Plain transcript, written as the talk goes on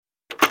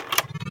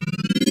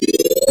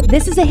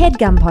This is a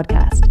HeadGum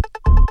podcast.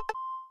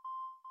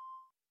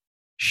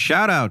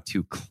 Shout out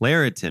to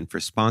Claritin for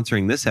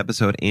sponsoring this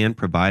episode and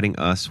providing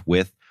us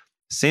with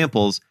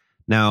samples.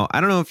 Now, I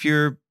don't know if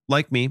you're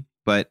like me,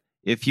 but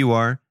if you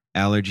are,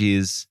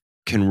 allergies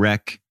can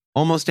wreck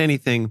almost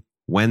anything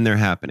when they're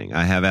happening.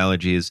 I have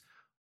allergies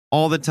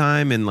all the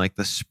time in like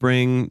the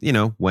spring,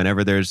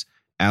 whenever there's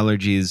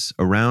allergies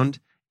around,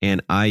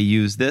 and I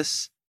use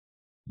this.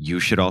 You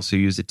should also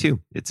use it too.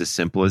 It's as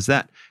simple as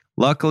that.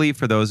 Luckily,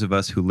 for those of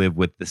us who live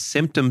with the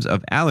symptoms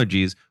of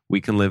allergies,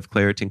 we can live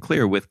Claritin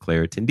Clear with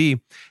Claritin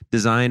D.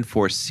 Designed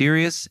for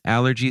serious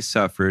allergy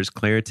sufferers,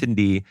 Claritin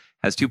D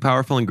has 2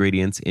 powerful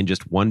ingredients in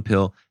just one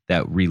pill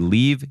that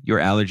relieve your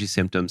allergy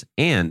symptoms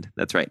and,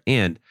 that's right,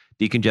 and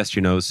decongest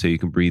your nose so you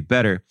can breathe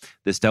better.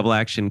 This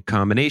double-action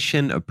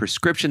combination of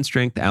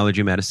prescription-strength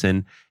allergy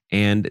medicine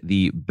and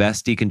the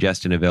best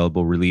decongestant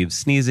available relieves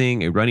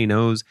sneezing, a runny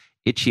nose,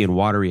 itchy and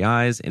watery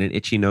eyes, and an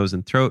itchy nose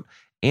and throat,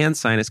 and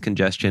sinus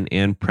congestion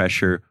and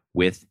pressure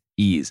with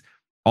ease.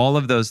 All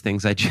of those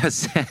things I just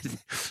said,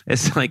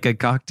 it's like a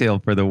cocktail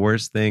for the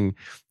worst thing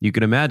you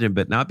could imagine,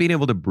 but not being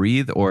able to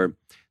breathe, or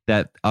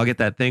that I'll get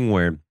that thing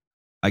where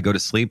I go to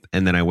sleep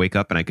and then I wake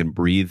up and I can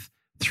breathe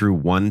through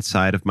one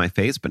side of my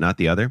face, but not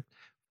the other.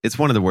 It's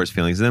one of the worst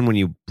feelings. And then when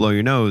you blow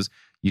your nose,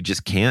 you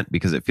just can't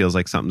because it feels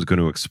like something's going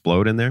to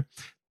explode in there.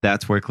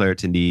 That's where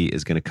Claritin D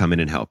is going to come in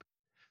and help.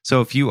 So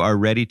if you are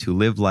ready to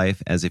live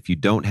life as if you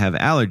don't have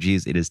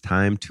allergies, it is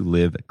time to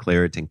live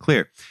Claritin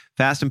Clear.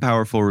 Fast and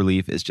powerful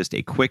relief is just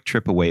a quick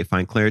trip away.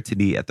 Find Claritin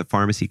D at the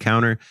pharmacy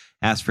counter.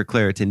 Ask for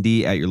Claritin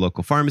D at your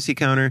local pharmacy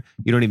counter.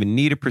 You don't even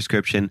need a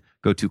prescription.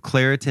 Go to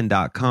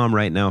Claritin.com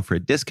right now for a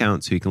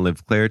discount so you can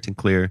live Claritin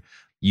Clear.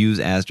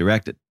 Use as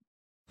directed.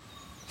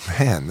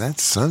 Man, that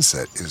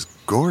sunset is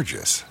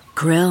gorgeous.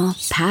 Grill,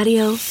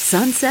 patio,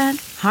 sunset.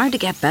 Hard to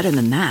get better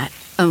than that.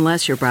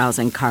 Unless you're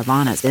browsing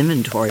Carvana's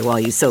inventory while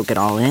you soak it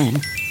all in.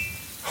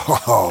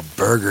 Oh,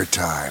 burger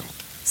time.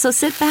 So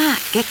sit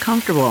back, get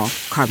comfortable.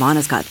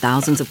 Carvana's got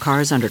thousands of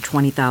cars under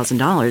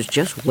 $20,000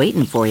 just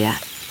waiting for you.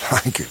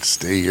 I could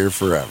stay here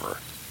forever.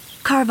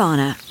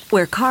 Carvana,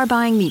 where car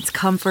buying meets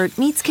comfort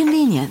meets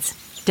convenience.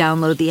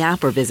 Download the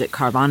app or visit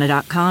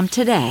Carvana.com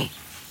today.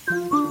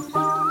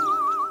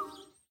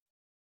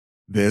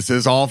 This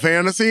is All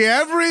Fantasy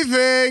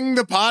Everything,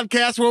 the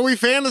podcast where we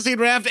fantasy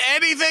draft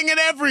anything and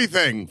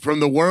everything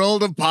from the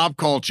world of pop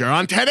culture.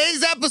 On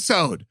today's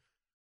episode,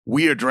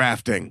 we are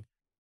drafting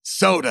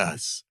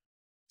sodas,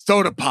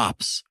 soda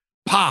pops,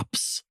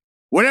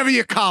 whatever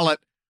you call it,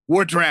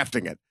 we're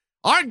drafting it.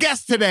 Our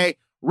guest today,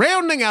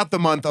 rounding out the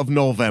month of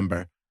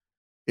November,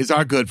 is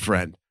our good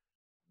friend,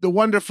 the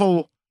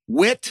wonderful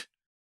wit,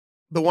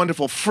 the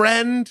wonderful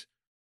friend,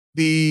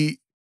 the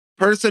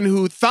person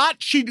who thought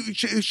she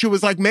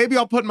was like, maybe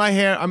I'll do my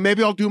hair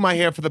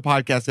for the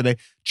podcast today.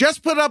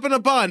 Just put up in a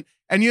bun.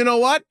 And you know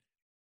what?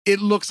 It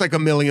looks like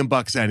 $1 million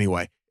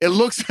anyway.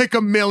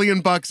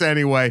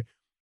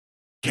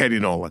 Katie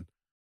Nolan.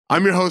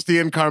 I'm your host,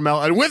 Ian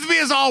Carmel. And with me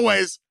as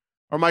always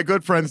are my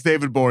good friends,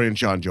 David Gborie and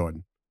Sean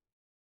Jordan.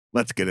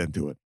 Let's get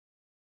into it.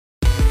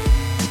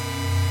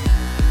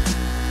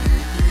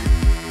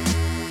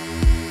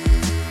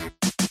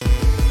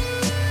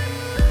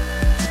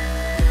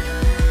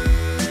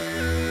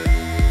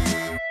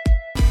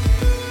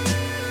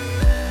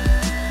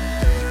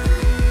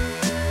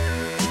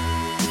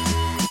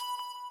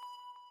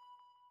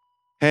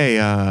 Hey,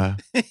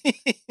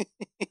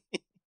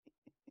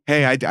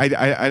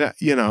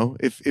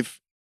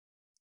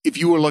 if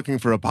you were looking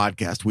for a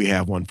podcast, we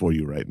have one for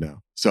you right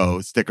now. So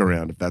stick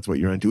around if that's what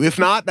you're into. If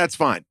not, that's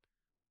fine.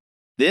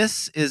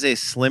 This is a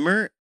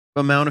slimmer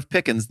amount of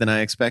pickings than I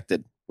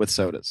expected with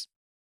sodas.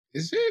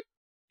 Is it?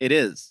 It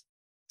is.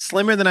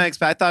 Slimmer than I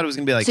expected. I thought it was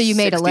going to be like so you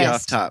made a 60 list.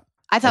 Off top.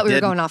 I thought we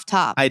were going off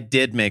top. I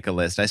did make a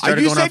list. I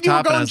started you going said off you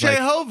top were and I going was like,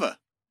 Jehovah.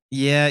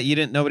 yeah, you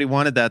didn't. Nobody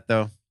wanted that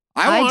though.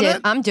 I did.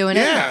 it. I'm doing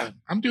it. Yeah,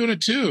 I'm doing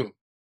it too.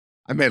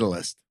 I made a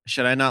list.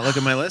 Should I not look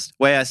at my list?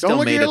 Wait, I still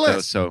look made at it your though.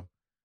 list. So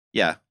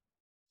yeah.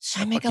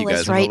 Should I make a Fuck you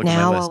list guys, I'm gonna right look at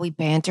my now list. while we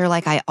banter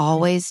like I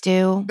always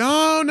do?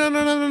 No.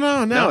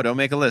 No, don't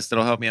make a list.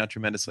 It'll help me out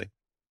tremendously.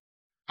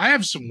 I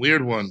have some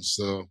weird ones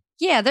though.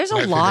 Yeah, there's a I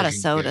think lot I of can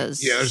get-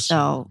 sodas. Yeah, there's so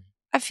some.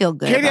 I feel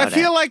good Katie, I about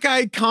feel it. like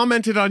I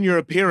commented on your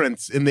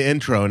appearance in the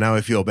intro. Now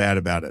I feel bad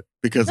about it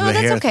because No, of the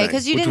that's hair okay, thing,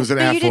 'cause you which didn't- was an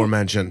but you didn't-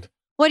 aforementioned.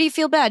 What do you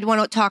feel bad? You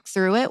want to talk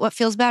through it? What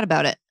feels bad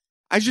about it?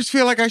 I just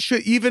feel like I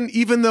should,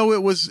 even though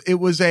it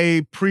was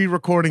a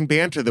pre-recording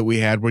banter that we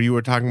had where you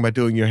were talking about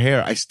doing your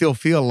hair. I still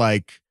feel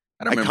like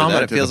I don't remember that. It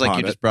commented feels like upon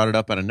you it. just brought it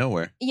up out of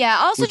nowhere. Yeah.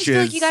 I also Which just feel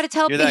like is- you got to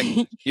tell You're that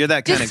people. you're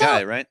that kind of Just tell-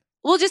 guy, right?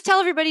 We'll just tell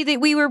everybody that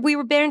we were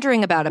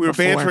bantering about it. We were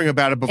before. bantering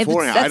about it If it's-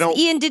 beforehand. I don't.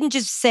 Ian didn't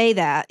just say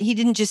that. He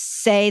didn't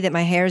just say that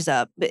my hair's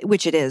up,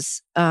 which it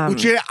is. I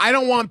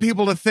don't want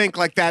people to think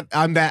like that.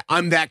 I'm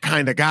that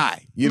kind of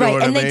guy. You know right,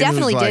 what I and mean? they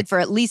definitely Who's did like- for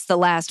at least the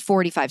last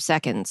 45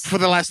 seconds. for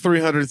the last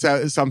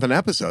 300 something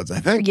episodes.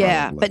 I think.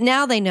 Yeah, probably. but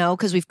now they know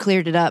because we've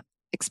cleared it up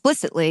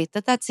explicitly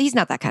that he's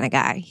not that kind of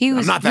guy. He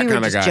was. I'm not that we were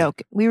kind of just guy.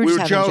 joking. We were just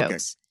having joking.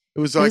 jokes. It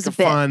was It like was a a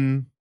bit.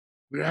 fun.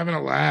 We were having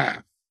a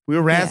laugh. We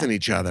were razzing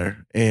each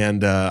other,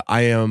 and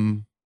I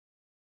am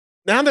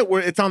now that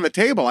it's on the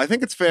table. I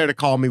think it's fair to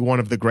call me one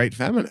of the great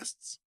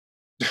feminists.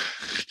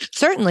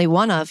 Certainly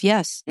one of,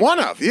 yes. One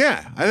of,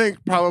 yeah. I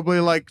think probably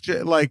like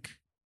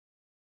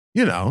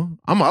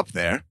I'm up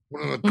there.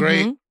 One of the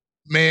great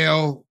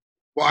male,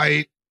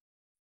 white,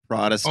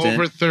 Protestant.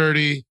 over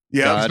 30.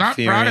 Yeah, It's not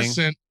God-fearing.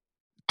 Protestant.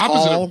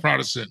 Opposite Tall. of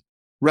Protestant.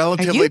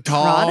 Relatively Are you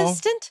tall.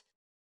 Protestant?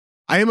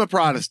 I am a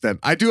Protestant.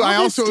 I do. I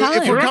All this also, time. if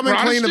we're You're a coming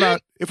clean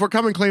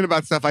Protestant?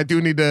 about stuff, I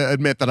do need to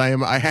admit that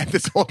I had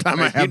this whole time.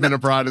 I have been a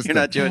Protestant.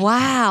 You're not Jewish.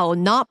 Wow,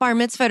 not bar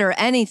mitzvah or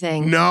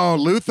anything. No,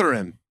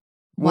 Lutheran.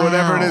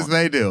 Whatever it Wow. is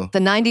they do. The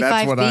 95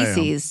 That's what I am.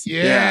 Theses.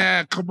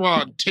 Yeah, come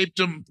on. Taped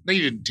him. No,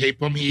 you didn't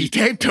tape him. He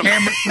taped him. No,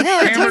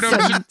 it Hammered took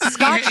him. some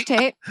scotch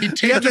tape, He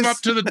taped him up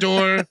to the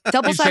door. He said,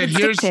 double-sided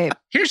stick tape.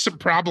 here's some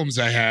problems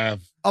I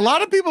have. A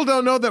lot of people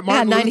don't know that Yeah,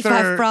 Martin 95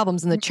 Luther,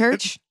 problems in the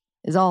church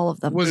is all of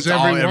them. Was It's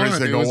all- every every one. It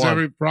single was one.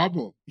 every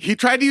problem. he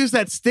tried to use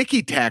that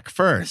sticky tack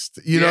first.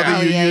 You know Yeah.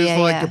 that you Oh, yeah, use yeah,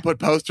 like yeah. to put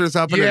posters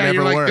up and Yeah, it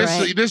you're never like, worked.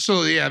 Right.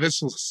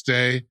 this'll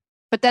stay.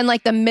 But then,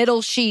 like, the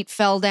middle sheet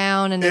fell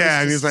down, and, Yeah,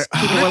 and was he's like,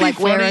 just- people "Ah." were like, That'd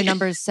be where are funny.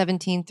 numbers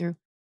 17 through?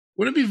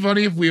 Wouldn't it be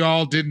funny if we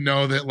all didn't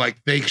know that, like,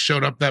 they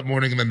showed up that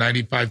morning and the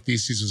 95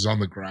 Theses was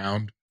on the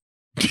ground?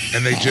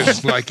 And they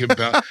just like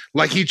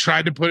he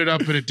tried to put it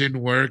up and it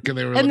didn't work. And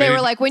they were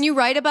like, when you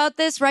write about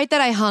this, write that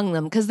I hung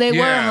them, because they were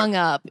Yeah. hung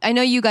up. I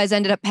know you guys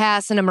ended up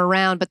passing them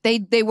around, but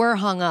they were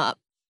hung up.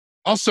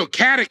 also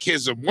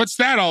catechism. What's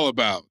that all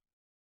about?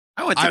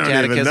 I went I to don't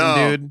even catechism,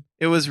 know. dude.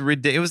 It was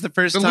It was the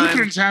first The time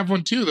Lutherans have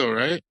one too, though,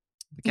 right?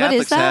 the What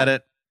is Catholics that? had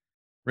it.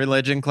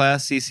 Religion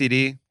class,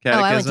 CCD, catechism.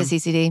 Oh, I went to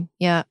CCD.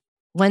 Yeah.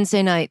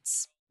 Wednesday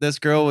nights. This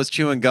girl was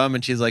chewing gum,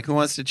 and she's like, "Who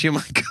wants to chew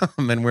my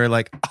gum?" And we're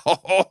like,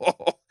 "Oh!"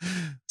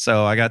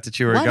 So I got to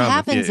chew her What gum.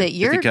 happens if at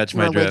you your catch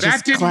my drift? religious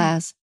That didn't-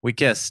 class? We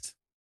kissed.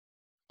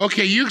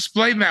 Okay, you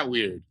explain that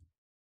weird.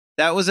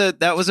 That was a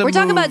We're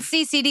talking about move.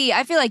 CCD.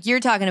 I feel like you're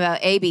talking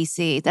about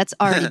ABC. That's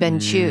already been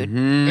chewed.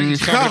 Mhm. He's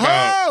talking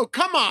about Oh,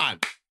 come on.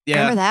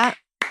 Remember Yeah. that?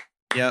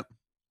 Yep.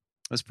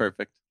 It was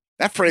perfect.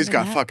 That phrase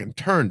Remember got that? fucking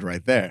turned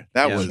right there.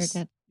 That Yeah. was.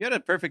 Sure did. You had a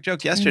perfect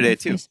joke yesterday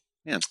too.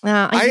 Yeah.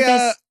 I, You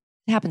guys,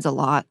 it happens a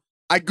lot.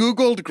 I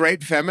Googled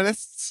great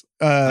feminists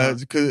Uh-huh.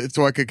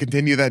 so I could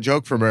continue that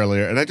joke from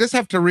earlier. And I just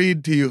have to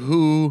read to you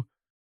who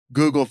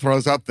Google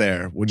throws up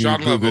there when you John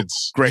Google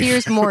Lovitz. great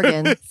Piers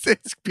Morgan.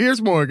 it's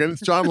Piers Morgan.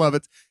 It's John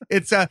Lovitz.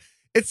 It's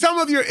some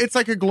of your, it's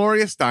like a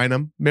Gloria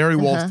Steinem, Mary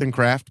Uh-huh.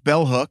 Wollstonecraft,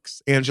 Bell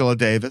Hooks, Angela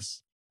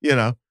Davis, you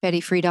know, Betty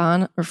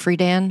Friedan or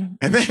Friedan.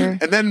 and I'm then, sure.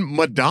 and then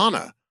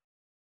Madonna.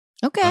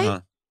 Okay.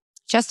 Uh-huh.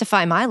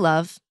 Justify my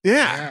love. Yeah.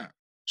 Yeah.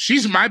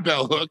 She's my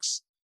bell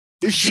hooks.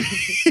 Is she-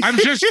 I'm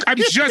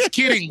just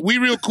kidding. We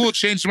Real Cool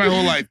changed my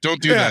whole life.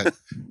 Don't do Yeah. that.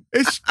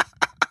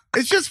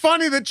 It's just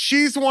funny that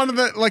she's one of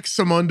the, like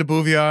Simone de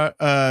Beauvoir,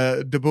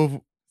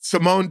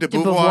 Simone de De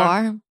Beauvoir,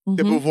 Beauvoir.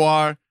 de Mhm.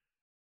 Beauvoir,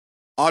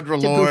 Audre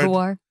De Lorde,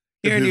 Beauvoir.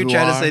 Hearing you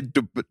try to Beauvoir. say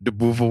de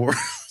Beauvoir.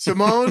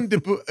 Simone de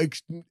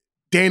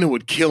Dana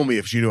would kill me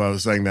if she knew I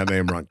was saying that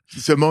name wrong.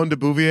 Simone de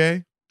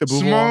Beauvoir, de Beauvoir.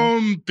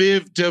 Simone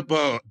Biv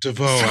DeVoe.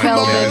 Spell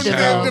I Biv guess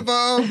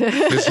DeVoe. DeVoe.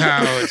 is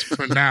how it's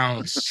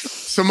pronounced.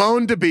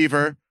 Simone de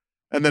Beaver,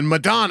 and then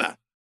Madonna.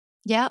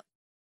 Yep.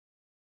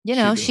 You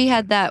know, She she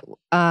had that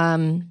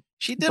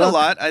She did Book. a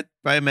lot, I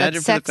that imagine, for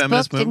the sex book.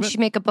 feminist Didn't movement. she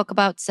make a book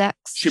about sex?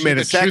 She made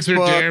a the sex Truth or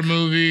book. Dare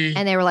movie.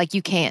 And they were like,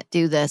 you can't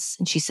do this.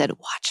 And she said,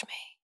 watch me.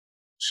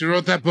 She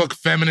wrote that book,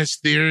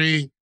 Feminist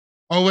Theory.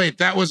 Oh wait,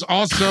 that was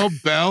also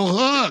Bell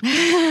Hook.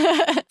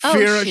 Oh,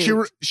 Fear,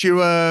 shoot. she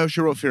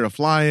wrote Fear of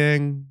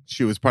Flying.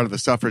 She was part of the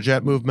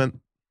suffragette movement.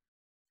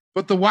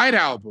 But the White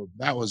Album,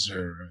 that was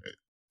her. Right?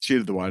 She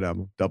did the White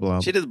Album, double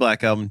album. She did the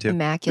Black Album too. To the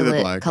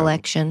Immaculate Black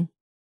collection.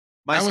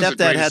 My That was a stepdad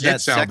greatest had that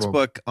hits sex album.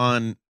 book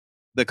on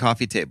the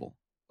coffee table.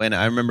 When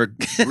I remember,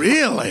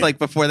 Really? like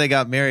before they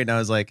got married, and I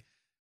was like,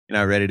 "You're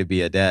not ready to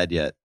be a dad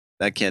yet.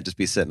 That can't just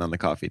be sitting on the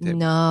coffee table."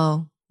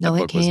 No, that it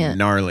book was can't.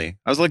 gnarly.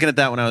 I was looking at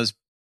that when I was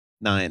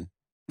 9.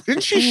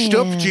 Didn't she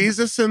stoop Man.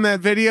 Jesus in that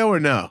video or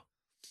no?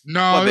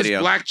 No, What it was video?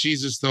 Black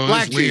Jesus though.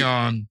 Black it was Jesus.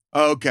 Leon.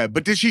 Okay,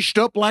 but did she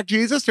stoop Black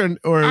Jesus or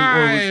was,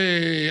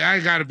 I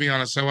gotta be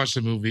honest. I watched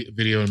the movie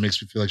video and it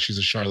makes me feel like she's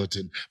a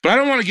charlatan. But I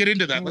don't want to get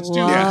into that. Let's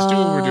do Let's do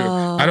what we're doing.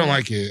 I don't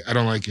like it. I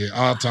don't like it.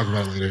 I'll talk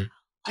about it later.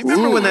 Do you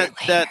remember when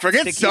that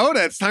forget sticky-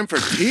 soda? It's time for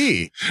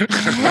tea,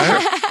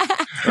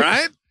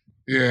 right?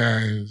 Yeah.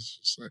 It's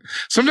just like,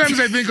 sometimes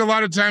I think a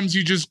lot of times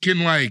you just can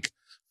like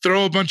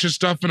throw a bunch of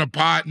stuff in a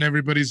pot and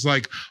everybody's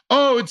like,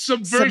 oh, it's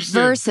subversive.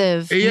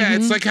 Subversive. Yeah,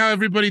 it's Mhm. like how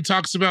everybody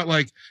talks about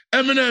like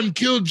Eminem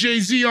killed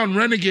Jay-Z on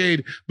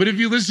Renegade. But if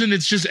you listen,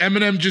 it's just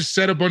Eminem just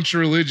said a bunch of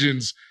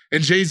religions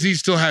and Jay-Z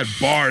still had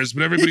bars.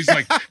 But everybody's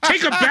like,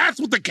 take a bath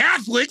with the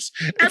Catholics.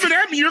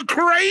 Eminem, you're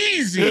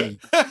crazy.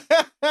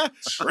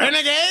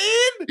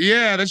 Renegade.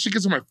 Yeah, that shit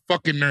gets on my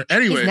fucking nerve.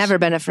 Anyways, He's never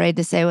been afraid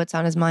to say what's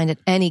on his mind at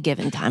any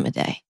given time of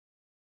day.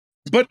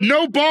 but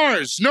no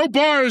bars, no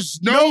bars,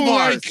 no, No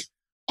like, bars.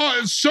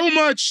 oh,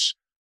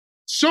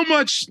 so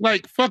much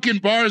like fucking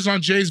bars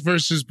on Jay's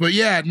verses. But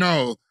yeah,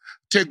 no,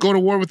 to go to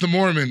war with the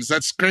Mormons.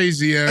 That's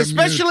crazy.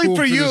 Especially Cool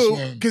for this you,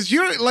 one. because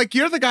you're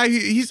the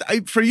guy.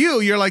 For you.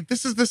 You're like,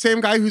 this is the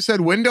same guy who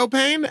said window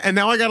pane, and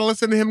now I got to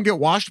listen to him get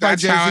washed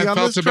That's by Jay-Z how I on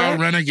felt this about track?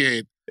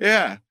 Renegade.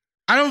 Yeah.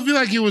 I don't feel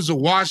like it was a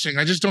washing.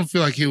 I just don't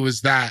feel like it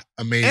was that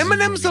amazing.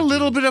 Eminem's a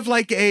little bit of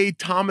like a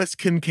Thomas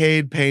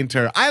Kincaid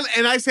painter.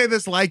 I say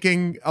this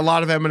liking a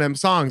lot of Eminem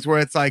songs where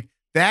it's like,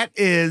 that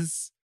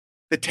is,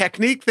 the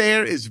technique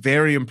there is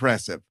very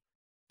impressive,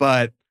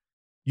 but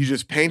you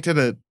just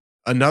painted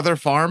another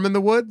farm in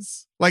the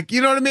woods. Like,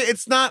 you know what I mean?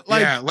 It's not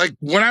like, yeah, like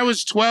when I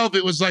was 12,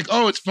 it was like,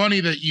 oh, it's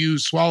funny that you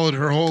swallowed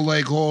her whole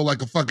leg whole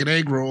like a fucking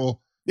egg roll.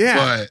 yeah,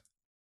 But,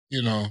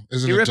 you know,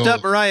 as an He ripped adult.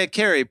 up Mariah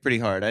Carey pretty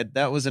hard.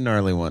 That was a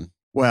gnarly one.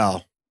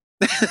 well,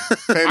 I'm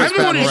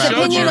the one who His showed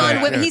opinion you on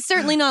that. women. He's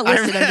certainly not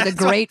listed under the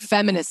great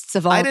feminists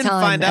of all I time. didn't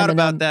find out Eminem.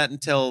 about that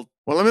until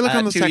well, let me look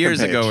on the 2 second years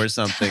page. ago or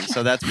something.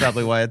 So that's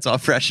probably why it's all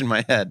fresh in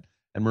my head.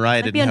 And Mariah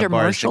Might be didn't have under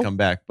bars Marshall. to come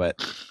back,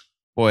 but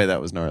boy, that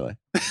was gnarly.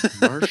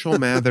 Marshall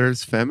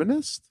Mathers,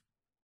 feminist?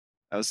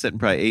 I was sitting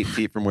probably 8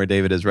 feet from where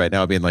David is right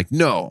now, being like,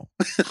 no.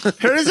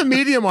 Here is a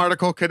Medium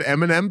article. Could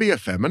Eminem be a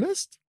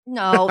feminist?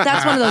 No,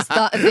 that's one of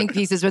those think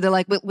pieces where they're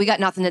like, we got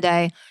nothing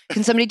today.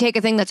 Can somebody take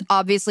a thing that's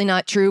obviously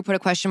not true, put a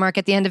question mark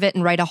at the end of it,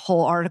 and write a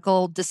whole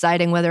article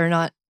deciding whether or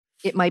not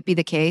it might be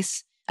the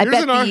case? I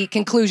Here's bet an the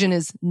conclusion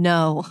is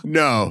no.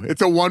 No,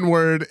 it's a one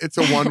word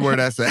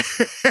essay.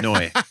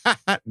 Noi.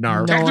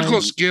 Nar. No.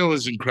 Technical skill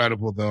is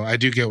incredible, though. I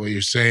do get what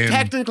you're saying.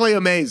 Technically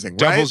amazing,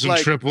 Doubles right?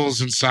 and triples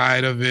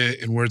inside of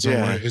it and words on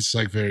Yeah. words. It's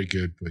like very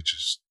good, but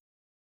just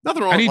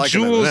Nothing wrong I with need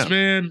liking jewels, Eminem.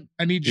 man.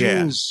 I need Yeah.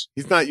 jewels.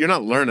 You're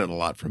not learning a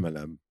lot from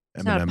Eminem.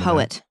 He's not a Eminem.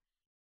 poet.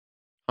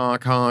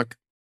 Honk, honk.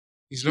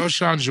 He's no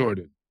Sean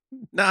Jordan.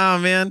 Nah,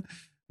 man.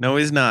 No,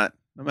 he's not.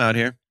 I'm out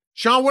here.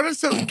 Sean,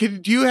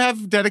 do you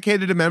have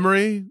dedicated to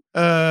memory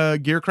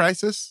Gear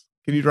Crisis?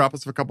 Can you drop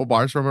us a couple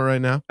bars from it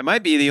right now? I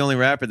might be the only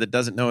rapper that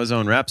doesn't know his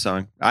own rap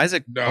song.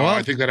 Isaac. No, well,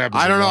 I think that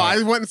happens. I don't a know. lot.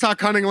 I went and saw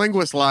Cunning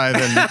Linguist live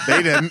and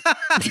they didn't.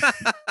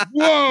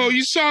 Whoa,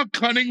 you saw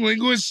Cunning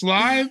Linguist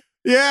live?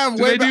 Yeah, Did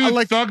way they do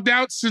back, Thugged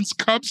Out since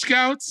Cub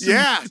Scouts?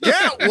 yeah.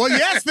 Well,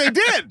 yes, they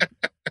did.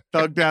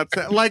 Thugged Out.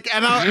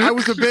 And I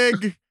was a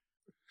big,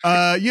 in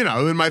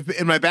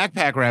my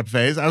backpack rap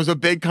phase, I was a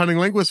big Cunning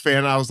Linguist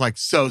fan. I was like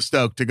so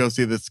stoked to go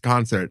see this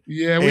concert.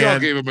 Yeah, we all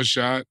And- gave him a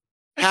shot.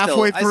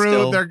 Halfway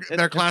through their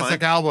they're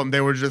classic fine. album,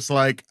 they were just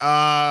like,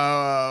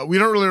 we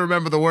don't really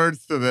remember the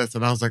words to this.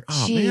 And I was like,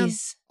 oh man,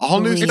 Jeez. all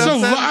new Louise. It's stuff.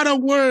 a then? lot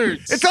of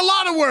words. It's a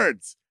lot of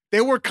words.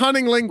 They were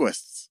cunning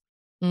linguists,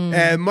 Mm.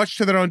 and much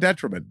to their own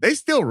detriment. They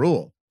still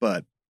rule,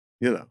 but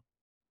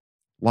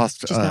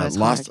lost. Just not as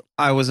Lost.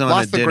 I was on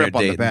Lost a the dinner grip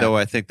on the date, bat. though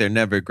I think they're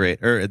never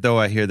great. Or though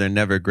I hear they're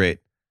never great.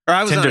 Or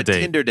I was on Tinder a date.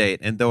 Tinder date,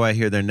 and though I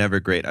hear they're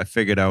never great, I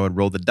figured I would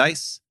roll the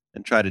dice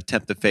and try to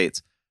tempt the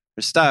fates.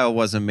 Her style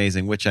was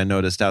amazing, which I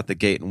noticed out the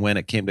gate, and when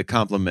it came to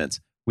compliments,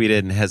 we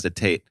didn't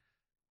hesitate.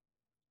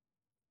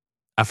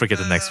 I forget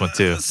the next one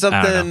too.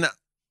 I don't know.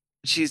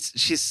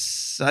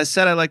 Something. I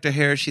said I liked her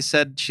hair. She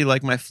said she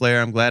liked my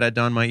flair. I'm glad I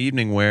donned my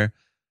evening wear.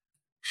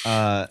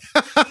 On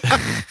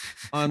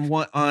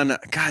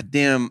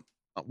goddamn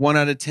 1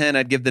 out of 10,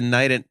 I'd give the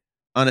night an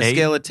on a 8?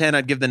 scale of 10,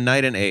 I'd give the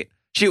night an 8.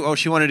 She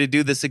wanted to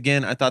do this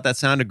again. I thought that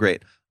sounded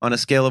great. On a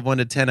scale of 1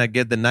 to 10, I'd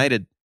give the night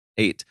an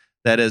 8.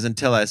 That is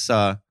until I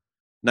saw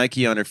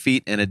Nike on her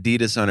feet and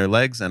Adidas on her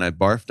legs, and I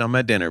barfed on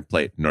my dinner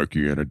plate.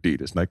 Nike and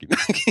Adidas, Nike.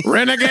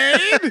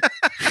 Renegade.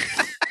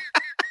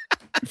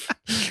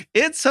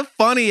 It's a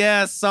funny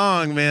ass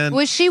song, man.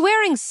 Was she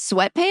wearing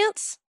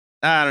sweatpants?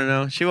 I don't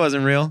know. She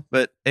wasn't real,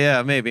 but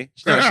yeah, maybe.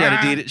 No,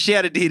 she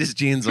had Adidas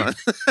jeans on.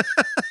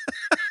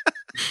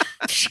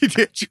 She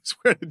did. She was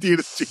wearing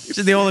Adidas jeans.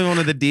 She's the only one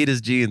with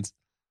Adidas jeans.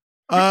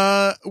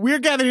 We're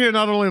gathered here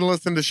not only to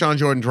listen to Sean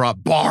Jordan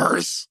drop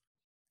bars,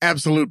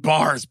 absolute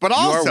bars, but You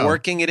also are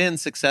working it in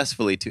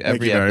successfully to Thank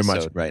every you very episode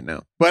much. right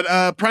now.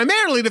 But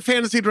primarily the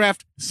fantasy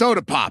draft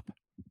soda pop.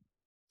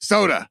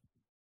 Soda.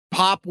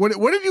 Pop. What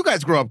did you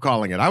guys grow up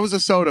calling it? I was a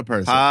soda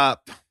person.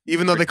 Pop.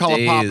 Even though they call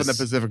it pop in the days.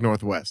 Pacific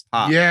Northwest.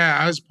 Pop. Yeah,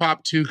 I was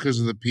Pop too because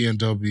of the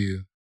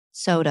PNW.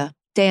 Soda.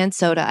 Dan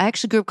Soda. I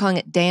actually grew up calling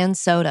it Dan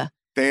Soda.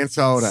 Dan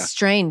Soda.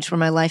 Strange where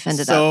my life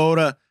ended up.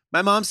 Soda.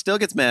 My mom still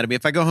gets mad at me.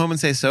 If I go home and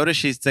say soda,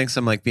 she thinks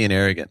I'm like being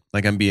arrogant.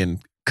 Like I'm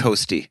being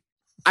coasty.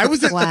 I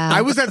was at Wow.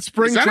 I was at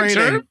spring Is that a training.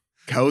 term?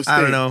 Coasting.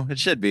 I don't know. It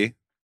should be.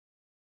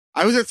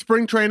 I was at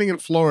spring training in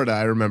Florida.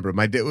 I remember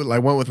I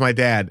went with my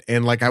dad,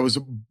 and like I was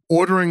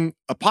ordering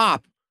a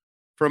pop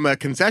from a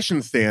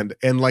concession stand,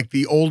 and like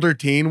the older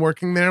teen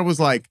working there was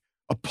like,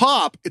 "A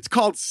pop? It's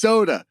called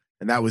soda,"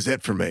 and that was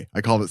it for me.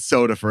 I called it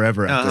soda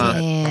forever after Uh-huh. that.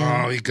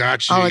 Man. Oh, he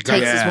got you. All He it got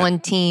takes you. is one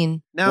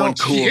teen. Now, One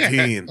cool Yeah.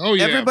 teen. Oh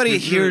yeah. everybody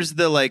for sure. hears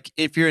the like,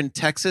 if you're in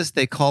Texas,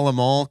 they call them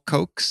all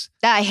Cokes.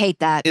 I hate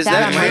that. Is that,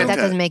 that I'm like, Atlanta? that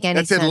doesn't make any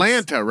That's sense.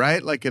 Atlanta,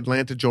 right? Like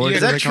Atlanta, Georgia. Yeah,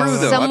 Is that they call true, it?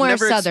 though? I've Somewhere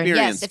never southern. Yes.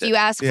 experienced If it. you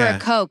ask Yeah. for a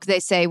Coke, they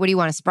say, "What do you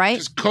want, a Sprite?"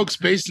 Because Coke's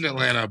based in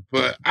Atlanta,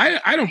 but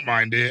I don't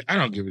mind it. I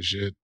don't give a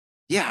shit.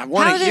 Yeah, I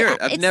want How to did- hear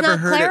it. I've it's never not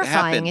heard it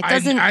clarifying. happen. It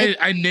doesn't.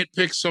 I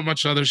nitpick so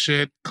much other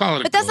shit. Call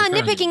it. But that's Coke. not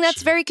I don't give nitpicking. a That's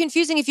shit. very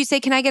confusing. If you say,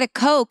 "Can I get a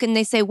Coke?" and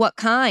they say, "What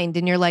kind?"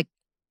 and you're like,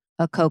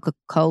 a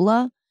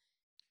Coca-Cola.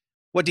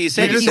 What do you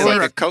say? You You just say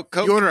order like a Coke?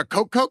 You order a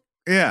Coke?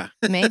 Yeah.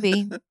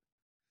 Maybe. Let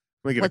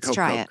me get Let's a Coke.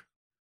 try it.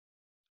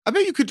 I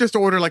bet you could just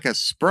order like a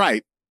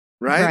Sprite,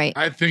 right?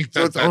 I think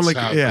So that it's that's only-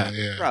 how. yeah.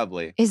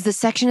 Probably. Is the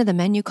section of the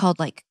menu called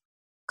like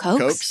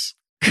Cokes?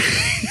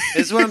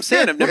 This is what I'm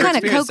saying. I've never kind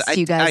of experienced. Cokes do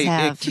you guys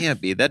have? It can't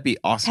be. That'd be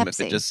awesome if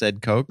it Pepsi. just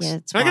said Cokes. Yeah,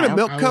 it's Can I get a wild.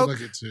 milk I would Coke?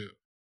 like it too.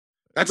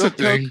 That's Milk a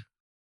thing. Coke?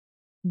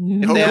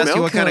 If Coke they asked milk?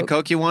 you what kind of Coke.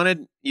 Coke you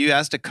wanted, you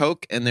asked a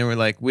Coke, and they were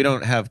like, "We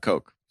don't have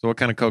Coke. So what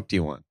kind of Coke do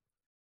you want?"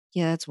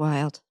 Yeah, that's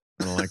wild.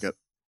 I don't like it.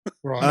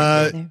 We're all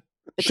Uh,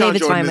 But Sean David's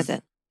Jordan fine is- with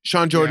it.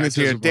 Sean Jordan Yeah, is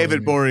it here. doesn't bother David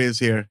me. Gborie is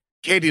here.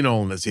 Katie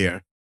Nolan is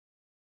here.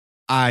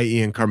 I,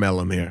 Ian Carmel,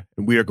 am here.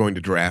 And we are going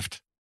to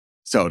draft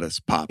sodas,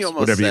 pops, You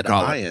almost whatever you said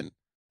call it. iron.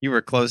 You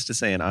were close to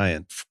saying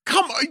iron.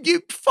 Come on,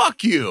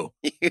 fuck you.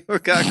 You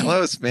got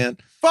close, man.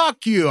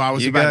 Fuck you. I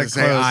was You about got to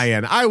say close.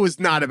 Ian. I was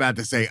not about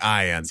to say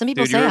Ian. Some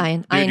people Dude, say you were-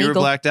 Iron. Dude, Iron you were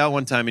Eagle. blacked out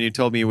one time, and you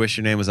told me you wish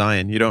your name was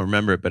Iron. You don't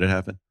remember it, but it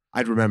happened.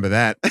 I'd remember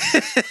that.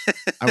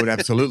 I would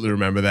absolutely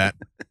remember that.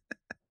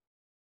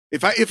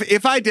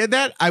 If I did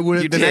that, I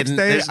would. You The next didn't.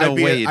 day, There's no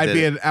way you I'd did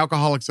be it. an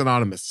Alcoholics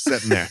Anonymous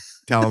sitting there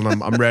telling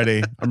them I'm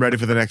ready. I'm ready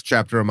for the next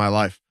chapter of my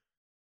life.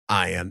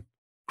 Ian,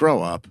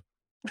 grow up.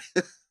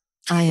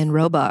 Iron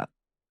Robot.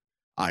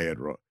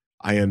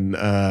 Ian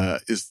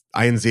is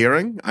Ian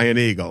Ziering, Ian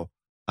Eagle.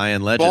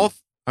 Iron Legend.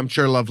 Both, I'm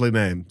sure, lovely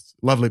names,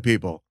 lovely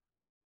people.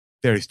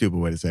 Very stupid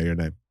way to say your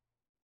name.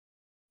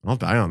 I'll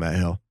die on that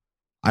hill.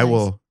 I Nice.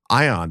 will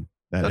ion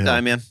that Don't hill.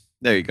 die, man.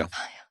 There you go.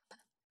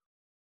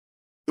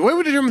 The way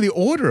we determine the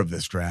order of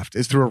this draft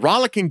is through a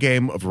rollicking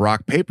game of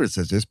rock, paper,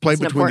 scissors played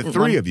It's an between the important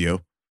three one. of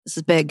you. This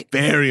is big.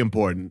 Very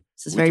important.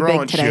 This is We very throw big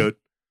and today. shoot.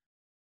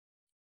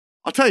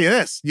 I'll tell you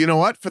this. You know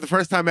what? For the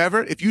first time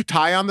ever, if you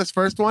tie on this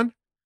first one,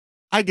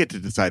 I get to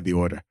decide the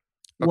order.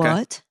 Okay.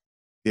 What?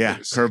 Yeah,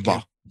 Wait a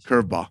second.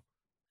 curveball.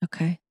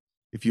 Okay.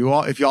 If you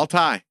all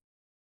tie,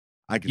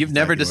 I get to You've decide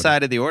never the order.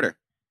 decided the order.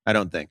 I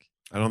don't think.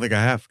 I don't think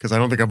I have, because I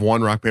don't think I've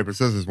won rock, paper,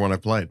 scissors when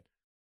I've played.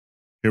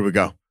 Here we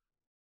go.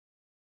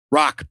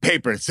 Rock,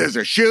 paper,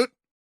 scissors, shoot.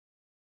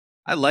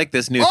 I like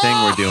this new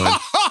thing we're doing.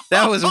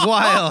 That was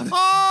wild.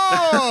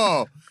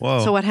 Oh!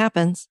 Whoa. So what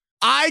happens?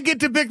 I get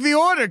to pick the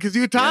order because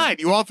you tied.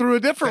 You all threw a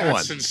different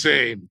That's one.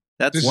 insane.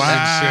 That's This is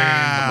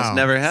Wow. almost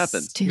never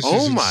happened. Stupid. This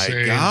is Oh my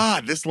insane.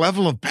 God, this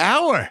level of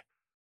power.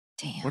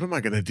 Damn. What am I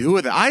going to do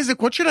with it?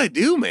 Isaac, what should I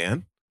do,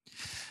 man?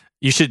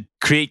 You should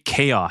create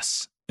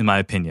chaos, in my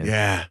opinion.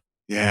 Yeah.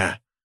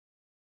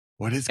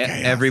 What is chaos?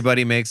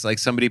 Everybody makes like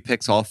somebody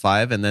picks all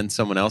five, and then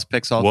someone else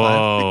picks all five.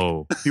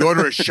 Whoa. The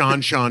order is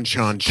Sean.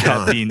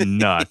 That'd be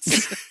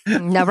nuts.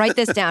 Now write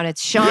this down.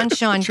 It's Sean,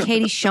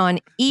 Katie, Sean,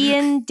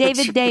 Ian,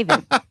 David,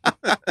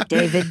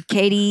 David,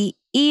 Katie,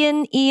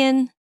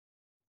 Ian.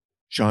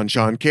 Sean,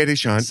 Katie,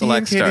 Sean,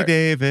 Select Ian, Katie, start.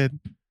 David.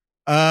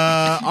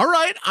 All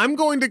right.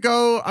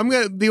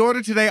 The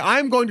order today,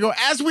 I'm going to go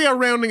as we are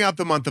rounding out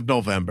the month of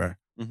November.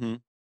 Mm-hmm.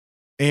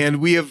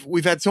 And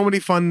we've had so many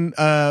fun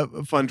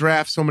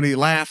drafts, so many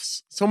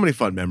laughs, so many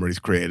fun memories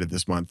created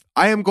this month.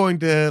 I am going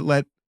to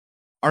let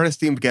our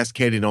esteemed guest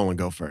Katie Nolan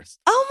go first.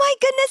 Oh my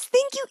goodness.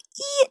 Thank you,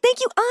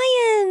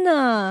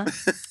 Ian.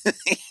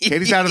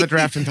 Katie's out of the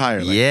draft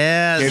entirely.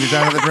 Yes. Katie's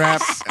out of the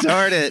draft.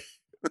 Start it.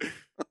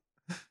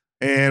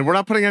 And we're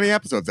not putting any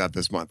episodes out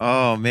this month.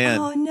 Oh man.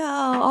 Oh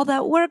no. All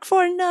that work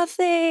for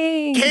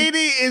nothing. Katie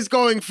is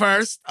going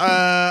first.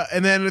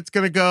 And then it's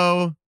going to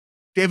go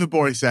David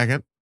Gborie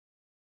second,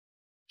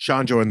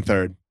 Sean Jordan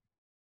third.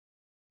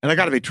 And I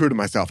got to be true to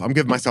myself. I'm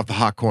giving myself the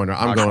hot corner.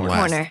 I'm Hot going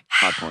last. Corner.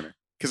 Hot corner.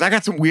 Because I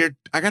got some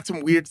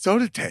weird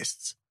soda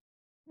tastes.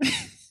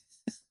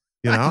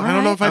 You know, I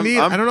don't know if I need.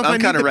 I'm I don't know if I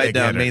need kind the of right big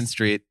down hitters. Main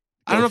Street.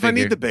 I don't know if I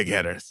figure. need the big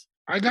hitters.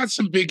 I got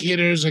some big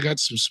hitters. I got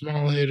some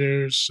small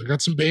hitters. I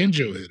got some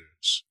banjo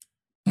hitters.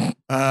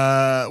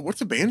 What's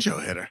a banjo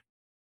hitter?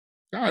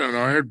 I don't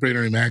know. I heard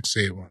Brainerd Mac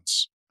say it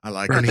once. I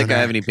like. I don't it. think I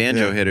have any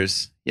banjo Yeah.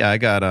 hitters. Yeah, I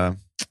got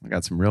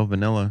some real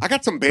vanilla. I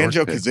got some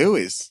banjo George pick.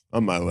 kazooies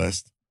on my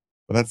list,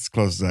 but that's as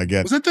close as I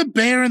get. Was that the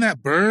bear and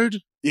that bird?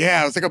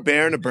 Yeah, it was like a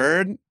bear and a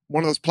bird.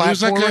 One of those He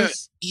was like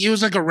platformers. He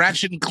was like a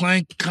Ratchet and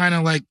Clank kind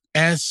of like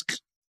esque.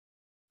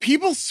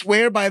 People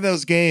swear by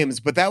those games,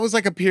 but that was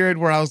like a period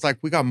where I was like,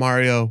 we got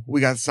Mario, we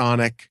got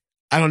Sonic.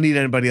 I don't need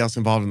anybody else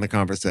involved in the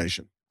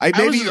conversation.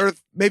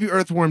 Maybe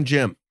Earthworm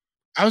Jim.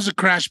 I was a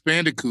Crash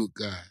Bandicoot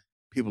guy.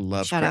 People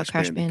love Shout out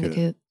Crash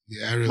Bandicoot.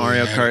 Yeah, I really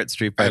Mario had, Kart,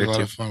 Street I had Fighter a lot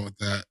 2. of fun with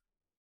that.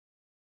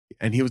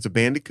 And he was a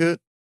bandicoot.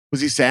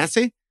 Was he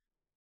sassy?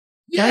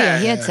 yeah,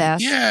 he had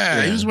sass. Yeah,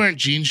 Yeah. he was wearing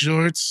jean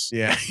shorts.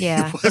 Yeah.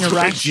 Yeah, He in a was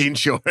wearing rush. jean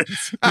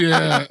shorts.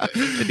 Yeah.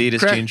 Adidas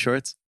Cra- jean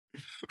shorts.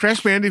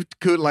 Crash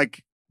Bandicoot,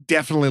 like,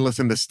 definitely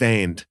listened to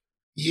Stained.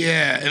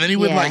 Yeah, and then he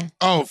would Yeah. like,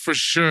 oh, for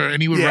sure.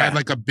 And he would Yeah. ride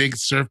like a big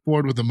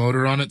surfboard with a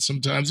motor on it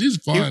sometimes. He's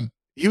fun.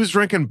 He was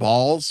drinking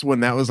balls when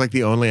that was like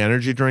the only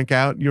energy drink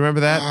out. You remember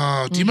that?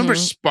 Oh, do you remember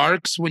Mhm.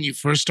 Sparks when you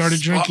first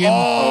started drinking?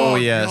 Oh,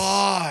 yes.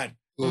 God.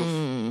 Oof.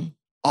 Mm.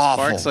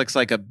 Awful. Sparks looks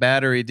like a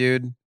battery,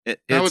 dude.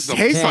 That was the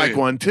Tastes point. like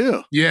one,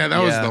 too. Yeah, that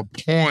was Yeah.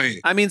 the point.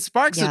 I mean,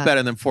 Sparks Yeah. is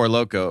better than Four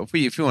Loko.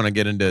 If you want to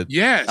get into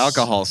Yes.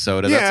 alcohol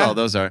soda, that's Yeah. all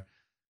those are.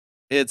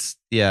 It's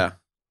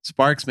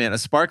Sparks, man. A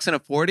Sparks and a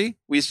 40.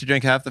 We used to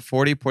drink half the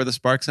 40, pour the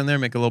Sparks in there,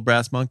 make a little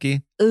brass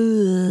monkey.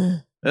 Ugh.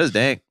 That was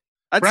dang.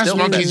 Brass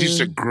monkeys used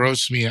to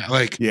gross me out.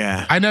 Like,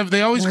 Yeah.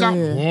 they always got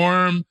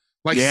warm.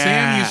 Like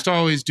Sam used to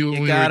always do it when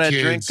You we were gotta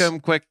kids. drink them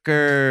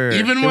quicker.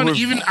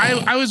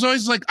 I was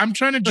always like, I'm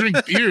trying to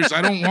drink beers.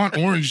 I don't want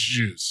orange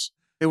juice.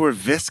 They were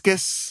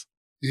viscous.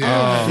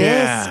 Yeah.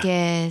 Yeah.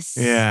 Viscous.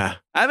 Yeah.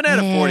 I haven't had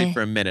a 40 Eh.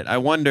 for a minute. I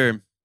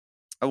wonder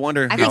I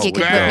how think it you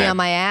could would put me go. on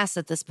my ass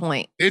at this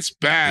point. It's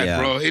bad, Yeah.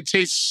 bro. It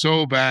tastes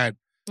so bad.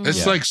 It's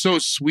Yeah. like so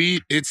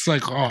sweet. It's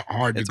like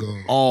hard It's to go.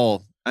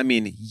 all, I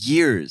mean,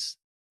 years.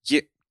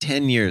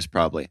 10 years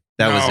probably.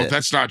 That was it.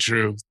 That's not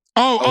true.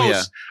 Oh,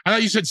 yeah. I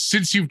thought you said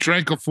since you've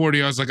drank a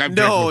 40. I was like, I've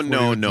No. drank a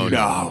 40 with you.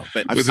 No.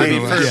 But I've I mean,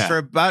 seen for, it. Yeah. for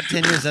about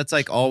 10 years, that's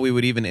like all we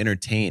would even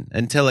entertain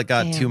until it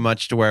got Damn. too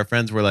much to where our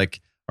friends were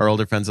like, our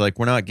older friends are like,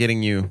 we're not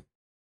getting You're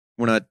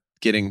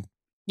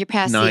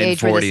past the 940s.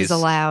 age where this is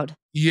allowed.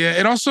 Yeah,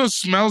 it also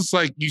smells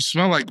like you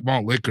smell like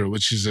malt liquor,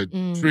 which is a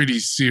Mm. pretty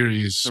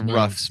serious a smell.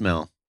 rough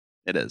smell.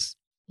 It is.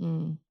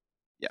 Mm.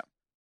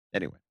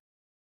 Anyway.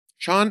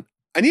 Sean,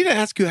 I need to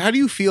ask you, how do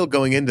you feel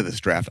going into this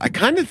draft? I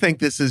kind of think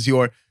this is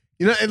your,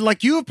 and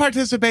like you have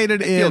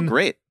participated I feel in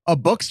great. a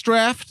books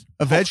draft,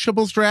 a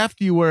vegetables draft.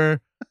 You were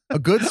a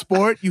good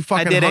sport. You I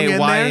fucking did hung in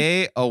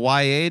there. a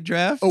YA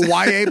draft. A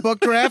YA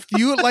book draft.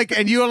 You were like,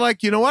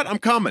 you know what? I'm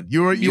coming.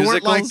 You weren't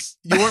like,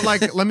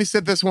 Musicals. let me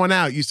sit this one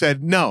out. You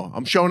said, no,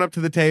 I'm showing up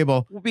to the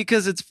table. Well,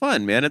 because it's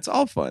fun, man. It's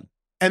all fun.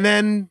 And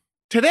then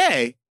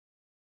today,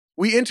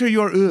 we enter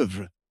your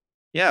oeuvre.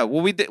 Yeah.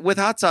 Well, we did with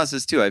hot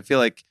sauces too. I feel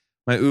like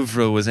my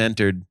oeuvre was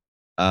entered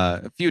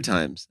a few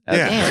times.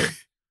 Yeah.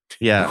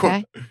 Yeah.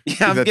 Okay. Yeah.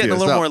 that I'm to getting a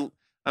little yourself. more.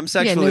 I'm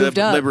sexually moved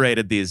up.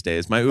 liberated these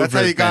days. My oeuvre. That's how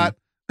you has got.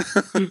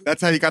 been-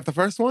 That's how you got the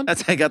first one.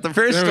 That's how I got the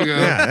first There we one. go.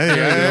 Yeah, there you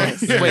go. Yeah,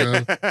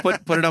 Yeah. yeah.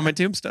 Wait, put it on my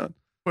tombstone.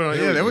 Well,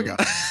 yeah, there we go.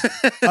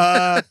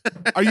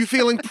 Are you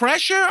feeling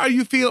pressure? Are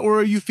you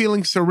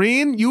feeling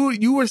serene?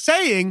 You were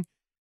saying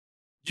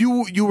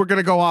you were going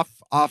to go off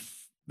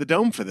the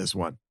dome for this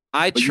one.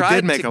 I But you tried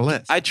did make to, a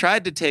list. I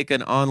tried to take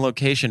an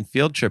on-location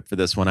field trip for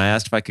this one. I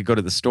asked if I could go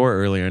to the store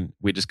earlier, and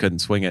we just couldn't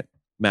swing it.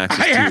 Max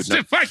was I too- asked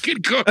if I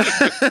could go.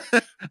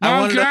 I Mom,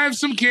 wanted can to- I have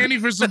some candy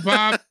for some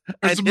pop?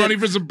 Or I some did. money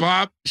for some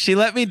pop? She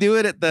let me do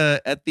it at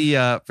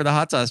the for the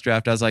hot sauce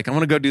draft. I was like, I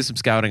want to go do some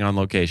scouting on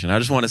location. I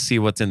just want to see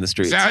what's in the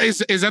streets.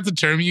 Is that the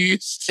term you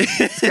used?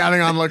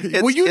 Scouting on location.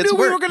 It's- Well, you it's knew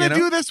we were work, going to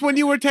you know? do this when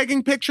you were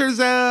taking pictures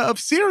of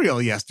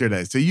cereal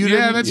yesterday. So you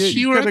Yeah, didn't.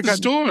 you were could've at the got-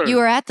 store. You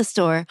were at the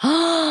store.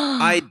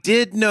 I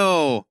did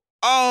know.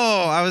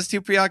 Oh, I was too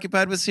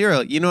preoccupied with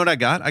cereal. You know what I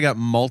got? I got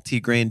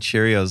multi-grain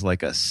Cheerios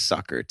like a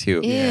sucker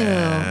too. Ew.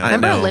 Yeah, I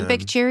Remember know.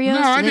 Olympic Cheerios?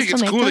 No, I Do they think it's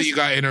still cool make that those? you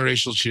got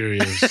interracial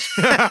Cheerios.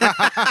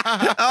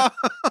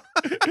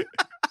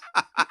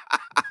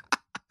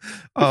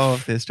 Oh,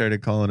 if they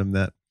started calling him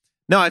that.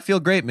 No, I feel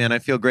great, man. I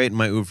feel great in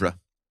my oeuvre.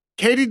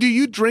 Katie, do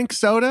you drink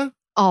soda?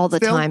 All the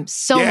Still? time.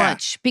 So Yeah.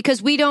 much.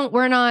 Because we don't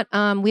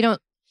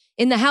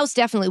in the house,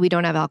 definitely we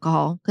don't have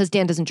alcohol because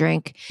Dan doesn't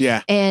drink.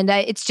 Yeah. And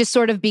it's just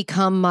sort of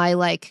become my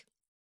like,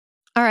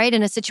 all right,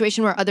 in a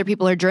situation where other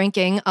people are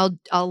drinking,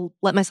 I'll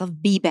let myself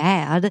be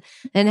bad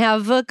and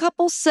have a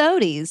couple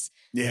sodies.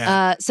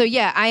 Yeah. So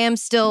yeah, I am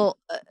still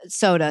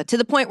soda to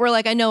the point where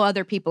like I know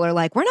other people are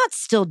like, we're not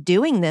still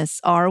doing this,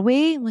 are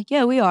we? I'm like,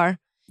 yeah, we are.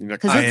 You're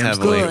like, 'cause I it's am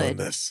heavily still good. doing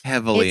this.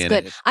 Heavily It's in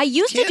good. it. I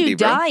used to Candy, do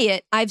bro.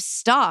 diet. I've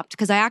stopped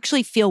because I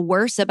actually feel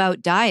worse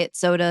about diet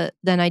soda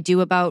than I do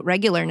about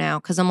regular now.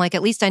 Because I'm like,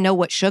 at least I know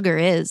what sugar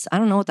is. I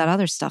don't know what that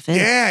other stuff is.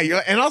 Yeah,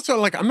 and also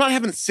like I'm not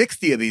having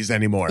 60 of these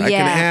anymore. I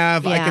Yeah,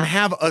 can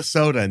have a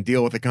soda and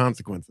deal with the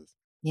consequences.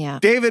 Yeah.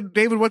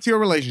 David, what's your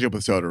relationship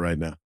with soda right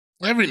now?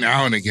 Every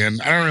now and again.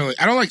 I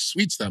don't like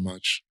sweets that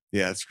much.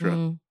 Yeah, that's true.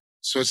 Mm.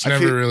 So it's I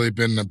never feel- really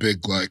been a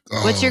big like,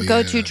 oh, What's your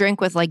go-to yeah. drink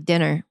with like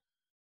dinner?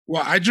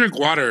 Well, I drink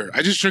water.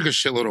 I just drink a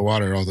shitload of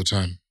water all the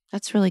time.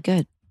 That's really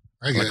good.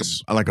 I like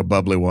guess. I like a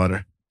bubbly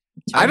water.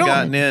 I've don't-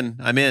 gotten in.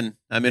 I'm in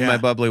Yeah. my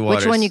bubbly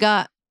waters. Which one you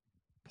got?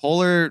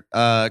 Polar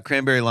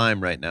cranberry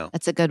lime right now.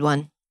 That's a good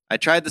one. I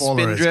tried the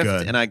Polar is Spindrift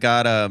good. and I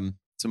got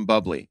some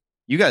bubbly.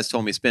 You guys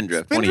told me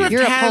Spindrift. One of Spindrift you.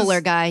 You're a has- polar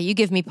guy. You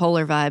give me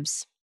polar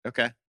vibes.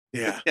 Okay.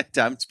 Yeah.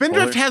 I'm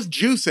Spindrift polar. has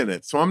juice in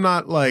it, so I'm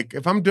not like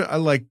if I'm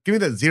like give me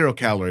that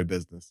 0-calorie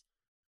business.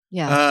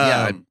 Yeah.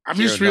 Yeah, I'm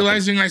Zero just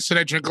realizing I said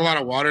I drink a lot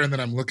of water, and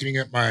then I'm looking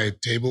at my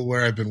table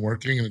where I've been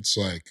working, and it's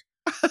like,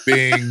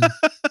 bing,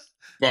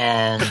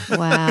 bong,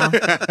 Wow.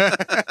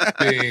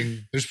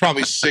 bing. There's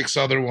probably 6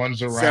 other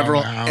ones around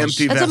Several the house.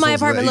 empty That's what my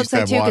vessels apartment that looks used to like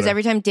have too. Because water.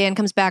 every time Dan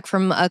comes back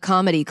from a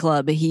comedy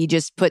club, he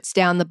just puts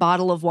down the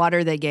bottle of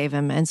water they gave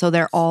him, and so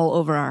they're all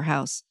over our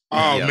house.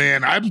 Oh Yeah.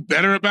 man, I'm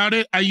better about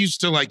it. I used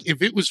to like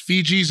if it was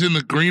Fiji's in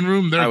the green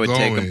room, they're I would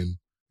take 'em. going.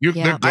 Yeah.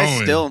 They're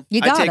going.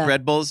 You I take gotta.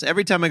 Red Bulls.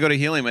 Every time I go to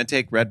Helium, I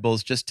take Red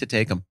Bulls just to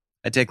take them.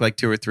 I take like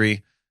 2 or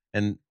 3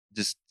 and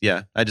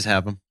I just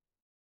have them.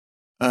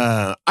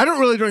 I don't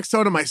really drink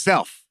soda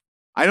myself.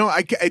 I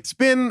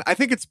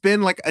think it's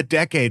been like a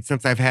decade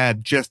since I've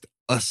had just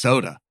a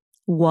soda.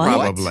 What?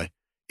 Probably.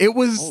 It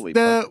was Holy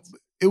the buckets.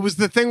 it was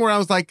the thing where I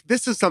was like,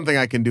 this is something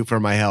I can do for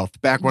my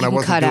health back when You I can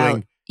wasn't cut doing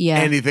out. Yeah.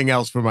 anything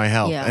else for my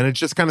health. Yeah. And it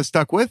just kind of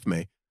stuck with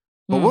me.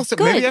 But we'll see.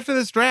 Good. Maybe after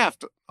this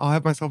draft, I'll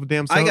have myself a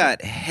damn soda. I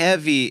got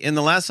heavy in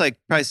the last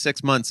probably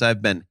 6 months.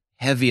 I've been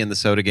heavy in the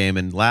soda game,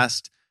 and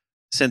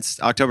since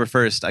October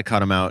 1st, I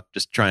cut them out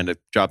just trying to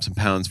drop some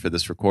pounds for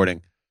this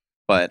recording.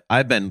 But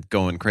I've been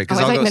going crazy Oh, because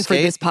I thought I'll you go meant for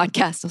skate. this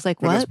podcast. I was like,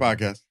 for this what?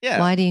 podcast. Yeah,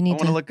 Why do you I need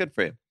want to to? look good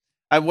for you.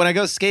 When I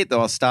go skate, though,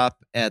 I'll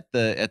stop at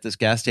this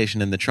gas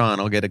station in the Tron.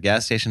 I'll get a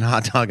gas station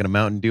hot dog and a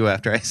Mountain Dew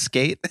after I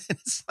skate.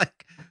 It's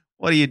like,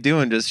 what are you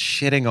doing? Just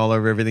shitting all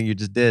over everything you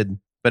just did.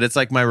 But it's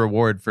like my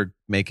reward for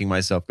making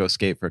myself go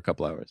skate for a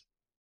couple hours.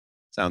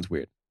 Sounds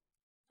weird.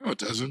 No, it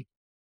doesn't.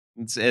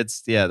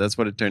 It's yeah, that's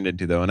what it turned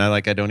into though. And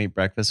I don't eat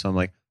breakfast, so I'm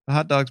like, the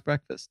hot dog's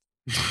breakfast.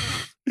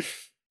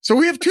 So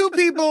we have two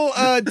people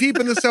deep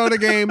in the soda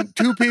game,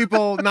 two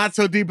people not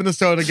so deep in the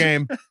soda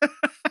game.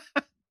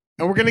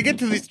 And we're going to get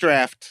to this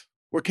draft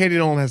where Katie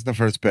Nolan has the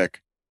first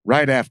pick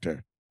right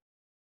after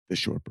this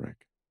short break.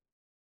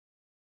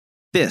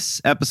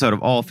 This episode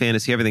of All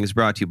Fantasy Everything is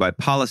brought to you by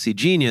Policy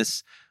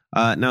Genius.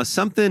 Now,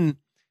 something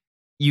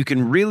you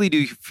can really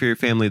do for your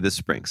family this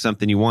spring,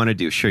 something you want to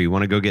do. Sure, you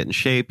want to go get in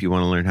shape. You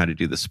want to learn how to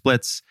do the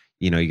splits.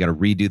 You got to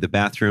redo the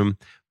bathroom.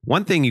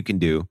 One thing you can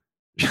do,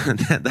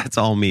 that's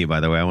all me,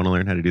 by the way. I want to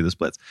learn how to do the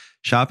splits.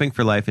 Shopping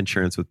for life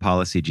insurance with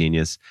Policy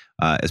Genius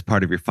as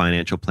part of your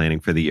financial planning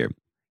for the year.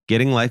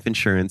 Getting life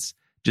insurance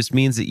just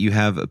means that you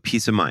have a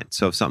peace of mind.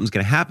 So if something's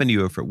going to happen to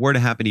you, if it were to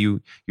happen to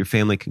you, your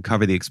family can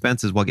cover the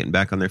expenses while getting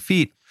back on their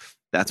feet.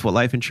 That's what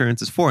life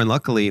insurance is for. And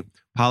luckily,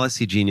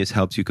 Policy Genius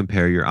helps you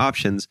compare your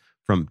options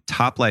from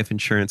top life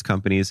insurance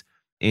companies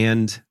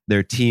and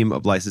their team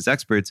of licensed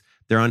experts.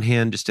 They're on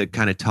hand just to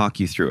kind of talk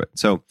you through it.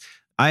 So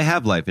I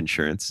have life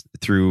insurance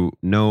through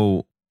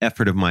no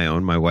effort of my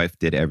own. My wife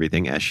did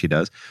everything as she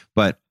does,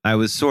 but I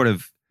was sort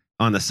of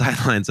on the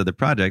sidelines of the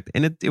project.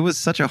 And it was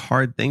such a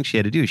hard thing she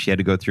had to do. She had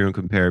to go through and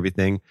compare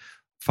everything,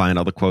 find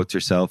all the quotes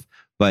herself.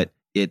 But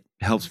it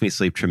helps me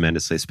sleep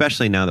tremendously,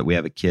 especially now that we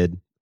have a kid.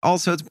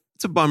 Also, it's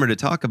a bummer to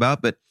talk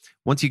about, but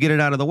once you get it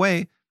out of the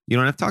way, you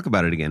don't have to talk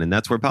about it again. And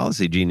that's where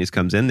Policy Genius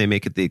comes in. They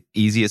make it the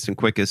easiest and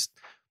quickest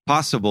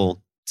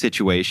possible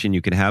situation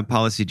you can have.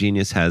 Policy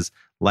Genius has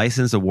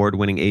licensed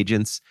award-winning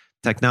agents,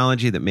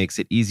 technology that makes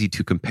it easy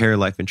to compare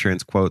life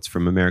insurance quotes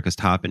from America's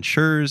top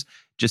insurers.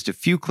 Just a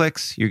few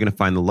clicks, you're going to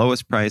find the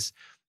lowest price.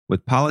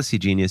 With Policy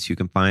Genius, you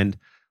can find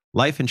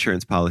life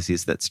insurance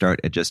policies that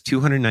start at just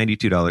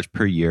 $292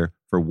 per year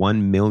for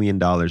 $1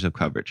 million of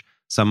coverage.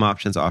 Some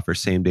options offer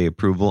same-day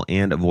approval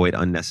and avoid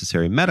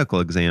unnecessary medical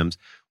exams,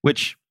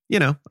 which,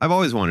 I've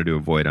always wanted to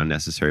avoid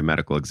unnecessary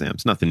medical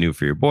exams. Nothing new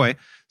for your boy.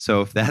 So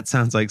if that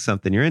sounds like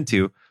something you're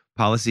into,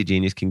 Policy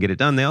Genius can get it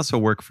done. They also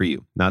work for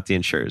you, not the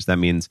insurers. That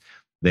means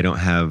they don't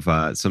have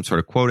some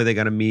sort of quota they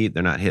got to meet.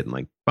 They're not hitting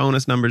like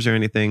bonus numbers or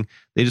anything.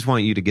 They just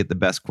want you to get the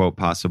best quote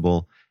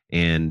possible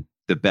and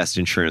the best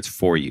insurance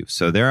for you.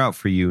 So they're out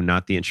for you,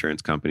 not the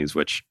insurance companies,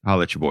 which I'll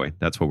let your boy.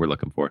 That's what we're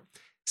looking for.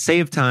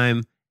 Save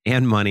time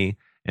and money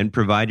and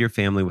provide your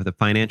family with a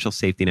financial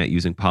safety net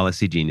using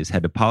Policy Genius.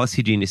 Head to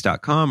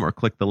policygenius.com or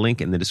click the link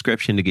in the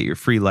description to get your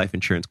free life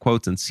insurance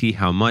quotes and see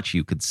how much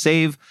you could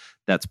save.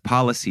 That's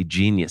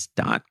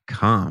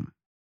policygenius.com.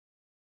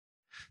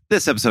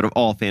 This episode of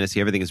All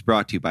Fantasy Everything is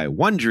brought to you by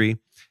Wondery.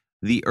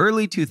 The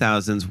early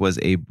 2000s was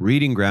a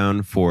breeding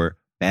ground for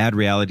bad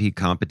reality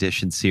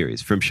competition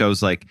series, from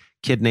shows like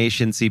Kid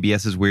Nation,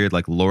 CBS's weird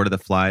like Lord of the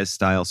Flies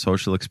style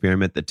social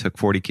experiment that took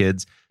 40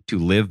 kids to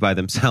live by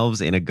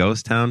themselves in a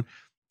ghost town.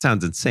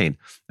 Sounds insane.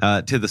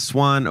 To The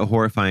Swan, a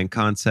horrifying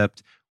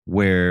concept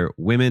where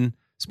women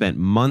spent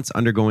months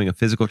undergoing a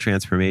physical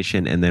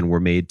transformation and then were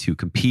made to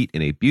compete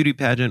in a beauty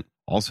pageant.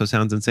 Also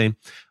sounds insane.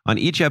 On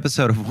each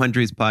episode of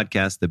Wondery's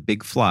podcast, The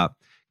Big Flop,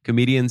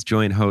 comedians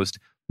join host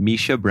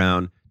Misha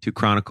Brown to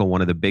chronicle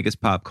one of the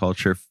biggest pop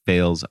culture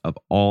fails of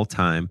all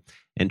time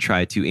and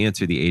try to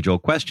answer the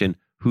age-old question,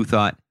 who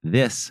thought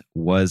this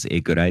was a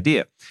good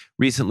idea?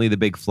 Recently, The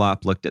Big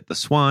Flop looked at The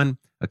Swan,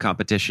 a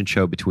competition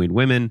show between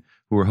women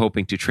who were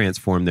hoping to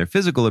transform their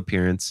physical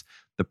appearance.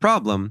 The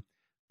problem,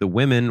 the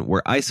women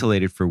were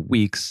isolated for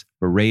weeks,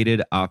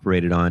 berated,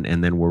 operated on,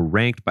 and then were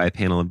ranked by a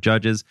panel of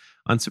judges.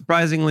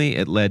 Unsurprisingly,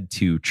 it led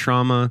to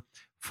trauma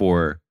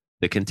for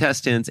the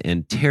contestants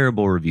and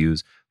terrible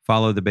reviews.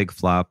 Follow The Big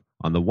Flop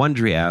on the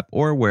Wondery app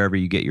or wherever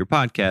you get your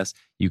podcasts.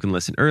 You can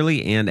listen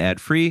early and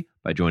ad-free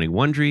by joining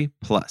Wondery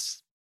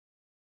Plus.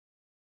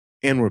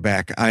 And we're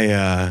back.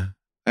 I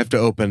have to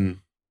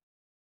open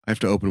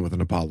with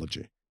an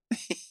apology.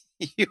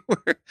 You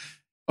were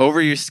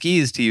over your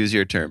skis, to use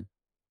your term.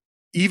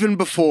 Even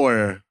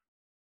before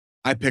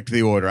I picked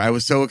the order, I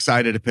was so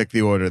excited to pick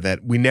the order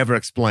that we never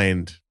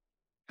explained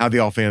how the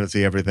All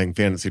Fantasy Everything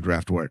fantasy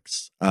draft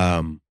works.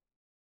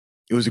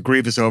 It was a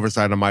grievous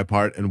oversight on my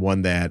part and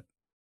one that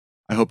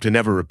I hope to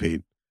never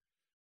repeat.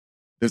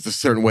 There's a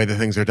certain way that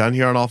things are done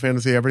here on All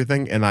Fantasy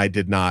Everything, and I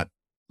did not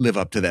live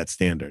up to that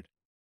standard.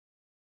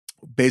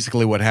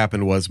 Basically, what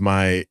happened was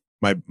my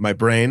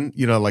brain,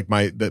 like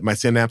my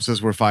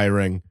synapses were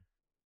firing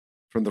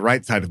from the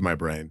right side of my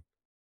brain,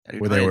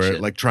 where they were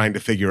like trying to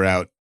figure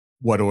out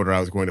what order I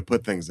was going to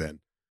put things in.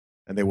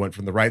 And they went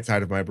from the right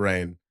side of my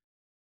brain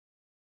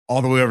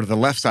all the way over to the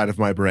left side of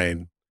my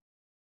brain,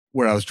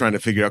 where I was trying to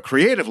figure out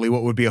creatively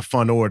what would be a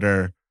fun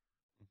order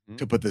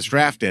to put this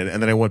draft in.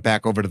 And then I went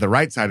back over to the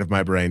right side of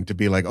my brain to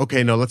be like,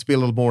 okay, no, let's be a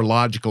little more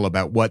logical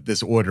about what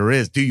this order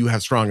is. Do you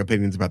have strong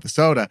opinions about the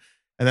soda?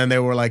 And then they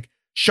were like,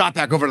 shot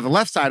back over to the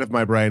left side of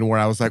my brain, where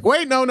I was like,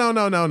 wait,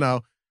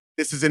 no.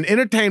 This is an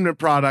entertainment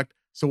product.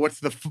 So what's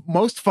the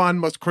most fun,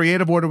 most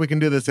creative order we can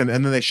do this in?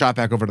 And then they shot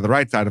back over to the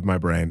right side of my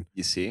brain.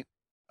 You see?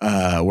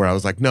 Where I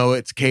was like, no,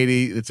 it's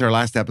Katie. It's her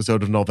last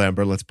episode of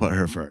November. Let's put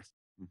her first.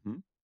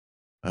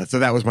 So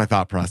that was my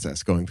thought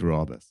process going through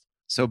all this.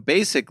 So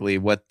basically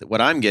what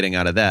I'm getting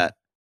out of that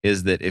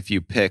is that if you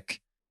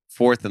pick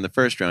fourth in the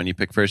first round, you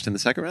pick first in the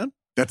second round?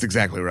 That's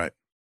exactly right.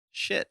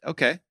 Shit.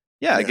 Okay.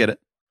 Yeah, I get it.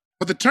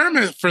 But the term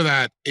for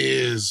that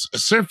is a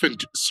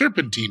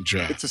serpentine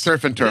draft. It's a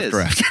surf and turf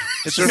draft.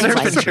 It's a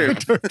surf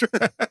and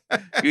turf.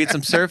 You eat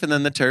some surf and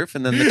then the turf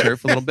and then the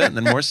turf a little bit and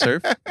then more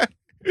surf.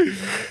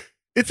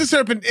 It's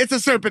a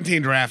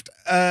serpentine draft.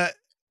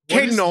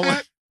 Caden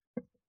Nolan.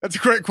 That's a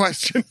great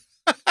question.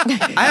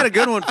 I had a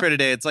good one for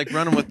today. It's like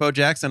running with Bo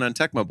Jackson on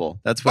Tecmo Bowl.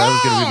 That's what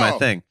was going to be my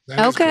thing.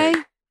 Okay.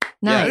 Yeah,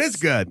 Nice. it is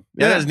good.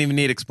 That doesn't even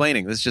need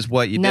explaining. That's just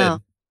what you No.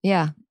 did.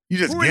 Yeah. You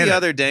just Who were get the it.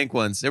 other dank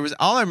ones? There was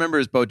all I remember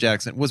is Bo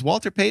Jackson. Was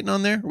Walter Payton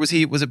on there? Or was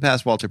it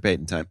past Walter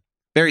Payton time?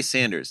 Barry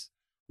Sanders.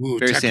 Ooh,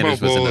 Barry Tecmo Sanders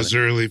was Bowl another. is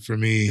early for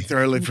me. It's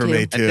early for Me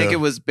me too. too. I think it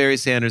was Barry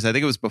Sanders. I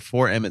think it was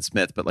before Emmitt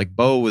Smith, but like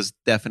Bo was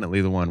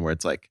definitely the one where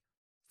it's like,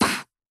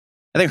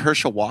 I think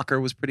Herschel Walker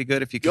was pretty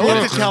good. If you You'll could,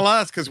 have to tell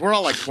us because we're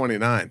all like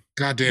 29.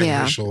 Goddamn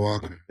Yeah. Herschel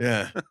Walker.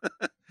 Yeah.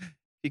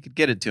 you could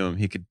get it to him,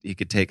 he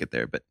could take it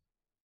there. But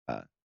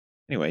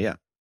anyway, yeah,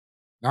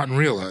 Not in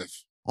real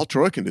life. All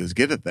Troy can do is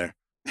get it there.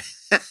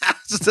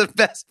 it's the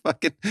best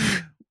fucking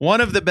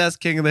one of the best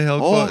King of the Hill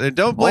Oh, quotes. And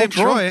don't blame oh,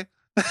 Troy.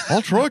 Troy.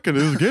 All Troy can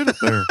do is get it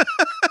there.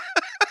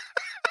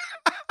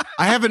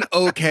 I have an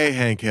okay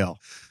Hank Hill.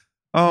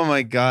 Oh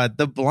my God,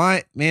 the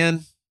blind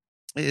man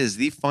is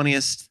the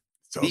funniest.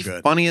 So the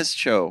good. funniest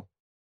show.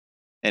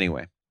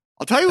 Anyway,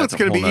 I'll tell you That's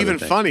what's a going to be whole nother even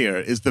thing. funnier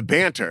is the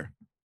banter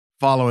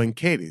following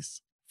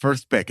Katie's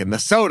first pick in the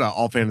soda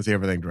all fantasy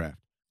everything draft.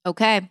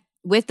 Okay.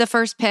 With the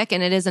first pick,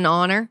 and it is an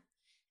honor.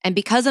 And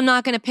because I'm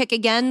not going to pick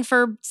again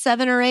for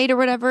 7 or 8 or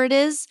whatever it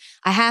is,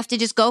 I have to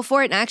just go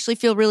for it and actually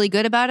feel really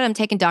good about it. I'm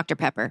taking Dr.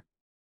 Pepper.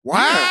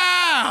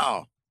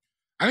 Wow.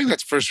 I think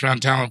that's first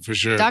round talent for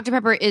sure. Dr.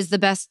 Pepper is the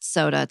best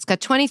soda. It's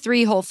got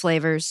 23 whole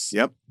flavors.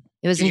 Yep.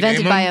 It was Can you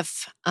invented name by them?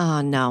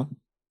 oh no,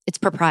 it's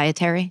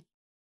proprietary.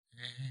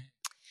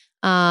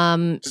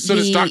 So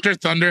does the- Dr.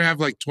 Thunder have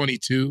like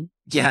 22?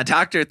 yeah,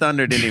 Dr.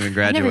 Thunder didn't even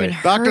I never graduate. even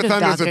heard Dr. of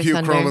Thunder's Dr. a few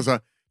Thunder.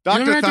 chromosomes. You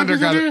never Dr. had Thunder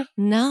got it.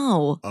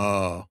 No,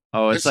 Oh.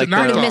 Oh, It's it's a like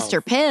heard of knockoff. the,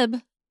 Mr.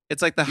 Pibb.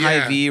 it's like the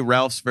Yeah. high V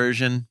Ralph's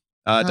version.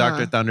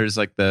 Dr. Ah. Thunder's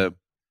like the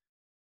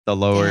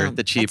lower, Damn,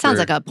 the cheaper. That sounds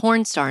like a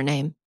porn star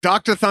name.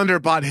 Dr. Thunder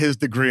bought his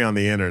degree on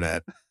the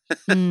internet.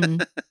 Hmm.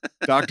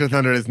 Dr.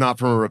 Thunder is not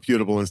from a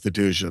reputable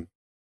institution.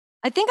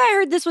 I think I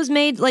heard this was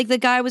made like the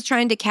guy was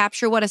trying to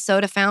capture what a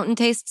soda fountain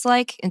tastes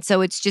like. And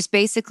so it's just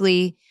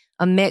basically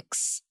a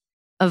mix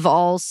of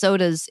all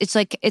sodas. It's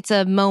like, it's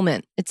a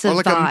moment. It's a Oh,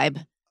 like a-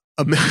 vibe.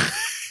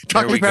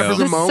 Dr. we go. Pepper's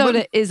a The moment.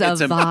 soda is a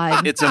It's a-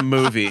 vibe. It's a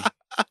movie.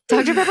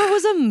 Dr. Pepper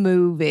was a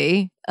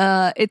movie.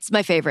 It's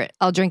my favorite.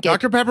 I'll drink it.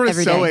 Dr. Pepper is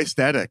every so day.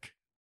 aesthetic.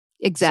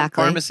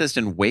 Exactly. Pharmacist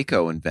in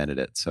Waco invented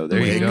it. So there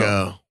Way you to go.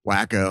 go.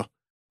 Wacko.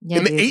 Yeah,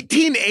 In the dude.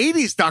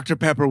 1880s, Dr.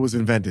 Pepper was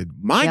invented.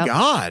 My Yep.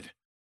 God.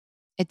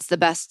 It's the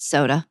best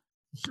soda.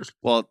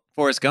 Well,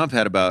 Forrest Gump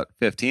had about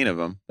 15 of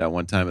them that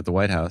one time at the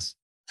White House.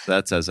 So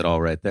that says it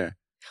all right there.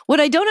 What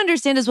I don't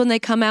understand is when they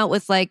come out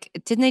with like,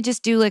 didn't they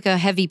just do like a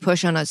heavy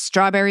push on a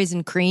strawberries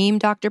and cream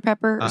Dr.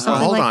 Pepper or Uh-huh.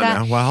 something Hold like on that?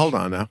 now. Well, hold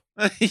on now.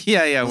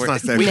 yeah. Let's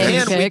not say We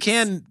that. can, we Picks.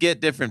 can get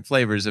different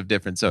flavors of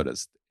different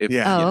sodas. If,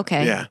 Yeah. Oh,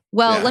 okay. Yeah.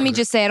 Well, Yeah. let me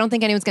just say, I don't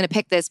think anyone's going to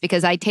pick this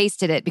because I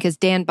tasted it because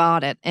Dan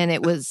bought it and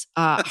it was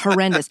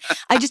horrendous.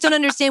 I just don't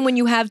understand when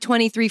you have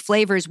 23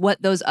 flavors,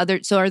 what those other,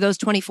 so are those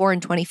 24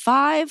 and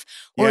 25?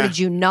 Or Yeah. did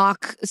you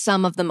knock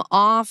some of them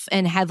off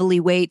and heavily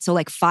weight? So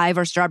like 5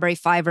 are strawberry,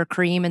 5 are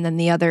cream, and then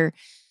the other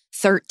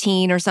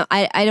 13 or something.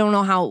 I don't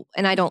know how,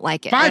 and I don't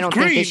like it. I Five don't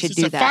creams. think they should It's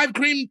do a that. 5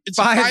 cream. It's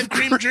Five a 5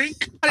 cream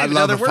drink. I didn't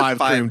love know a there were 5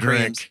 cream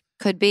creams. drink.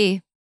 Could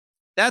be.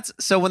 That's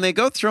so when they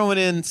go throwing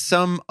in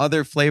some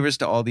other flavors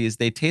to all these,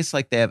 they taste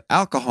like they have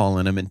alcohol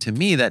in them. And to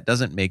me, that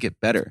doesn't make it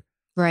better.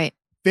 Right.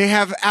 They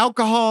have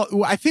alcohol.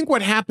 I think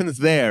what happens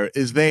there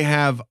is they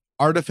have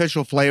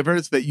artificial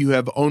flavors that you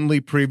have only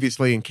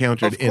previously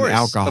encountered Of in course,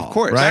 alcohol. of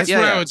course. Right? That's what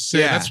Yeah. I would say.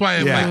 Yeah. That's why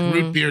Yeah. like Mm.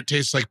 root beer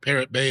tastes like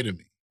Parrot Bay to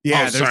me. Yeah. Oh,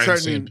 There's sorry, I'm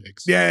certain. saying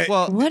pigs. Yeah.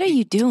 Well, What are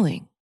you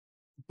doing?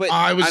 but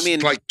I was mean,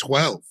 like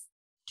 12.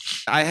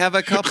 I have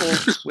a couple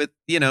with,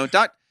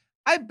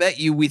 I bet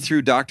you we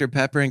threw Dr.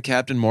 Pepper and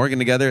Captain Morgan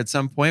together at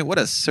some point. What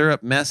a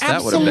syrup mess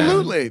that would have been.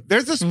 Absolutely.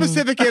 There's a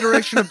specific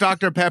iteration of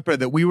Dr. Pepper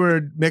that we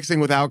were mixing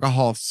with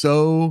alcohol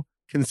so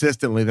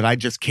consistently that I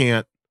just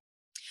can't.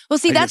 Well,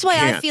 see, I that's just why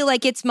I can't. feel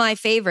like it's my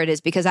favorite is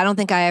because I don't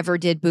think I ever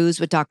did booze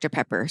with Dr.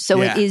 Pepper. So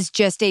Yeah. it is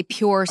just a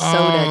pure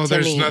soda Oh, to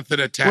there's me.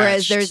 nothing attached.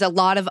 Whereas there's a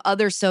lot of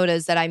other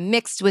sodas that I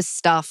mixed with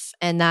stuff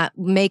and that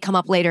may come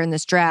up later in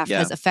this draft Yeah.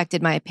 has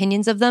affected my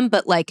opinions of them.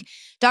 But like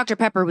Dr.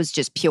 Pepper was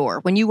just pure.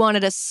 When you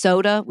wanted a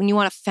soda, when you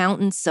want a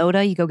fountain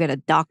soda, you go get a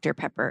Dr.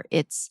 Pepper.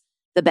 It's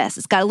the best.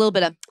 It's got a little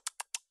bit of,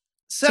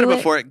 Said it to it.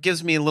 before, it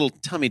gives me a little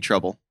tummy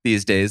trouble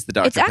these days, the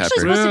Dr. it's actually Pepper.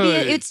 supposed to be,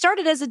 Really? it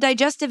started as a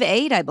digestive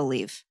aid, I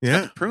believe.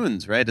 Yeah.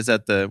 Prunes, right? Is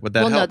that would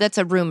that Well, help? no, that's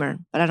a rumor,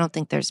 but I don't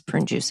think there's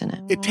prune juice in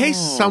it. It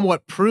tastes Oh.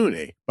 somewhat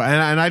pruny, but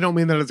and I don't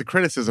mean that as a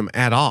criticism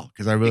at all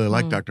because I really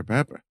like Mhm. Dr.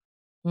 Pepper.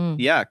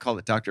 Yeah, call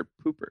it Dr.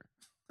 Pooper.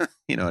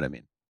 You know what I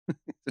mean?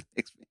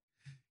 It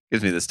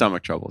gives me the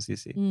stomach troubles, you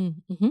see.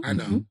 Mm-hmm. I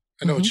know.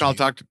 I know what You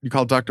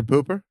call Dr.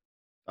 Pooper?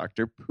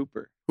 Dr.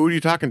 Pooper. Who are you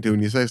talking to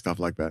when you say stuff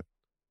like that?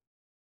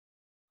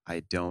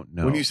 I don't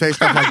know. When you say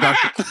stuff like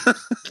Dr.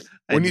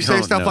 I When you say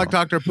don't stuff like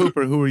know. Dr.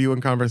 Pooper, who are you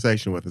in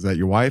conversation with? Is that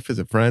your wife? Is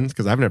it friends?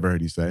 Because I've never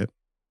heard you say it.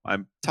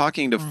 I'm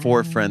talking to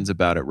 4 friends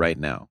about it right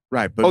now.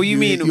 Right. But Oh, you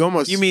mean you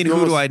almost who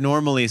do I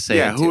normally say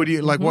Yeah. it Who to? would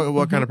you like?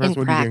 What kind of In person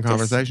would you be in practice.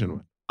 conversation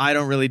with? I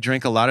don't really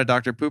drink a lot of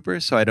Dr.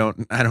 Pooper, so I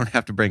don't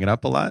have to bring it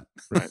up a lot.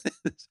 Right.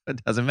 So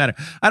it doesn't matter.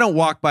 I don't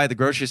walk by the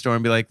grocery store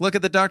and be like, look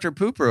at the Dr.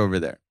 Pooper over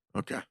there.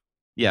 Okay.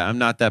 Yeah, I'm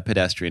not that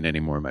pedestrian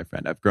anymore, my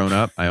friend. I've grown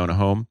up. I own a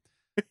home.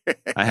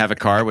 I have a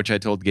car, which I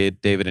told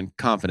David in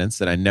confidence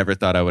that I never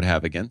thought I would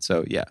have again.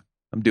 So yeah,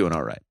 I'm doing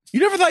all right.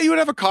 You never thought you would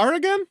have a car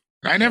again?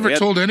 I never We had-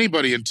 tould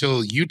anybody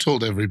until you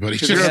told everybody.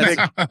 'Cause you're a big-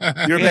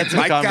 You're a We had big some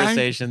bike guy?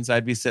 conversations.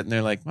 I'd be sitting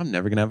there like, I'm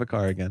never gonna have a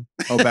car again.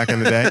 Oh, back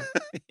in the day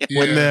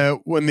Yeah.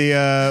 when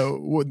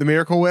the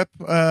Miracle Whip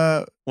When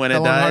it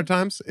fell on hard died.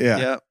 times. Yeah.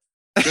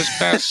 Yeah.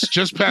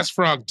 just past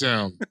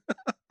Frogtown.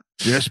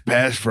 Just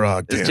past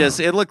Frog It's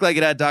just it looked like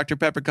it had Dr.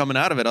 Pepper coming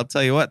out of it. I'll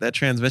tell you what, that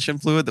transmission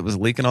fluid that was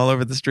leaking all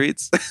over the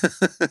streets.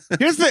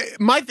 Here's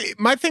my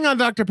thing on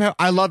Dr. Pepper.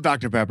 I love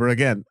Dr. Pepper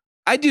again.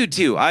 I do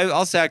too.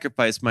 I'll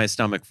sacrifice my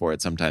stomach for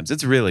it sometimes.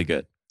 It's really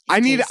good. I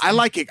tasty.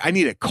 like it. I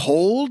need it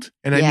cold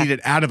and I Yeah. need it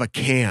out of a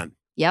can.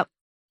 Yep.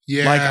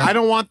 Yeah. Like I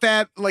don't want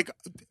that. Like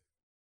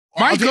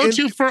My I'll do-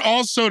 go-to for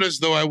all sodas,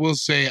 though, I will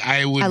say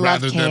I would I love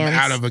rather them cans.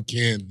 out of a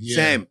can. Yeah.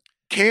 Same.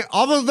 Can,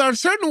 although there are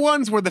certain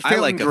ones where the I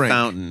fountain like drink. a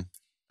fountain.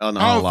 Oh, no,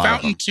 a Oh, lot of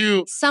fountain them.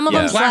 too. Some of Yeah.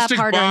 them slap Plastic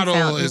harder than bottle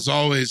fountain. is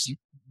always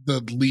the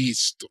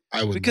least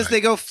I would Because like. they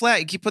go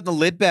flat. You keep putting the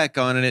lid back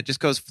on and it just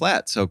goes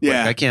flat so quick.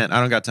 Yeah. I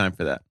don't got time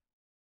for that.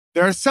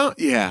 There are some.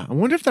 Yeah, I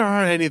wonder if there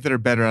are any that are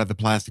better out of the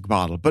plastic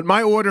bottle. But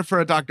my order for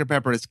a Dr.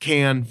 Pepper is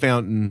can,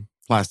 fountain,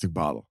 plastic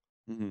bottle.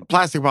 Mhm. A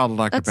plastic bottle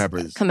Dr. That's Pepper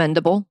is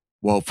commendable.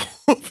 woeful.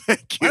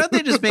 Thank you. Why don't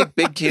they just make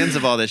big cans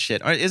of all this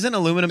shit? Isn't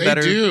aluminum They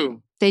better?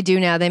 do. They do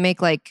now. They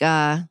make like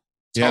Yeah,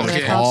 Tall what are they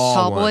cans. called?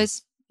 Tall one.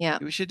 boys. Yeah.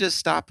 We should just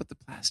stop with the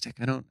plastic.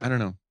 I don't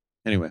know.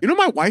 Anyway, You know,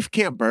 my wife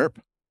can't burp.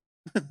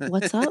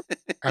 What's up?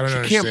 I don't She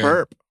understand. can't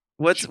burp.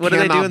 what She do they do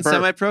cannot in burp.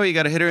 semi-pro? You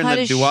got to hit her in How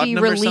the does she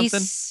duodenum or something?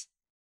 release?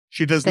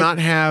 She does The not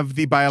have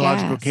the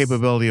biological gas.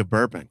 capability of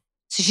burping.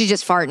 So she's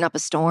just farting up a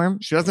storm.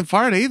 She doesn't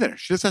fart either.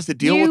 She just has to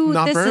deal with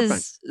not this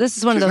burping. this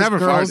is one She's of those never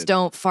girls farted.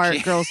 don't fart,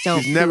 She- girls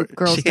don't she's never- poop,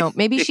 girls she- don't.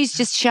 Maybe she's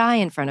just shy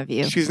in front of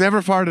you. She's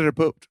never farted or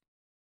pooped.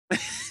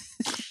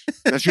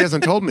 Now, she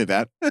hasn't told me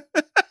that.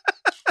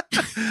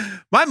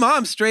 My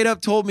mom straight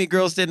up told me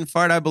girls didn't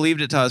fart. I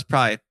believed it till I was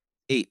probably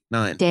 8,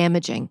 9.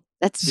 Damaging.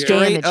 That's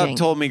Straight damaging. up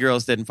told me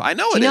girls didn't fart. I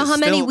know Do it you know is. how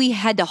many Still, we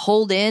had to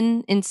hold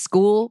in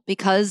school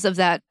because of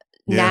that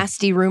Yeah.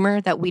 nasty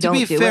rumor that we to don't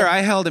be do fair, it?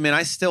 I held him in.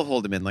 I still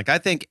hold him in. Like I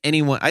think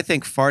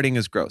farting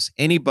is gross.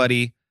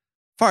 Anybody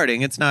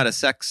farting, it's not a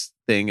sex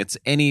thing. It's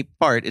any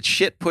fart. It's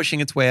shit pushing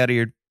its way out of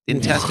your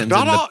intestines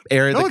Not and all- the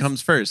air no, that it's-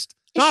 comes first.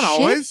 Not Is shit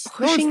always. No, it's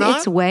pushing not.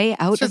 its way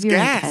out It's of just your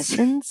gas.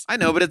 intestines. I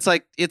know, but it's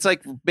like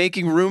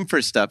making room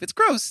for stuff. It's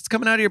gross. It's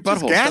coming out of your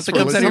Just butthole. gas Stuff that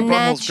comes fluid. out of It's your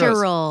butthole is gross.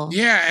 natural.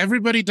 Yeah,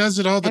 everybody does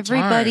it all the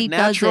Everybody time.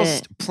 does Natural,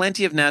 it.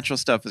 plenty of natural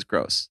stuff is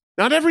gross.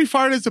 Not every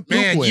fart is a poop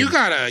Man, wing. you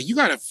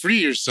gotta free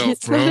yourself,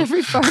 It's bro. not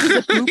every fart is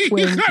a poop You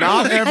wing. gotta-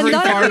 Not And every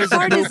not fart every is a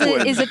fart poop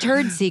wing. is a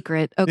turd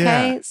secret,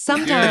 okay? Yeah.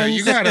 Sometimes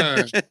you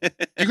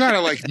gotta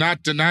like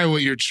not deny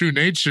what your true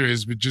nature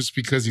is, but just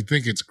because you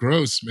think it's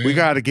gross, man. We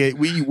gotta get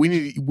we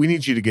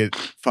need you to get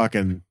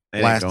fucking It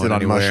ain't blasted going on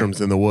anywhere. mushrooms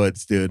in the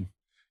woods, dude.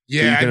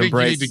 Yeah, you I can think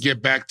embrace- you need to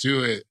get back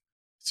to it.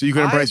 So you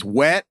can embrace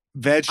wet I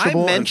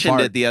vegetable. mentioned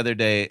and it the other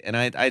day, and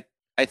I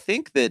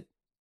think that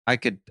I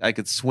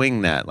could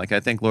swing that. Like I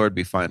think Laura would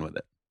be fine with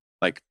it.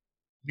 Like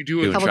You do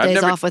Dude, it. a couple I've days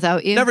never- off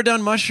without you. never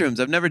done mushrooms.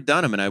 I've never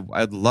done them, and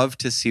I'd love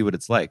to see what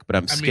it's like, but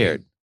I'm I mean,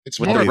 scared. It's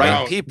with more the right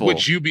about people.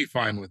 would you be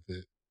fine with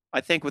it? I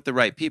think with the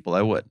right people,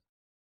 I would.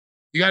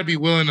 You got to be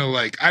willing to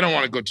like. I don't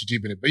want to go too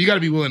deep in it, but you got to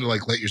be willing to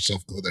like let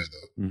yourself go there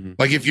though. Mm-hmm.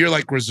 Like if you're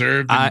like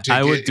reserved, and you I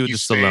take would it do and you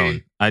this stay-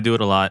 alone. I do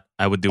it a lot.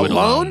 I would do it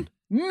Alone? alone.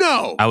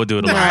 No. I would do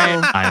it No.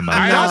 alone. I am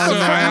I No. also,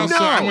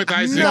 No. I'm with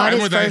Isaac. Not I'm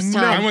his with first Isaac.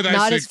 time. I'm with Not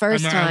Isaac. his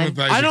first I'm with time.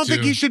 Isaac I don't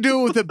think too. you should do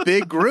it with a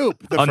big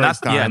group the Oh,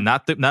 first not time.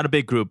 not a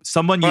big group.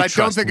 Someone But you I don't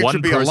trust. think it One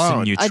should be person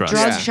alone. you a trust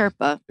drug Yeah.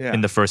 Sherpa. Yeah. in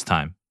the first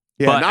time.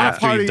 Yeah, but not a after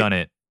party, you've done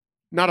it,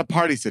 not a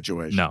party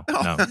situation. no.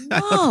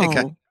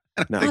 No.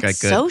 I don't think Not I could.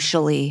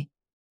 socially.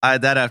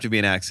 That'd have to be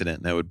an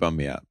accident. That would bum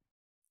me out.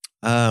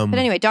 But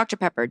anyway, Dr.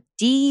 Pepper,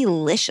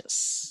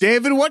 delicious.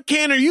 David, what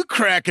can are you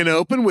cracking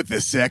open with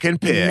the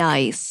second pick?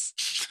 Nice.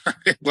 I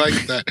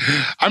like that.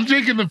 I'm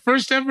taking the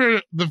first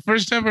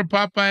ever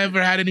pop I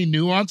ever had any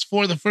nuance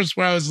for. The first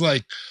where I was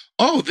like,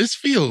 oh, this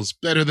feels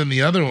better than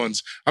the other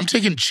ones. I'm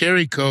taking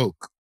Cherry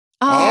Coke.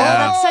 Oh, Yeah.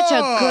 that's such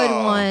a good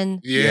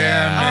one.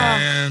 Yeah,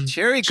 man.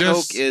 Cherry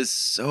Just Coke is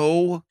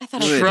so I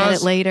thought I good. would get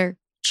it later.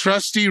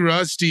 Trusty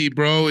Rusty,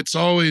 bro. It's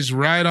always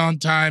right on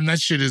time. That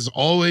shit is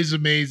always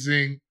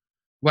amazing.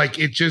 Like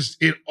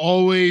it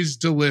always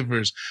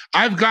delivers.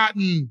 I've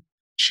gotten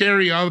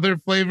cherry other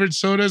flavored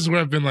sodas where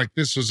I've been like,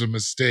 this was a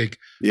mistake.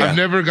 Yeah. I've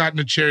never gotten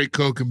a Cherry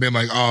Coke and been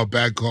like, oh,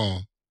 bad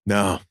call.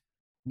 No.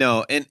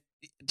 No, and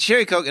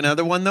Cherry Coke,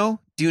 another one though,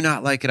 do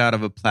not like it out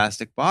of a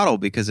plastic bottle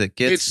because it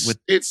gets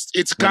It's when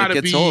it gotta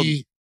gets be old.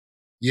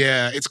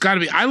 Yeah, it's gotta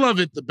be. I love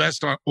it the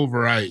best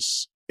over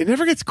ice. It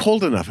never gets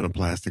cold enough in a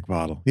plastic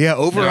bottle. Yeah,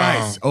 over No.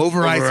 ice.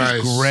 Over ice Over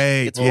is ice.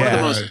 great. It's one of the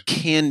Yeah. most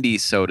candy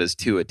sodas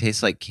too. It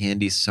tastes like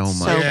candy so much.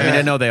 So I mean, I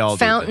good. know they all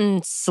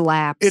Fountain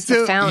slaps. It's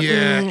the a- fountain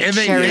Yeah, and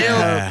they cherry nailed- Coke.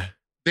 Yeah.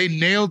 They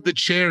nailed the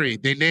cherry.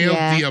 They nailed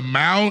Yeah. the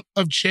amount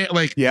of cherry.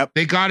 Like Yep.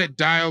 they got it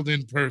dialed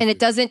in perfect. And it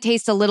doesn't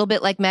taste a little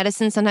bit like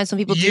medicine. Sometimes when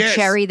people do Yes.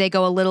 cherry, they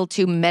go a little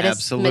too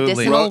Absolutely.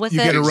 medicinal with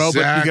you it. get a you get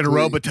a Exactly,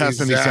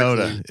 Robitussin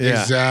soda.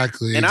 Yeah.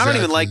 Exactly. And I don't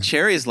even exactly. like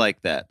cherries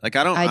like that. Like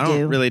I I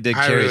don't do. really dig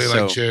I cherries.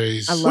 really like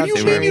cherries. I What love do you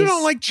cherries. mean you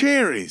don't like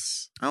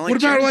cherries? I don't like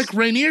What about cherries. like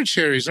Rainier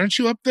cherries? Aren't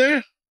you up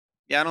there?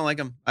 Yeah, I don't like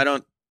them. I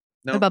don't.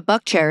 No, What about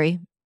buck cherry?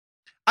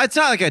 it's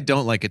not like I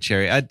don't like a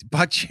cherry.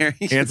 Buck cherry.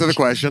 Answer the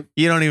question.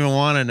 You don't even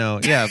want to know.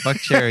 Yeah, Buck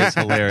cherry is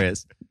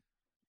hilarious.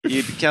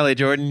 Kelly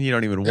Jordan, you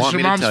don't even It's want your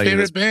me to mom's tell you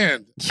favorite this.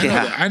 band.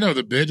 Yeah. I know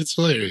the bit. It's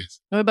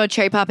hilarious. What about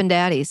cherry poppin'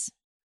 daddies?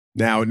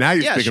 Now you're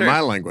Yeah, speaking sure.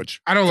 my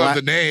language. I don't love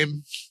Fla- the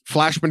name.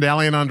 Flash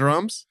Medallion on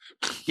drums.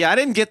 Yeah, I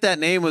didn't get that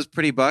name was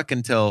Pretty Buck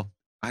until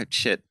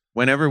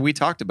whenever we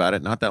talked about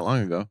it not that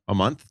long ago, a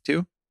month,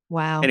 2.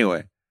 Wow.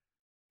 Anyway,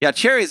 yeah,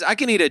 cherries. I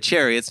can eat a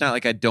cherry. It's not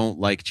like I don't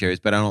like cherries,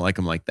 but I don't like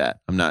them like that.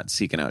 I'm not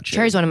seeking out cherries.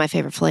 Cherry's one of my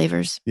favorite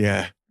flavors.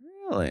 Yeah,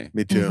 Really?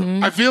 me too.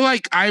 Mhm. I feel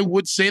like I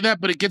would say that,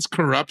 but it gets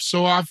corrupt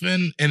so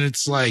often, and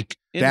it's like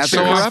That's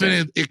so corrupt.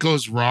 often it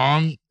goes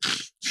wrong.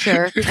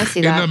 Sure, I see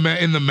in that.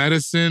 the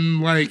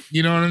medicine, like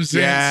you know what I'm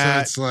saying. Yeah.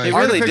 So it's like They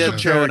really Artificial did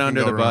cherry throw it can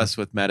under go the wrong. bus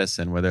with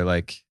medicine, where they're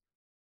like,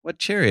 "What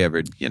cherry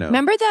ever?"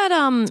 Remember that?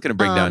 it's going to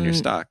bring down your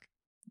stock.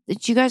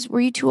 Did you guys?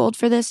 Were you too old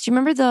for this? Do you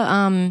remember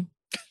the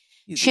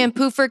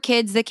shampoo for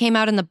kids that came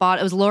out in the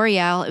bottle? It was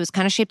L'Oreal. It was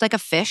kind of shaped like a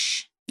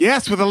fish,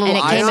 Yes, with a little and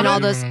it eye came on in all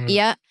it. those.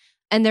 Yeah,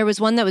 and there was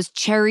one that was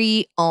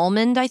cherry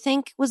almond. I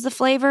think was the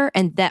flavor,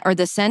 and that or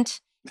the scent,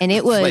 and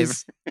it Flavor.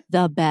 was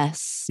the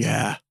best.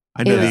 Yeah,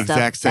 I know It the was the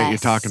exact scent you're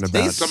best. talking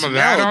They about. some of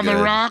that smell on the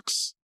good.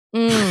 rocks.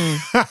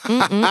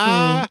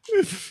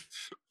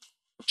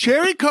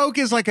 Cherry Coke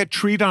is like a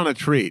treat on a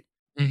treat,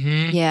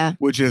 Mm-hmm. Yeah,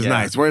 which is Yeah.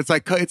 nice. Where it's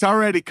like it's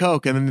already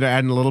Coke, and then they're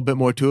adding a little bit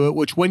more to it.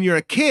 Which, when you're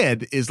a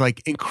kid, is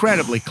like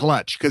incredibly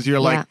clutch because you're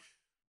like, Yeah.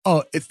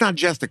 oh, it's not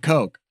just a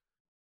Coke.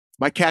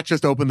 My cat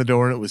just opened the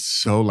door and it was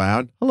so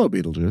loud. Hello,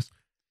 Beetlejuice.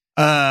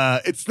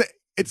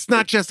 It's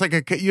not just like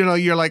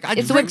you're like I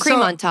it's drink whipped cream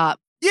soda. on top.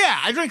 Yeah,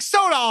 I drink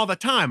soda all the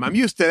time. I'm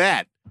used to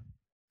that.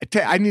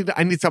 I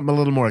need something a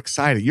little more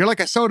exciting. You're like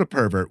a soda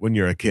pervert when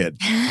you're a kid.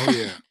 Oh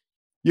yeah.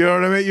 You know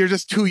what I mean? You're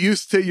just too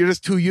used to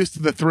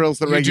the thrills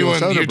that regular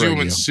soda You're bring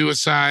doing you.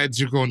 suicides.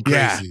 You're going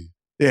Yeah. crazy.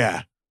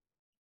 Yeah,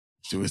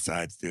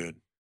 suicides, dude.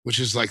 Which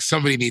is like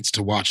somebody needs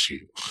to watch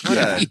you. What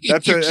a-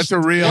 That's a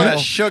real What a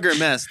sugar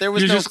mess. There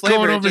was You're no just flavor.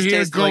 going It over just here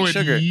tasted going like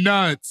sugar.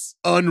 nuts.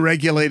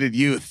 unregulated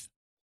youth.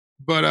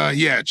 But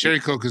yeah, Cherry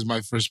Coke is my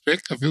first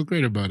pick. I feel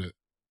great about it.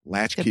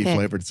 Latchkey Good pick.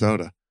 flavored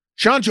soda.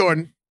 Sean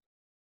Jordan,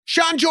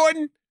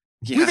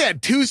 Yeah. we've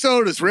had 2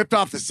 sodas ripped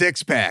off the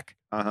 6-pack.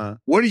 Uh-huh.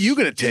 What are you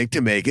going to take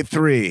to make it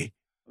 3?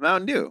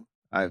 Mountain Dew.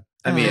 I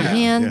Oh, mean,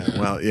 man. Yeah,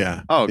 well,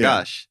 yeah. oh Yeah.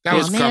 gosh. That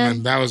was man.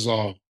 coming. That was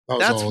all. That was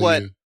That's all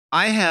what you.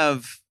 I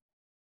have.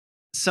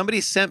 Somebody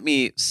sent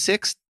me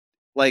 6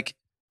 like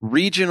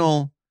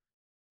regional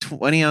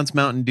 20-ounce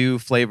Mountain Dew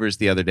flavors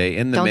the other day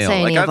in the Don't mail.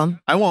 say Like any of I've- them.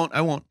 I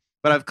won't.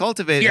 But I've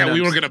cultivated. Yeah, and we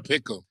I'm were gonna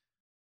pick them.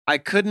 I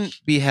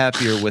couldn't be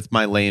happier with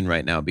my lane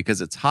right now because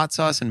it's hot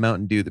sauce and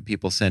Mountain Dew that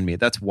people send me.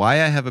 That's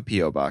why I have a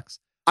PO box.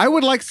 I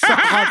would like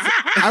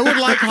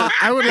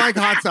I would like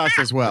hot sauce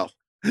as well.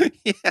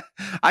 Yeah,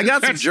 I got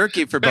some That's-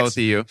 jerky for both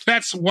of you.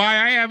 That's why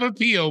I have a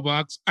PO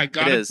box. I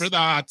got It it is. for the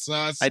hot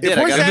sauce. I did. If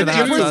I we're, got it for the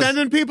hot if we're sauce.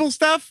 sending people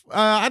stuff,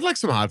 I'd like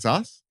some hot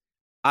sauce.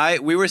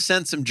 We were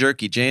sent some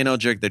jerky, J&L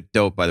jerky. They're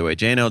dope, by the way.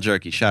 J&L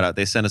jerky, shout out.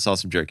 They sent us all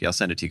some jerky. I'll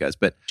send it to you guys.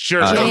 But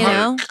Sure. Uh, so J&O?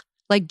 hard.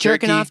 Like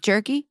jerking Jerky. off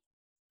jerky?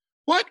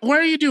 What? Why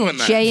are you doing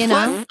that?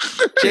 J&O?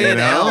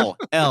 J&L,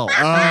 L,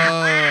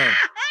 Oh,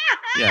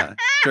 yeah,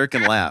 jerk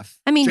and laugh.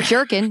 I mean,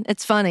 jerkin.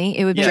 It's funny.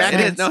 It would make Yeah, it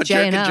sense. is. No, jerk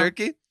and J&O.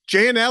 jerky.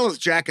 J&L is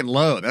Jack and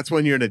Low. That's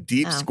when you're in a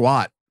deep Oh.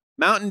 squat.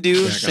 Mountain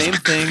Dew, Jack same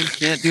and- thing.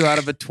 Can't do out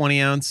of a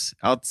 20-ounce.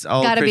 I'll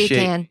Gotta be a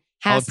appreciate. can.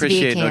 I'll Has to be a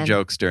appreciate can. no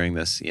jokes during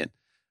this, Ian.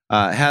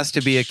 Has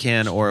to be a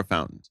can or a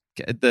fountain.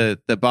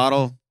 The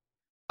bottle,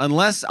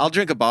 Unless I'll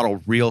drink a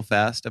bottle real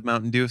fast of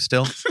Mountain Dew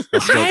still.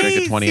 I'll still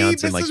drink a 20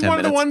 ounce in like 10 minutes. This is one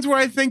of the ones where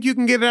I think you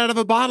can get it out of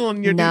a bottle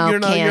and you're not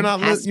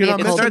Has to be a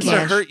It cold starts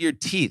can. to hurt your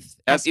teeth.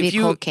 Has to be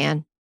a cold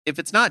can. If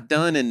it's not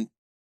done in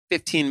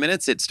 15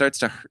 minutes, it starts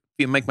to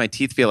make my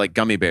teeth feel like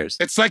gummy bears.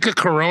 It's like a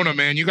Corona,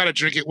 man. You got to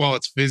drink it while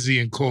it's fizzy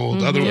and cold.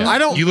 Mhm.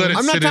 Otherwise, you let it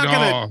sit at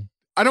all.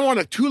 I don't want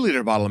a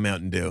 2-liter bottle of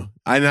Mountain Dew.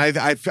 And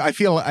I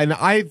feel, and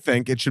I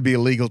think it should be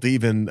illegal to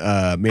even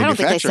I don't think they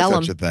manufacture sell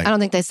them. such a thing. I don't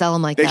think they sell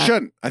them like They that.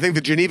 shouldn't. I think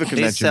the Geneva They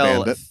Convention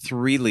sell banned it.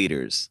 3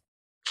 liters.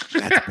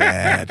 That's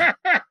bad.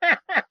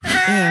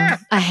 Yeah.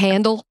 A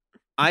handle.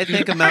 I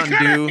think a I Mountain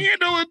gotta Dew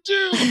handle it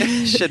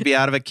too. should be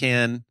out of a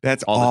can.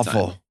 That's all the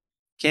time. awful.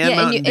 Can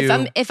Mountain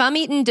Dew. if I'm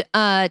eating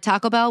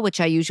Taco Bell, which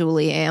I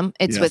usually am,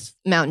 it's Yes. with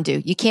Mountain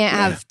Dew. You can't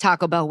Yeah. have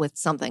Taco Bell with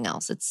something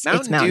else. It's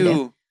Mountain Mountain Dew,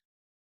 Dew.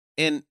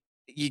 and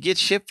you get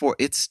shit for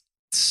it. It's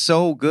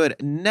so good.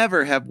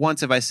 Never have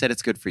I said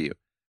it's good for you,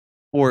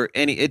 or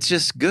any. It's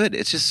just good.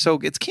 It's just so.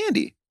 It's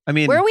candy. I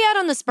mean, Where are we at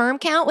on the sperm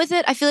count with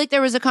it? I feel like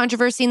there was a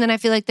controversy, and then I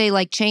feel like they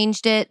like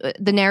changed it.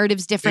 The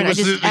narrative's different. It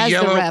was the as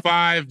yellow the rep,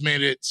 5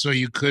 made it so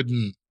you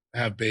couldn't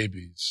have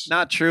babies.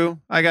 not true.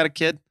 I got a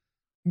kid.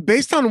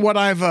 Based on what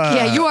I've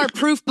yeah, you are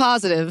proof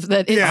positive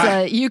that it's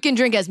Yeah. you can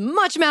drink as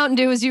much Mountain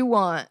Dew as you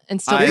want and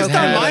still I've go Based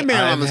on had, my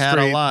man on I've the had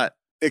a street. lot.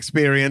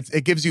 experience,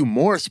 it gives you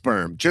more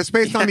sperm. Just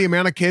based on the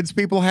amount of kids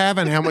people have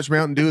and how much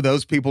Mountain Dew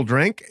those people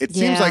drink, it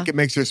seems Yeah. like it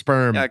makes your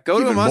sperm Yeah, go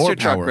to a even monster more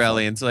truck powerful.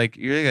 rally and it's like,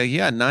 you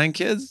got 9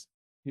 kids.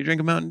 You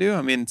drink a Mountain Dew.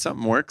 I mean,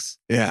 something works.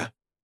 Yeah.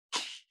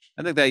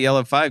 I think that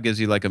yellow 5 gives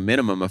you like a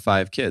minimum of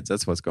 5 kids.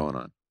 That's what's going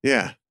on.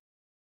 Yeah.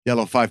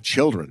 Yellow 5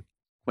 children.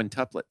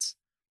 Quintuplets.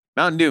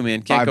 Mountain Dew,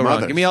 man. Can't 5 go wrong.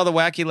 mothers. Give me all the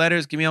wacky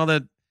letters. Give me all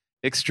the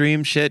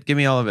extreme shit. Give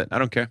me all of it. I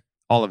don't care.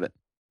 All of it.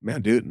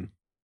 Mount Newton.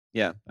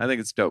 Yeah, I think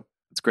it's dope.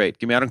 It's great.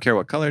 Give me. I don't care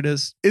what color it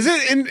is. Is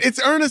it? And it's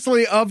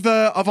earnestly of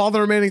all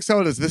the remaining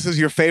sodas. This is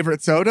your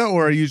favorite soda,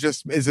 or are you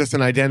just? Is this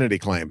an identity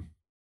claim?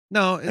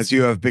 No, As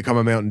you have become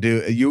a Mountain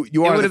Dew, you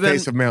are the would've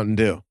face been- of Mountain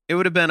Dew. it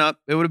would have been up.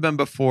 It would have been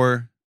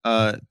before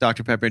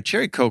Dr Pepper and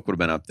Cherry Coke would have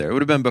been up there. It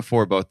would have been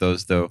before both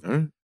those, though.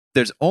 Alright.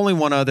 There's only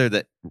one other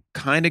that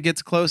kind of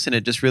gets close, and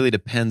it just really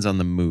depends on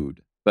the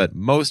mood. But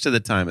most of the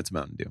time, it's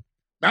Mountain Dew.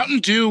 Mountain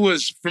Dew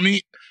was, for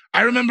me,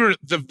 I remember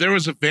there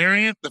was a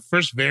variant, the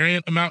first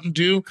variant of Mountain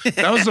Dew.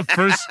 That was the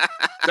first,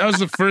 that was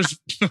the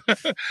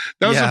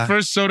Yeah.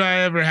 first soda I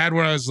ever had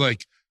where I was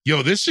like,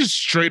 yo, this is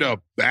straight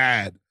up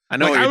bad. I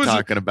know Like, what I you're was-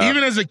 talking about.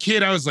 Even as a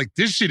kid, I was like,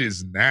 this shit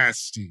is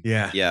nasty.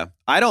 Yeah. Yeah,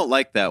 I don't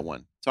like that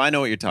one, so I know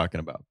what you're talking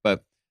about.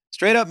 But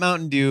straight up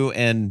Mountain Dew,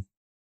 and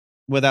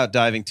without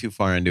diving too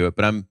far into it,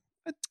 but I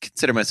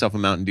consider myself a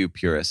Mountain Dew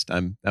purist. I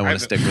want to I've-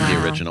 stick with the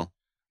Wow. original.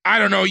 I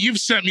don't know. You've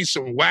sent me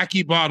some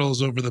wacky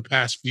bottles over the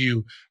past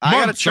few I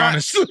gotta months, try.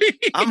 honestly.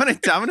 I'm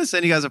gonna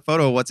send you guys a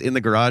photo of what's in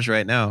the garage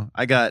right now.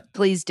 I got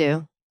Please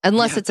do.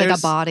 Unless Yeah, it's like a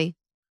there's- body.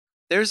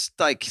 there's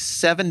like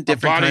 7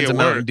 different body kinds of of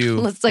Mountain work. Dew.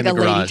 Unless it's like in a the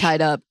lady garage.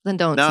 tied up. Then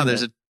don't. No, send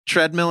there's it. a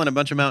treadmill and a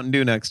bunch of Mountain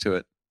Dew next to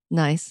it.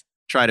 Nice.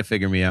 Try to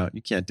figure me out.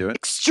 You can't do it.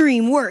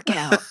 Extreme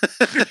workout.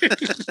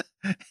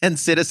 And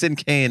Citizen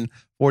Kane,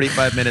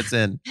 45 minutes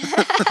in.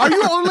 Are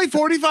you only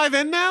 45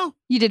 in now?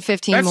 You did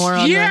 15 That's- more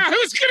on yeah, I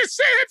was going to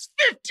say that's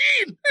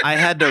 15. I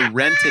had to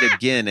rent it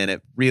again, and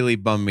it really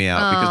bummed me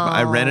out because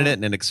I rented Oh. it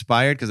and it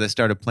expired because I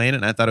started playing it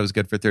and I thought it was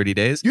good for 30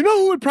 days. You know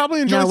who would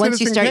probably enjoy No, once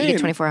you Citizen start, you Kane? get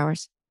 24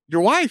 hours.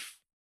 Your wife.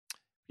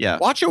 Yeah.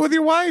 Watch it with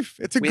your wife.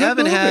 It's a We good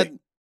haven't movie. had,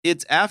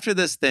 it's after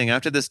this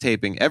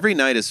taping, every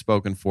night is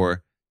spoken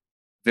for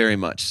very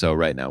much so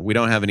right now. We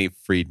don't have any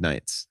free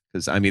nights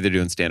because I'm either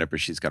doing stand up or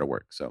she's got to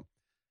work. So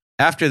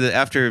after the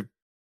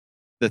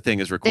thing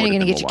is Then recorded, you're going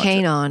to get we'll your watch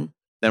cane it. on.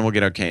 Then we'll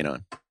get our cane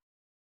on.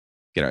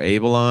 Get our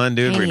Abel on,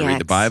 dude. We're going to read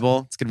the Caniacs.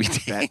 Bible. It's going to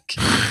be dank.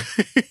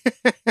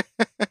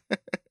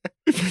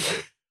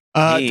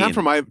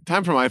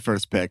 Time for my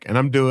first pick, and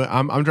I'm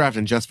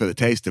drafting just for the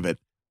taste of it.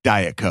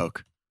 Diet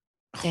Coke.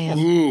 Damn.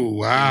 Ooh,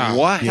 wow.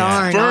 What?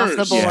 Yeah. Darn, off the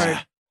First.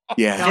 board.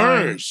 Yeah.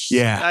 First.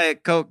 Yeah.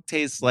 Diet Coke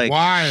tastes like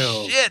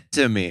Wild. shit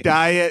to me.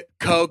 Diet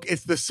Coke.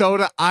 It's the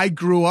soda I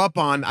grew up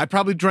on. I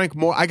probably drank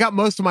more. I got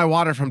most of my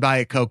water from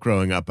Diet Coke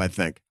growing up, I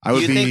think. I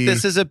would You be. think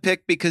this is a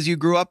pick because you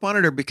grew up on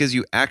it or because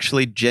you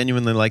actually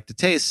genuinely like the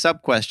taste?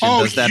 Sub question,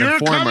 Oh, does that you're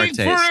inform our coming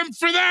taste? for him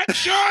for that,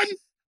 Sean?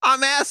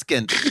 I'm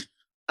asking.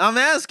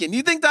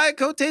 You think Diet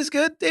Coke tastes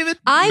good, David?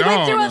 I No,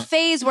 went through no. a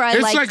phase where I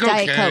It's liked like,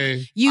 Diet okay.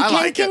 Coke. You I can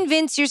like it.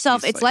 convince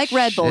yourself Tastes it's like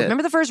Red Bull. shit.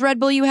 Remember the first Red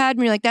Bull you had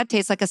and you're like, that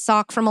tastes like a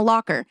sock from a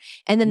locker.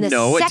 And then the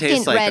No, it second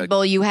tastes like Red a-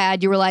 Bull you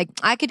had, you were like,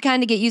 I could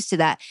kind of get used to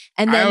that.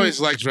 And I then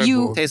always liked Red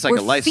you Bull. Tastes like were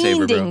a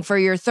lifesaver, fiending bro. for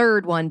your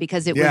third one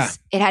because it Yeah.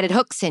 had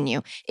hooks in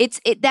you.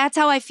 That's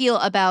how I feel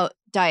about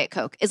Diet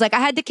Coke. It's like I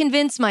had to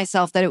convince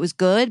myself that it was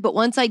good, but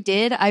once I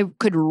did, I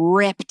could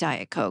rip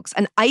Diet Cokes.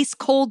 An ice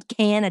cold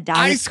can of Diet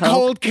ice Coke.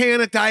 cold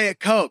can of Diet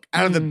Coke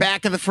out of the Mm.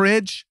 back of the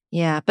fridge.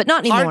 Yeah, but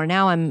not Hard- anymore.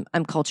 Now I'm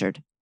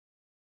cultured.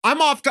 I'm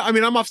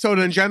off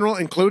soda in general,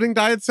 including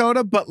diet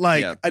soda, but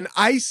like Yeah. an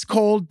ice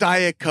cold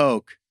Diet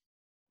Coke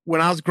when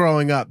I was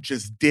growing up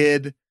just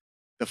did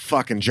the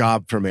fucking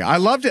job for me. I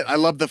loved it. I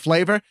loved the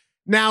flavor.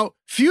 Now,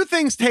 few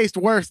things taste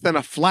worse than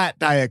a flat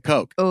Diet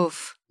Coke.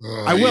 Oof.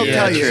 I will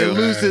tell you, true. it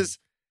loses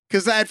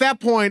because at that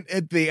point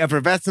the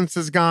effervescence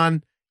is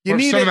gone. You Or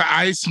need some it. of the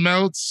ice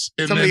melts.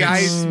 And Some of then the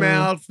it's- ice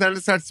melts. Then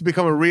it starts to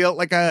become a real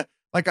like a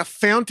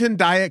fountain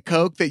Diet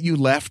Coke that you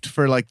left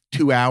for like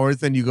 2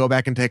 hours, and you go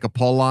back and take a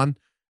pull on.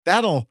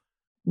 That'll,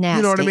 Nasty.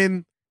 you know what I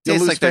mean? You'll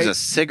Tastes lose like there's a faith.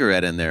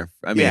 cigarette in there.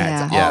 I mean,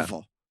 Yeah, it's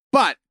awful.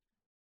 But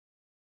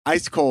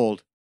ice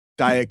cold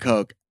Diet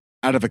Coke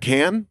out of a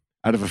can,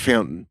 out of a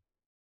fountain.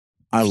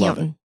 I love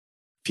it.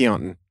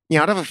 Fountain.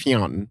 Yeah, out of a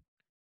fountain.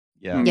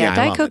 Yeah. Mm. Yeah, I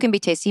Diet love Coke it. can be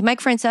tasty. Mike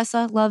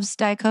Francesa loves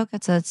Diet Coke.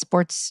 That's a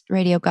sports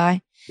radio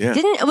guy. Yeah.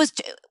 Didn't it was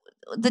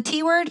the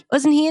T word?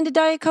 Wasn't he into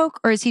Diet Coke,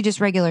 or is he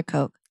just regular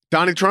Coke?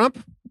 Donnie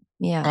Trump?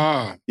 Yeah.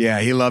 Ah, Yeah,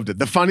 he loved it.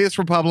 The funniest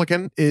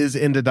Republican is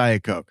into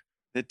Diet Coke.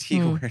 The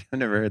T word. I've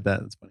never heard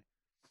that. That's funny.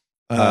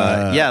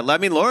 Uh, Yeah, I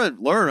mean, Laura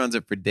runs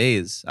it for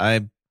days.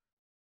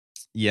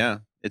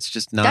 It's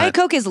just not. Diet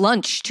Coke is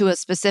lunch to a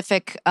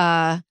specific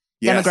yes.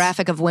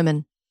 demographic of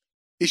women.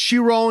 Is she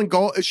rolling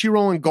gold? Is she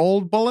rolling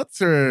gold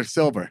bullets or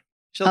silver?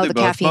 She'll Oh, do the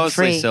both. caffeine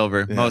Mostly free.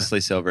 silver. Yeah.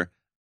 Mostly silver.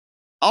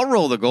 I'll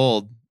roll the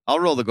gold.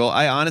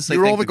 I honestly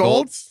You think roll the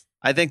golds?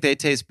 I think they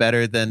taste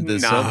better than the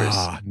silvers.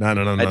 No.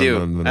 I do.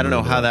 I don't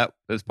know how that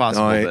is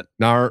possible, but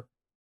No.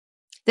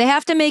 They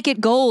have to make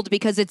it gold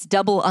because it's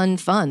double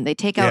unfun. They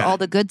take out Yeah. all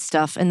the good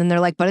stuff and then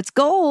they're like, but it's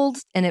gold.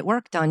 And it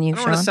worked on you, I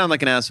don't want to Sean. sound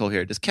like an asshole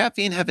here. Does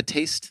caffeine have a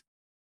taste?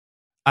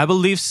 I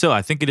believe so.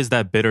 I think it is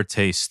that bitter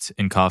taste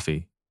in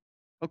coffee.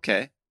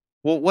 Okay.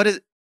 Well, what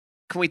is?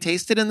 Can we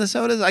taste it in the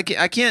sodas? I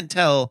can't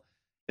tell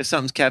if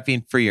something's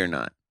caffeine free or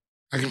not.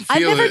 I can I've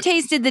feel never it.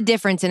 tasted the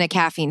difference in a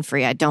caffeine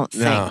free, I don't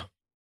think. No.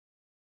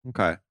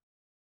 Okay.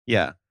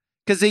 Yeah.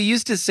 Because they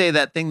used to say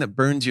that thing that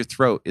burns your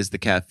throat is the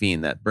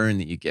caffeine, that burn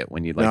that you get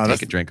when you No, take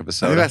that's- a drink of a I think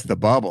soda. that's the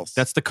bubbles.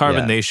 That's the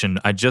carbonation.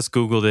 I just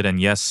Googled it, and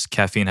yes,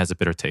 caffeine has a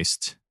bitter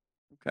taste.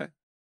 Okay.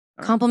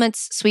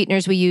 Complements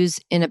sweeteners we use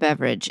in a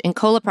beverage. In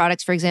cola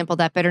products, for example,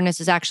 that bitterness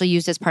is actually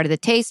used as part of the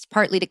taste,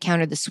 partly to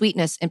counter the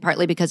sweetness and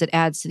partly because it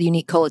adds to the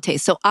unique cola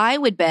taste. So I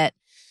would bet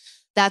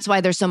that's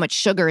why there's so much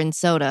sugar in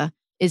soda,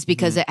 is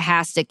because it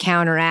has to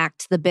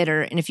counteract the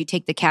bitter. And if you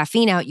take the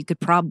caffeine out, you could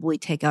probably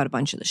take out a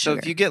bunch of the So sugar.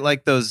 if you get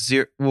like those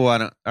zero, well, I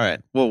don't. All right.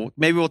 Well,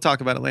 maybe we'll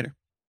talk about it later.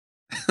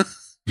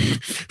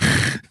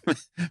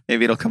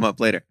 Maybe it'll come up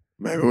later.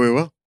 Maybe we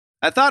will.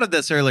 I thought of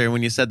this earlier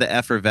when you said the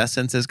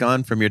effervescence is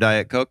gone from your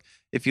Diet Coke.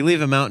 If you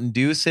leave a Mountain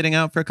Dew sitting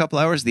out for a couple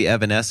hours, the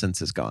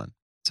evanescence is gone.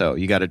 So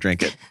you got to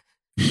drink it.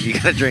 You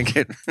got to drink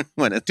it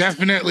when it's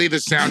Definitely the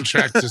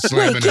soundtrack to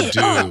Slamming a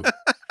Dude.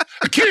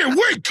 I can't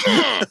wake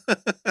up.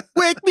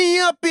 Wake me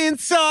up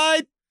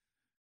inside.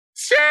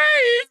 Save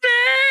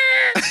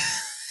me.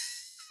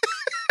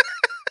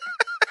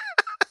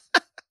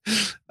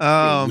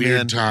 Oh Weird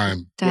man.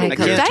 time. Diet I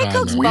Coke. can't- Diet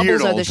Coke's Weird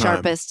bubbles are old the time.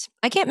 sharpest.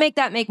 I can't make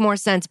that make more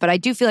sense, but I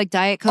do feel like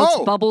Diet Coke's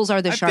Oh, bubbles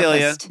are the I feel ya.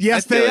 sharpest.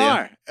 Yes, I feel they ya.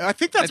 are. I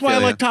think that's I why I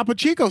feel like Topo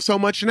Chico so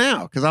much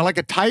now, because I like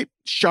a tight,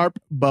 sharp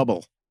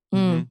bubble.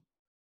 Mm.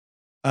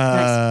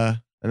 And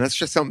that's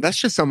just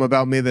something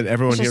about me that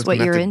everyone It's here's just what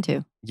gonna you're have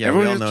into. Yeah,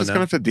 everyone we all here's know just now.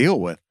 gonna have to deal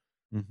with.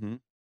 Mhm.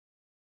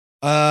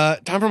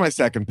 Time for my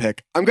second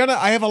pick.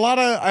 I have a lot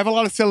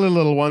of silly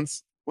little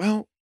ones.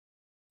 Well,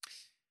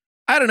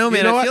 I don't know, You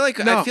man. know I what? feel like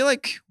No. I feel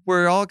like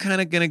we're all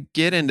kind of gonna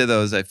get into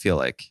those. I feel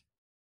like,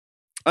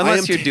 I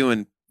unless am you're t-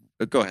 doing.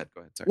 Go ahead.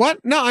 Sorry. what?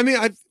 No, I mean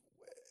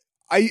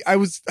I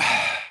was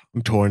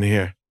I'm torn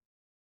here.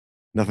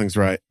 Nothing's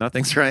right.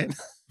 Nothing's right.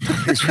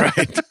 Nothing's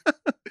right.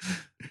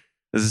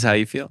 This is how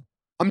you feel.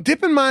 I'm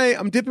dipping my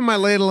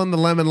ladle in the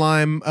lemon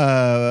lime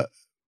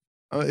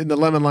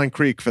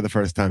creek for the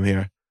first time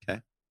here. Okay.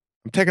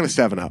 I'm taking a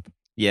 7-Up.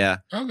 Yeah.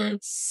 Okay.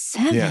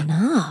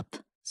 7-Up.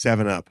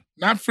 7-Up.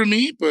 Not for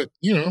me, but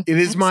you know. It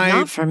is That's my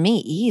not for me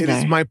it either.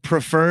 is my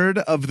preferred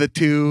of the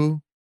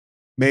two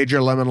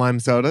major lemon lime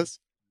sodas.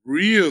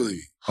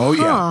 Really? Oh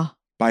yeah, Huh.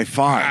 by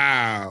far.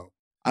 Wow.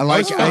 I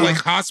like Those smell like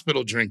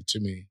hospital drink to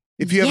me.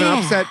 if you have an Yeah.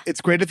 upset,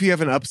 it's great if you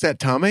have an upset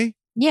tummy.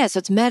 Yeah, so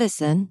it's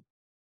medicine.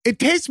 It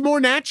tastes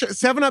more natural.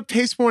 7-Up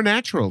tastes more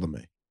natural to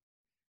me.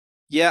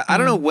 Yeah. I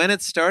don't know Mm. when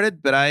it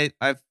started, but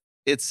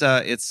it's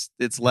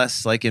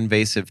less like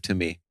invasive to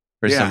me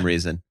for Yeah. some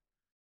reason.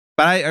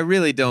 But I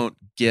really don't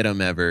get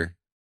them ever.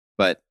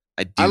 But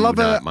I do I love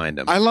not mind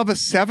them. I love a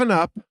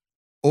 7-Up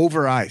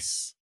over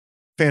ice.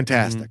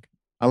 Fantastic.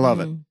 I love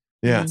it. Mm.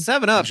 Yeah.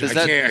 7-Up is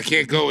that? I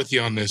can't go with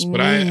you on this, but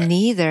Me I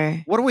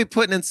neither. What are we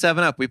putting in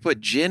 7-Up? We put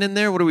gin in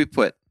there. What do we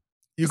put?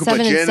 You can 7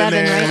 put and gin 7,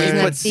 in there. right? We Isn't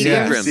put that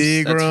Seagram's? Seagram's.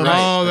 Seagram's. That's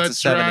right. Oh, That's a that's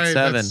 7 right.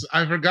 at 7.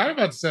 I forgot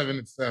about 7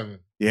 at 7.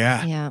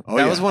 Yeah. Yeah. Oh,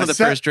 That yeah. was one of A the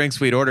first drinks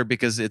we'd order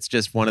because it's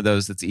just one of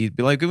those that's easy.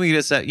 Be like, we get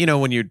a set. You know,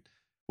 when you're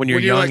When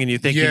young you're like, and you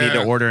think you need to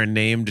yeah. order a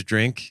named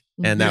drink,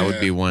 and that would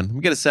Yeah. be one.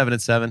 We get a 7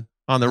 at 7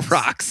 on the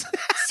rocks.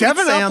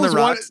 7 Say Up on the was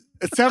one. rocks.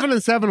 7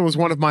 and 7 was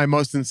one of my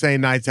most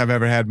insane nights I've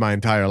ever had my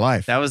entire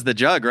life. That was the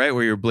jug, right?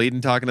 Where you're bleeding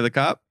talking to the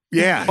cop.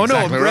 Yeah. Oh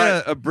exactly no,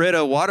 right. a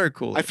Brita water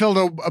cooler. I filled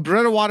a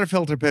Brita water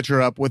filter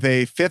pitcher up with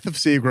a fifth of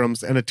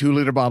Seagram's and a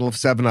 2-liter bottle of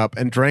 7-Up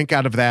and drank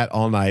out of that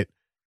all night.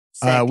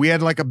 Sick. We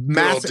had like a Good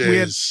old massive. We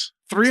had days.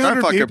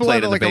 300 Starfucker people played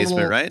at in the like a basement,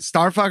 little- right?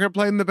 Starfucker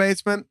played in the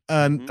basement.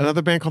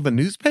 Another band called the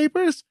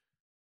Newspapers.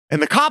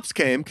 And the cops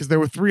came because there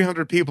were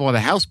 300 people at a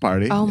house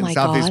party Oh in my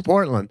Southeast God.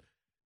 Portland.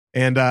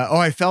 And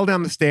I fell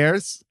down the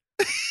stairs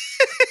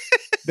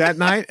that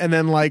night and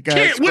then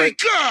Can't wake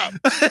up.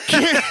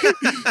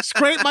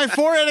 scraped my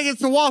forehead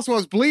against the wall, so I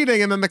was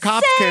bleeding. And then the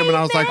cops came, and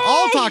I was like,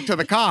 "I'll talk to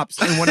the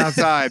cops," and went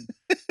outside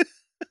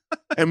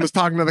and was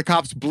talking to the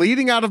cops,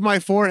 bleeding out of my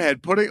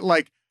forehead.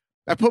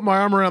 I put my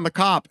arm around the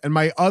cop, and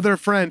my other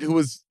friend, who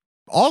was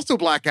also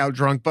blackout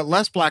drunk but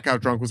less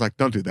blackout drunk, was like,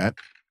 "Don't do that.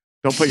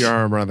 Don't put your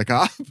arm around the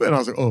cop." And I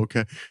was like, "Oh,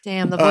 okay."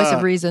 Damn, the voice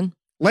of reason.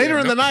 Later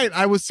in the night,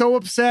 I was so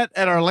upset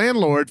at our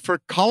landlord for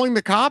calling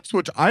the cops,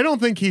 which I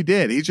don't think he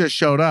did. He just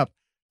showed up,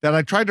 that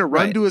I tried to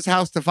run to his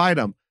house to fight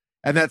him.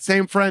 And that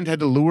same friend had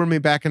to lure me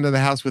back into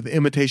the house with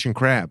imitation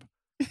crab.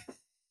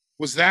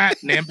 Was that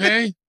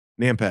Nampe?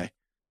 Nampe.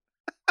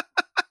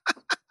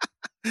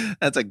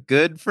 That's a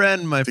good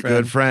friend, my It's a friend.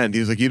 good friend.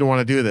 He was like, "You don't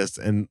want to do this."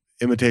 And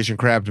imitation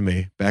crabbed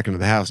me back into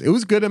the house. It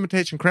was good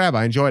imitation crab.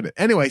 I enjoyed it.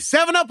 Anyway,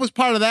 7-Up was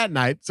part of that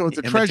night. So it's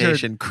a treasure.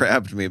 Imitation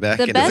crabbed me back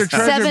The into best It's a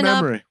the house. treasure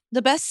 7-Up memory.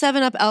 The best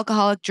 7-Up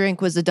alcoholic drink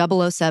was the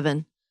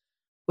 007,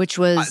 which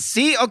was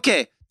See,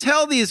 okay,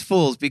 tell these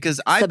fools because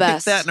I the picked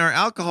best. that in our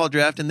alcohol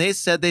draft and they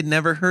said they'd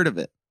never heard of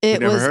it. it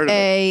never was heard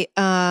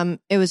of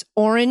it was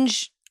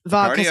orange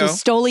vodka, so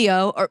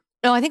Stolio, or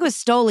no, I think it was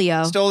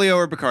Stolio. Stolio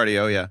or Bacardi,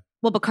 oh yeah.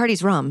 Well,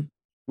 Bacardi's rum.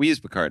 We use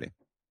Bacardi.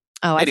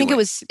 Oh, I think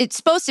Anyway. it's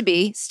supposed to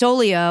be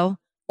Stolio,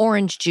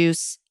 orange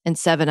juice, and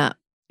 7-Up.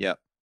 Yep.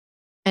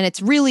 And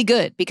it's really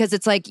good because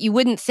it's like you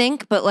wouldn't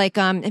think, but like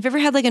have you ever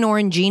had like an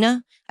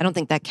Orangina? I don't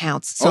think that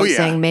counts. So Oh, I'm yeah.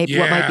 saying maybe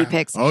what might be Yeah.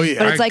 picks. Oh, yeah.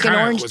 But it's like an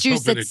kinda orange was juice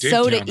hoping that's it did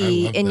soda-y, count. I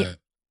love and that.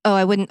 oh,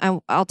 I wouldn't.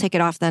 I'll take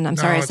it off then. I'm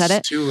sorry I said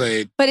it. Too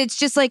late. But it's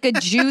just like a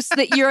juice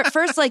that you're at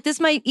first like, this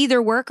might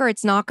either work or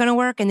it's not going to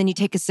work. And then you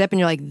take a sip and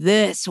you're like,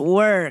 this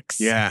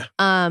works. Yeah.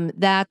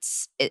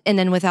 That's, and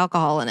then with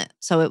alcohol in it.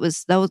 So it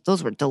was,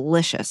 those were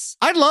delicious.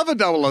 I'd love a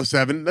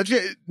 007.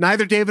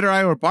 Neither David or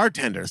I were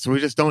bartenders, so we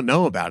just don't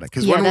know about it.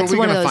 Because Yeah, when were that's we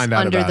one going of to those find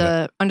out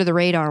about it? under the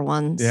radar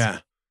ones. Yeah.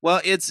 Well,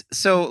 it's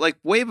so like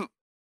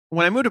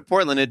when I moved to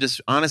Portland, it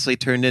just honestly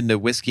turned into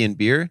whiskey and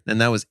beer,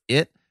 and that was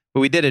it. But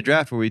we did a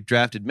draft where we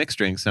drafted mixed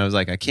drinks, and I was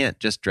like, I can't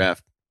just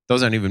draft.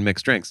 Those aren't even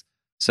mixed drinks.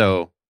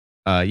 So,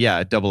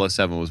 yeah,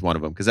 007 was one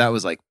of them because that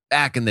was like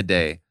back in the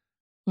day,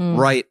 Mm.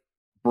 right?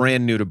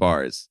 Brand new to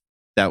bars.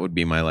 That would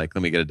be my like.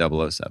 Let me get a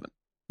 007.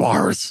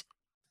 Bars.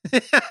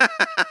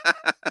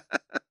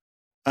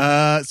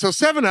 So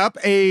 7-Up,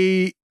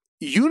 a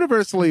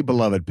universally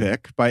beloved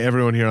pick by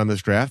everyone here on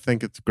this draft.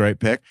 Think it's a great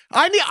pick.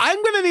 I'm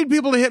going to need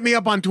people to hit me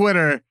up on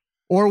Twitter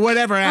or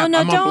whatever app. Oh, no,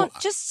 I'm on don't.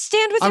 Just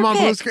stand with I'm your on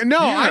Blue pick. Sky. No,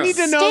 I need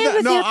to know Stand that.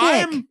 with No,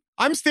 your pick.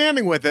 I'm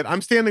standing with it.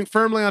 I'm standing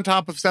firmly on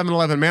top of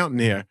 7-Eleven Mountain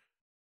here.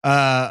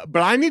 But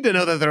I need to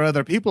know that there are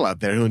other people out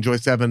there who enjoy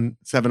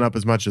 7-Up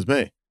as much as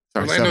me.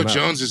 Sorry, Orlando 7-Up.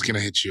 Jones is going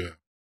to hit you up.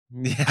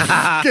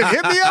 Yeah.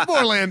 Hit me up,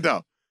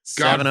 Orlando.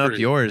 7 up Godfrey.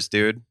 yours,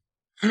 dude.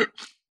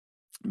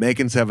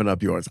 Making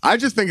 7-Up yours. I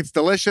just think it's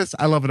delicious.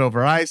 I love it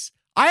over ice.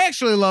 I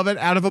actually love it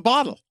out of a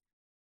bottle.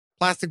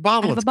 Plastic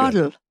bottle. Out of a it's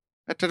good.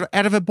 bottle.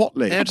 Out of a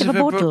bottle. Out of a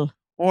bottle.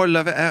 Or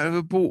love it out of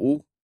a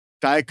bottle.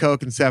 Diet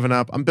Coke and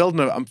 7-Up. I'm building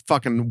a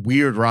fucking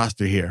weird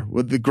roster here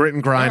with the grit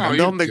and grind. Oh, I'm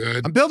you're building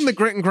good. I'm building the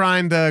grit and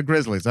grind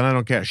Grizzlies, and I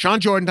don't care. Sean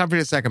Jordan, time for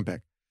your second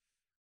pick.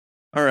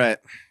 All right.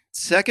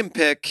 Second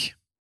pick.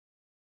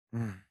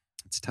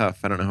 It's tough.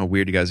 I don't know how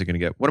weird you guys are going to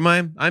get. What am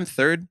I? I'm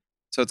third.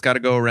 So it's got to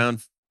go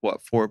around,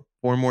 what, four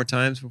more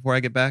times before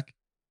I get back?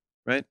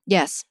 Right?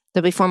 Yes.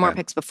 There'll be 4 more Okay.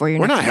 picks before you're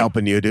We're next not pick.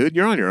 helping you, dude.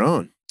 You're on your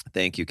own.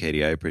 Thank you,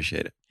 Katie. I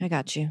appreciate it. I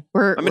got you.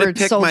 We're I'm gonna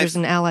pick soldiers my-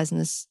 and allies in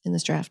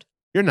this draft.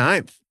 You're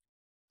ninth.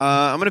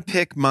 I'm going to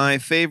pick my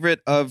favorite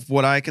of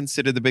what I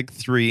consider the big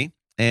three,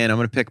 and I'm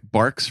going to pick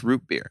Barks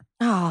Root Beer.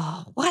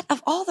 Oh, what?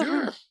 Of all the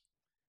Yeah.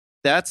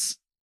 That's,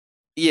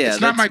 yeah. It's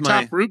not my that's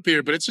top root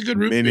beer, but it's a good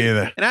root Me beer.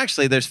 neither. And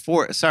actually, there's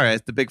 4. Sorry,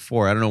 it's the big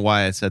 4. I don't know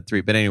why I said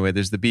 3, but anyway,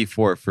 there's the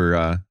B4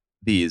 for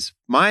these.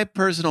 My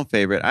personal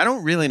favorite, I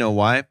don't really know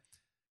why.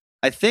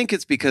 I think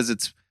it's because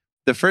it's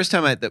the first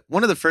time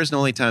one of the first and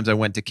only times I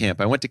went to camp.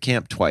 I went to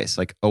camp twice,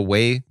 like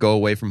go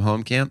away from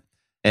home camp.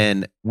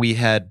 And they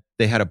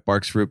had a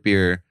Barks Root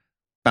Beer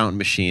fountain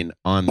machine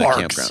on the Barks.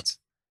 campgrounds.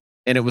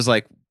 And it was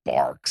like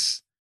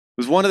Barks.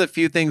 It was one of the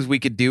few things we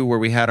could do where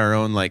we had our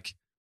own like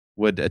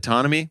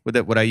autonomy.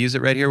 Would I use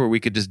it right here where we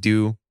could just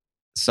do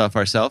stuff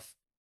ourselves?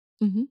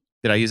 Mhm.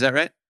 Did I use that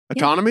right?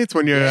 Autonomy. It's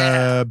when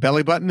your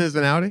belly button is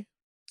an Audi.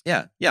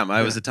 Yeah.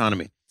 I was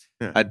autonomy.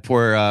 Yeah. I'd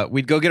pour,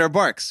 we'd go get our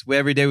barks.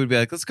 Every day we'd be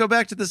like, let's go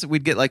back to this.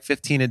 We'd get like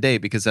 15 a day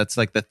because that's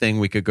like the thing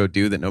we could go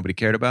do that nobody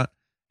cared about.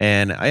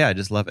 And I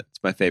just love it. It's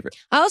my favorite.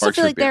 I also Barks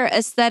feel root like beer. their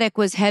aesthetic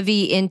was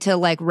heavy into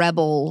like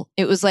rebel.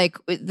 It was like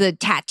the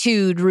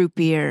tattooed root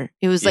beer.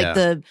 It was Yeah.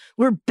 like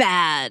we're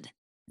bad.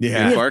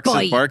 Yeah. Yeah. Barks,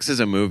 bite. Barks is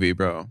a movie,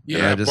 bro.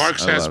 Yeah, And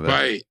Barks I has love it.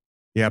 bite.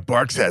 Yeah.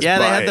 Barks has Yeah,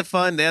 they bite.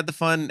 had the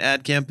fun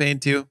ad campaign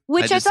too.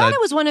 Which I thought it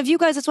was one of you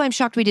guys. That's why I'm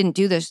shocked we didn't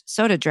do the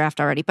soda draft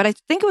already. But I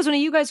think it was one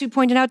of you guys who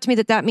pointed out to me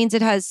that means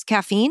it has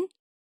caffeine.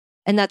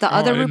 and that the Oh,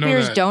 other I root didn't know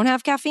beers that. don't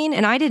have caffeine,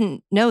 and I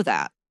didn't know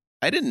that.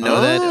 I didn't know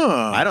that.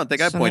 Oh. I don't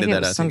think I So pointed maybe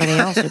it that was out. somebody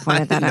else who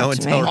pointed that out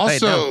to me.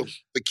 Also,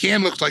 the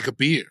can looked like a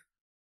beer.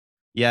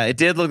 Yeah, it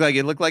did look like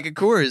a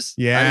Coors.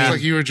 Yeah. I It's mean,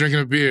 like you were drinking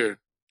a beer.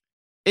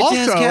 it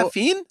has Also,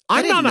 caffeine.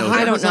 I'm not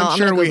I don't know. 100% I'm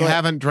sure gonna we Google it.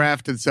 haven't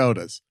drafted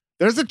sodas.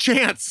 There's a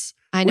chance.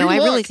 I know. We I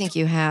really looked. think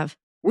you have.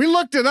 We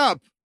looked it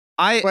up.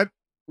 But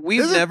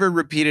We've is it- never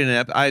repeated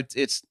an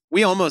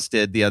we almost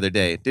did the other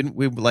day, didn't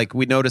we? Like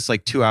we noticed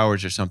like 2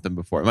 hours or something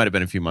before. It might have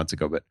been a few months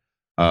ago, but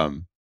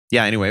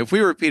yeah. Anyway, if we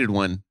repeated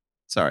one,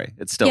 sorry,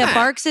 it's still Yeah,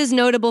 Barks is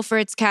notable for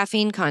its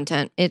caffeine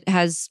content. It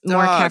has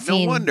more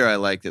caffeine. No wonder I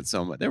liked it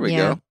so much. There we Yeah.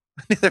 go.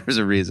 I knew there was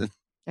a reason.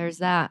 There's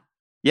that.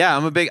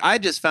 Yeah, I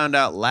just found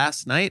out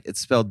last night it's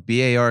spelled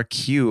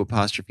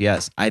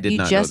BARQ''S. I did You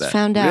not just know that.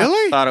 found out.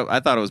 Really? I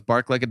thought it was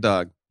bark like a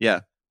dog.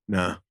 Yeah.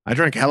 No. I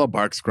drank hella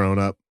Barks growing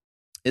up.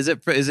 Is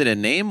it a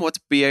name? What's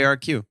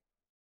BARQ?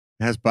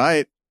 It has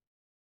bite.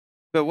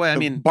 But what I The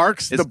mean,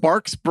 the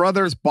Barks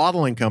Brothers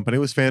Bottling Company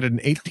was founded in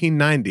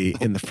 1890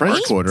 in the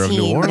French Quarter of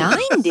New Orleans.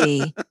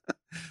 1890.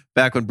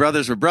 back when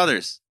brothers were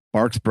brothers.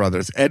 Barks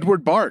Brothers.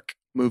 Edward Bark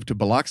moved to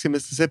Biloxi,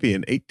 Mississippi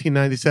in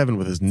 1897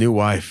 with his new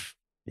wife.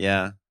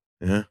 Yeah.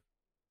 Yeah.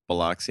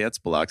 Biloxi. That's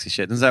Biloxi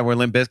shit. Isn't that where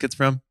Limp Bizkit's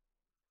from?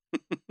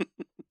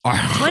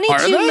 22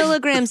 Are they?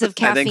 milligrams of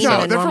I think caffeine so.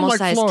 in a They're from, normal like,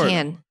 size Florida.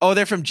 can. Oh,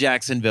 they're from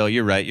Jacksonville.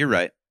 You're right.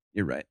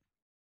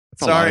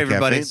 That's a lot Sorry, of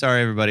everybody. caffeine.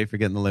 Sorry, everybody, for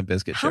getting the Limp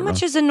Bizkit How shit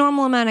much wrong. is a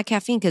normal amount of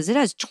caffeine? Because it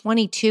has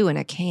 22 in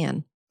a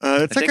can. It's I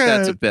like think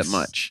that's a bit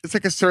much. It's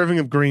like a serving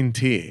of green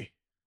tea.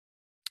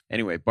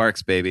 Anyway,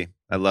 Barks, baby.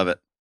 I love it.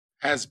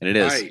 Has And it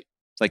is. bite.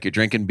 It's like you're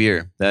drinking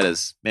beer. That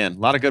is, man, a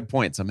lot of good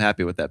points. I'm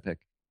happy with that pick.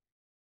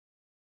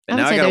 I And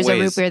would now say I got there's to a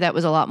root waste. beer that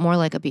was a lot more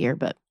like a beer,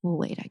 but we'll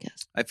wait, I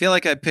guess. I feel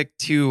like I picked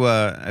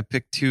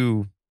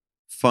two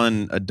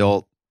fun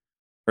adult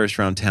first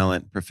round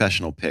talent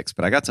professional picks,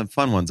 but I got some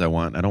fun ones I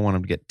want. I don't want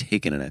them to get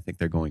taken, and I think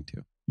they're going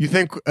to. You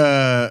think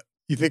I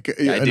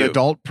an do.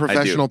 adult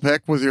professional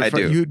pick was your I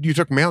do. You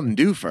took Mountain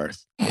Dew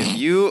first. If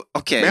you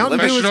Mountain let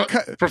me Dew is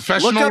Professional,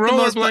 professional Look up the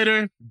most-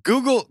 rollerblader.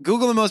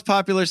 Google the most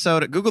popular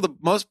soda. Google the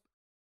most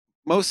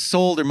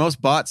sold or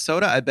most bought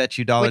soda. I bet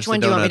you dollars. Which one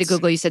do you want me to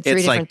Google? You said three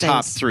It's like different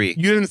top things. three.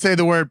 You didn't say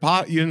the word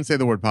You didn't say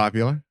the word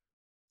popular.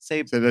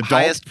 Say Said adult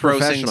highest grossing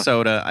professional.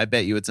 soda. I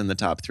bet you it's in the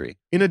top three.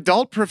 An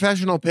adult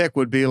professional pick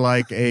would be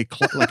like a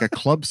like a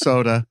club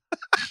soda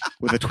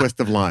with a twist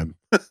of lime.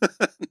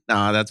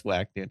 Nah, that's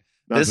whack, dude.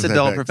 Not This the same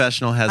adult pick.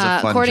 professional has a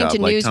fun according job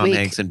to like Tom Newsweek,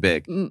 Hanks and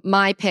Big.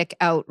 My pick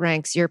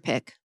outranks your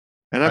pick.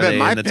 And I Are bet they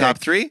my in the pick, top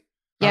three?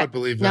 I Yeah. would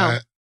believe No.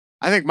 that.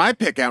 I think my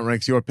pick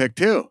outranks your pick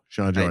too,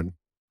 Sean Jordan.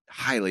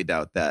 Highly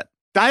doubt that.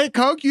 Diet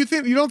Coke? You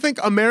don't think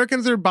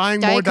Americans are buying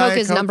more Diet Coke Diet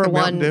is Coke number than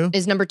Mountain one, Dew?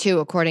 is number two,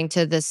 according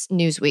to this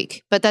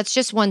Newsweek. But that's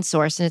just one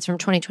source, and it's from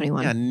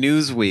 2021. Yeah,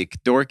 Newsweek,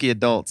 dorky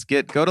adults.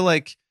 Go to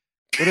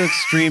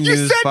extreme You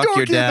news said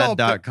dorky adult,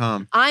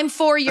 fuckyourdad.com. I'm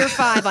 4 year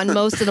 5 on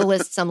most of the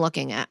lists I'm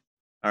looking at.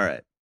 All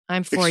right.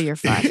 I'm 4 year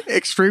 5.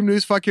 Extreme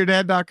News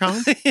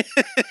Fuckyourdad.com?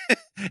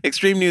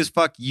 Extreme news,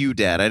 fuck you,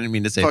 dad. I didn't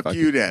mean to say Fuck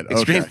you, Dad.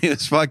 Extreme Okay.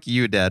 news, fuck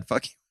you, dad.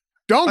 Fuck you.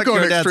 Don't Fuck go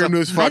your to dad's Extreme up.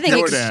 News I Fuck think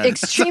Your Dad.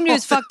 Extreme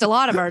News fucked a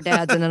lot of our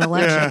dads in an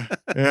election.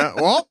 Yeah.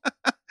 Well,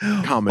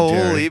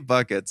 commentary. Holy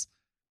buckets.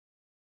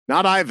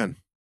 not Ivan.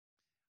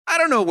 I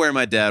don't know where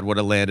my dad would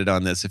have landed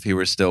on this if he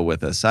were still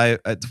with us.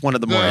 It's one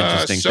of the more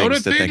interesting soda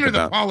things to thing think or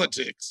about. the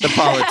politics? The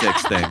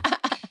politics thing.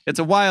 It's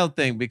a wild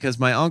thing because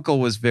my uncle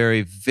was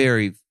very,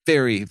 very,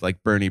 very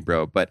like Bernie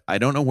bro, but I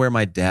don't know where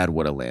my dad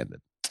would have landed.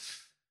 I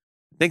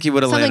think he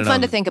would have Something landed fun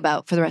on, to think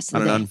about for the rest of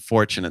on the an day.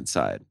 unfortunate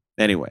side.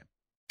 Anyway,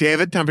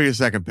 David, time for your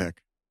second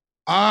pick.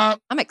 I'm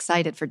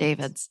excited for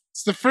David's.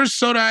 It's the first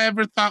soda I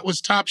ever thought was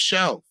top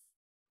shelf.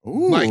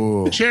 Ooh.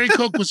 Like Cherry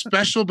Coke was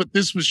special, but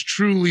this was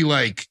truly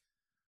like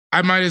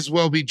I might as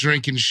well be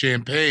drinking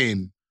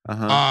champagne.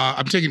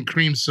 I'm taking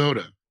cream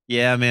soda.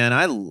 yeah, man,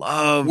 I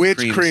love Which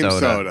cream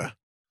soda.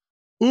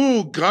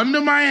 Ooh, gun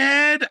to my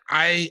head.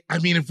 I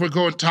mean, if we're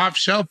going top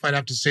shelf, I'd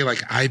have to say like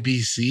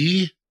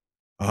IBC.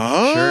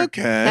 Oh, Sure.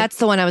 okay. That's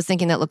the one I was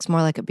thinking that looks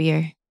more like a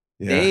beer.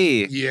 yeah.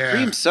 Hey, Yeah.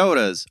 cream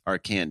sodas are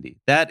candy.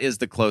 That is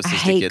the closest I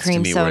it hate gets to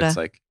cream me where soda. it's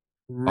like,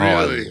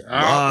 Really?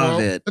 I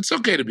love it. It's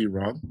okay to be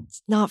wrong.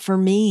 It's not for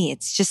me.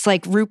 It's just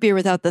like root beer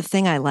without the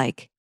thing I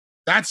like.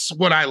 That's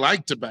what I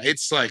liked about it.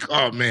 It's like,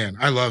 oh man,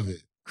 I love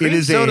it. cream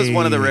is soda is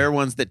one of the a- rare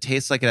ones that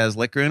tastes like it has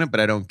liquor in it, but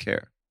I don't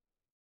care.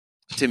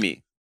 To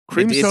me.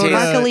 Cream It soda-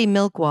 tastes- Sparkly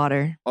milk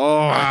water.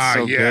 Oh, it's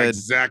so yeah, good.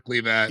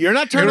 exactly that. You're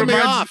not turning me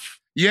reminds- off.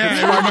 Yeah,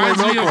 It's it reminds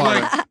sparkling me of milk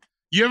water. like,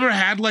 you ever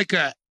had like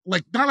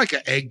not like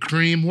an egg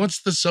cream?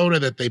 What's the soda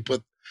that they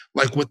put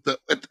like with the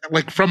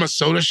like from a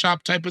soda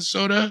shop type of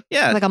soda?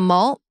 Yeah. Like a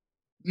malt.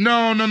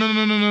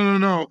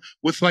 No.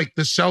 With like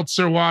the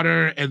seltzer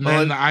water and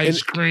then the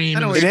ice cream.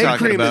 I know and what An you're egg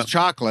talking cream about. is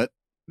chocolate.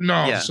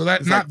 no, Yeah. so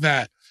that's It's not like-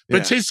 that. But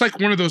Yeah. it tastes like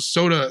one of those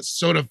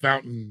soda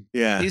fountain.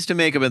 Yeah. They used to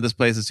make them at this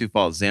place in Sioux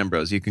Falls,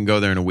 Zambros. You can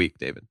go there in a week,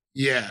 David.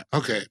 Yeah,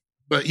 okay.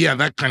 But yeah,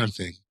 that kind of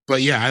thing.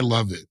 But yeah, I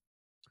love it.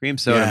 Cream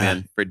soda, Yeah.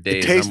 man, for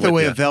days. It tastes I'm the with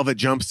way ya. a velvet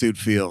jumpsuit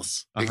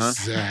feels.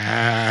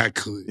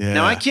 Exactly. Yeah.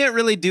 Now I can't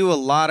really do a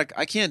lot of.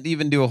 I can't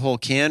even do a whole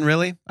can.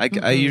 Really,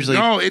 I usually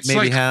No, it's maybe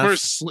like half.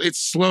 it's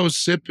slow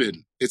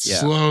sipping. It's Yeah.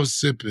 slow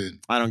sipping.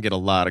 I don't get a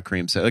lot of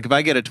cream soda. Like if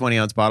I get a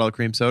 20-ounce bottle of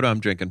cream soda, I'm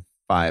drinking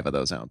 5 of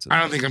those ounces. I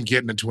don't think I'm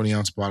getting a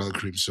 20-ounce bottle of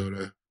cream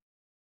soda.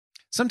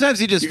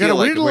 Sometimes you just You got feel a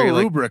like weird where little you're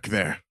like, rubric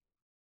there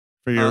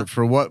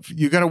for what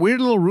you got a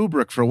weird little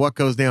rubric for what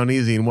goes down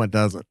easy and what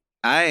doesn't.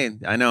 I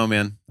know,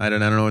 man. I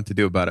don't know what to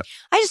do about it.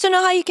 I just don't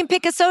know how you can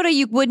pick a soda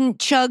you wouldn't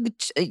chug,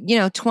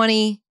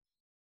 20,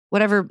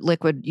 whatever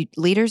liquid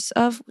liters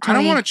of. I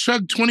don't 20 want to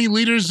chug 20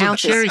 liters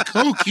Ounces. of cherry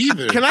Coke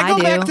either. Can I I go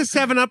do. back to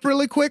 7-Up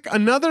really quick?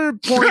 Another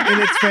point in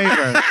its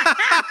favor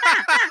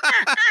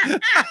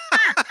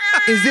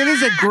is it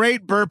is a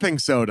great burping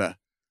soda.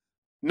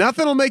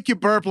 Nothing will make you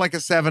burp like a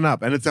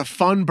 7-Up, and it's a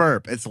fun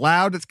burp. It's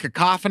loud, it's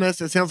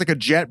cacophonous, it sounds like a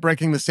jet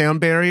breaking the sound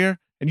barrier,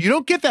 and you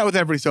don't get that with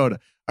every soda.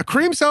 A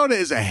cream soda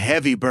is a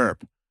heavy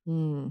burp.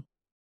 Mm.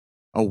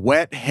 A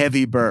wet,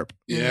 heavy burp.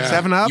 Yeah.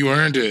 7-Up? You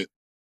earned it.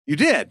 You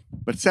did,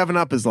 but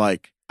 7-Up is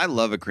like... I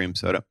love a cream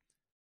soda.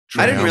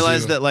 I didn't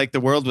realize that like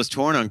the world was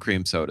torn on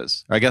cream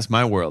sodas. Or I guess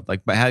my world.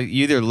 Like, but how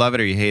you either love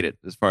it or you hate it,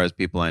 as far as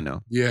people I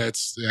know. Yeah,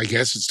 I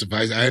guess it's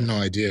divisive. I had no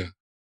idea.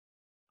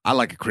 I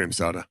like a cream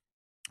soda.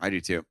 I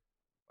do too.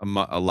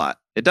 A lot.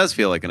 It does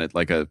feel like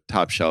a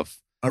top shelf.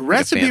 A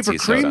recipe for fancy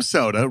cream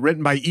soda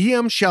written by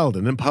E.M.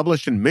 Sheldon and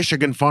published in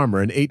Michigan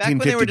Farmer in Back when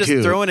 1852. they were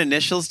just throwing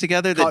initials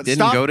together that didn't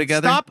Stop, go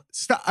together.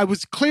 Stop! I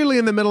was clearly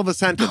in the middle of a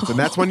sentence, and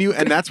that's when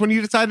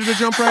you decided to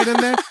jump right in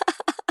there.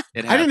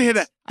 It I didn't hit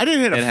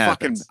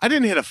happens. I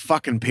didn't hit a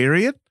fucking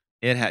period.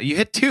 You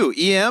hit 2.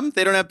 EM.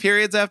 They don't have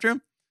periods after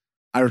them.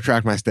 I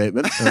retract my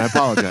statement, and I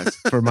apologize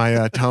for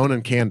my tone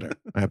and candor.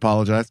 I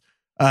apologize.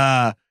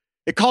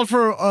 It called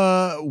for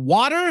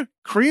water,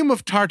 cream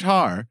of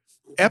tartar,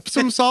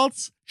 Epsom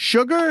salts,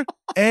 sugar,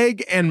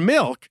 egg, and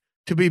milk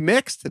to be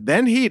mixed,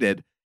 then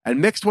heated, and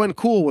mixed when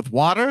cool with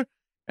water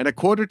and a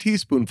 1/4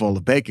 teaspoonful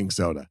of baking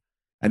soda.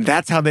 And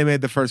that's how they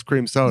made the first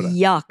cream soda.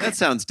 Yuck. That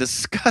sounds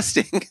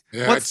disgusting.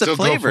 Yeah, What's I'd the still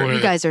go flavor? for it.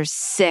 You guys are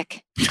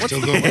sick.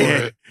 Still go for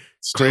it.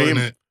 Still in Cream.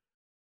 it.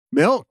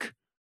 Milk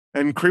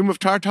and cream of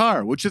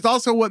tartar, which is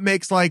also what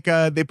makes like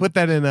they put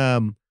that in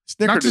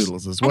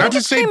snickerdoodles as well. not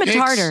to say Cream of pigs.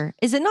 tartar.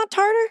 Is it not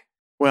tartar?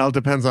 Well, it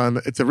depends on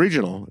it's a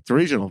regional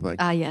thing.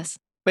 Ah, yes.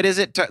 But is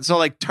it so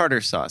like tartar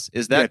sauce?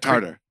 Is that Yeah,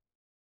 tartar.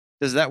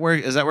 Is that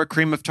where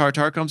cream of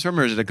tartar comes from,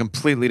 or is it a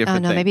completely Oh,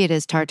 different no, thing? maybe it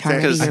is tartar.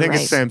 Same- Maybe I you're think right.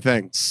 it's the same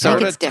thing.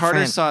 Soda it's tartar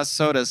different. sauce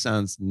soda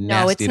sounds nasty.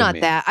 No, it's to not me.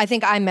 that. I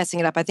think I'm messing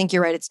it up. I think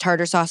you're right. It's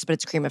tartar sauce, but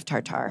it's cream of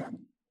tartar.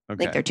 I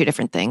think Okay. they're two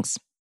different things.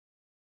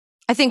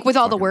 I think with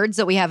all the Fucking- words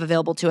that we have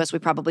available to us, we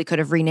probably could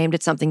have renamed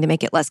it something to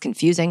make it less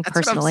confusing, That's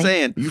personally. what I'm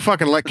saying. You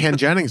fucking let Ken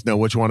Jennings know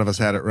which one of us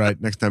had it right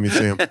next time you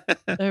see him.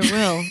 I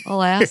will.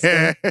 I'll ask.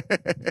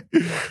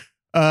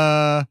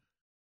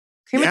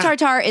 Cream Yeah. of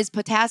tartar is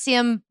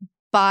potassium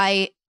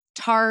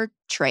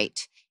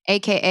bitartrate,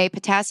 aka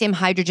potassium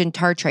hydrogen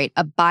tartrate,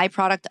 a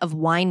byproduct of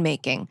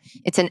winemaking.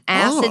 It's an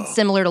acid Oh.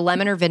 similar to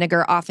lemon or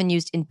vinegar, often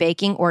used in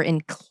baking or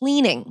in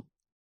cleaning.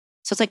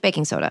 So it's like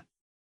baking soda.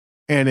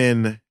 And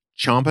in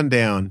chomping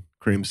down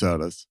cream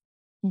sodas,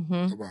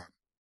 Mm-hmm.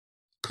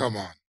 Come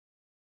on.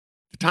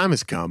 the time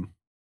has come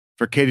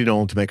for Katie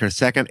Nolan to make her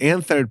second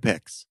and third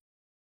picks.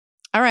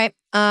 All right.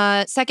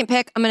 Second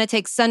pick, I'm going to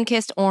take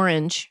Sunkissed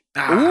Orange.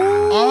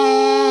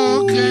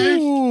 Oh, okay.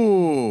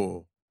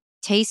 Ooh.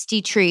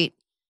 Tasty treat.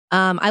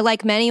 I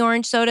like many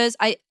orange sodas.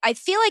 I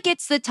feel like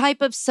it's the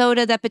type of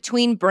soda that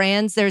between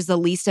brands, there's the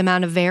least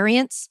amount of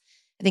variance.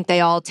 I think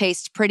they all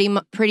taste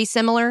pretty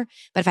similar.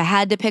 But if I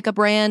had to pick a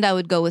brand, I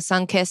would go with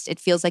Sunkissed. It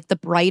feels like the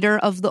brighter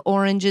of the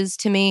oranges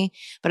to me.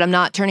 But I'm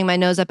not turning my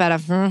nose up at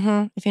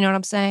a if you know what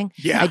I'm saying.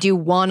 Yeah. I do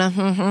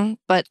wanna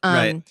but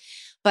Right.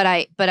 but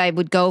I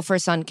would go for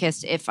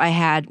Sunkissed if I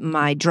had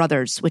my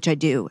druthers, which I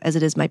do, as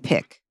it is my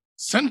pick.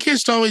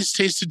 Sunkissed always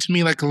tasted to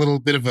me like a little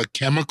bit of a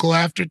chemical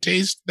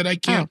aftertaste that I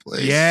can't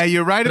place. Yeah,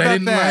 you're right That I about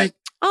didn't that. like.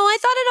 Oh, I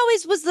thought it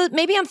always was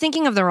maybe I'm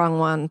thinking of the wrong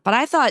one, but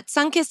I thought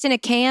Sunkissed in a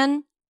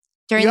can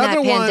during The that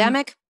other one-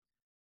 pandemic.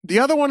 The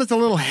other one is a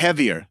little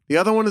heavier. The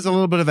other one is a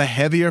little bit of a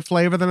heavier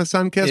flavor than a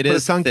Sunkissed, It but a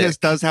is Sunkissed thick.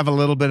 does have a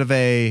little bit of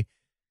a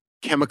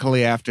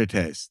chemically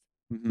aftertaste.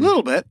 Mhm. A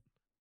little bit.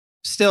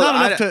 Still,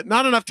 Not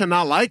enough to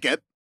not like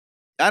it.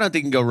 I don't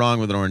think you can go wrong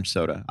with an orange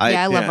soda.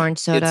 I love yeah, orange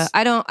soda.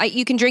 it's-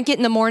 You can drink it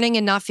in the morning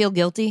and not feel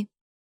guilty.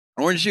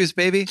 Orange juice,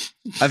 baby.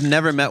 I've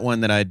never met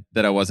one that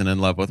I wasn't in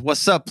love with.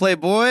 What's up,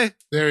 Playboy?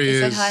 There he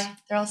is.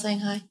 They're all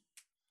saying hi.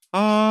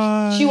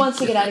 She wants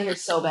to get out of here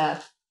so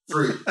bad.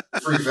 Free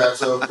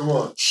fatso. Come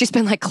on. She's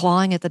been like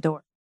clawing at the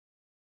door.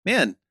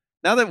 Man,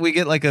 now that we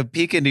get like a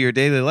peek into your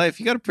daily life,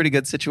 you got a pretty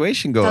good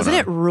situation going Doesn't on.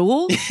 it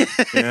rule?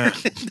 Yeah.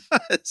 It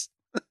does.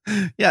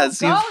 Yeah, it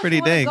seems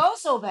pretty dang. Go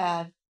so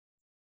bad.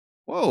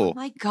 Whoa.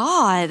 My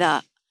God.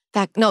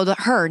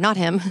 Her, not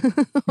him.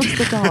 It's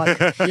the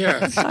dog.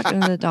 Yeah.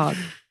 Talking to the dog.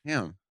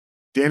 Yeah.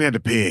 Dan had to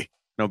pee.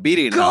 No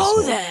beating.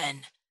 Go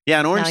then. Yeah,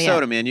 an orange No, yeah.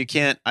 soda, man. You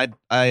can't.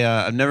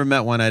 I've never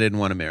met one I didn't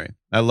want to marry.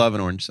 I love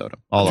an orange soda.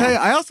 All I'll of tell you,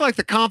 them. I also like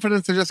the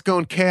confidence of just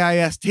going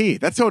KIST.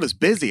 That soda's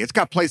busy. It's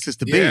got places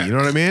to be. Yeah. You know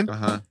what I mean?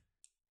 Uh-huh.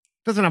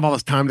 Doesn't have all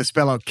this time to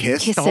spell out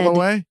kissed all the Kissed.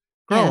 way.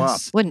 Grow Yeah.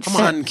 up. Wouldn't Come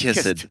fit. on.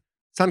 Sun-kissed.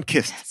 Sun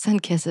kissed. Sun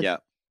kissed. Yeah.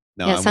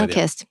 No, Yeah, I'm sun with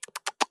you. kissed.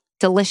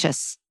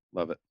 Delicious.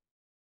 Love it.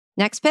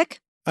 Next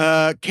pick.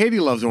 Katie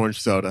loves orange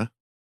soda.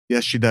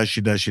 Yes, she does.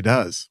 She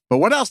does. But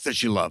what else does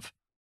she love?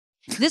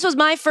 This was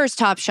my first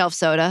top shelf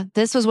soda.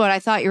 This was what I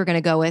thought you were going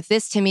to go with.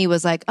 This to me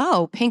was like,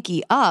 oh,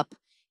 pinky up.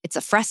 It's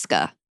a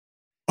Fresca.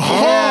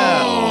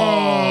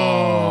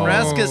 Oh.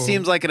 Fresca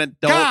seems like an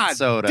adult God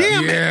soda.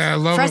 damn it. Yeah, I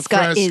love Fresca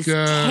a is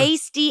Fresca.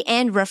 tasty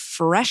and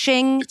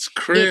refreshing. It's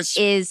crisp.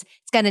 It's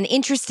got an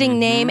interesting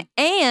name.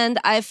 And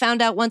I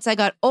found out once I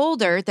got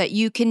older that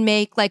you can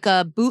make like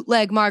a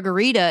bootleg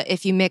margarita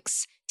if you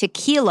mix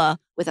tequila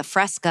with a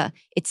Fresca.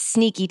 It's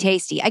sneaky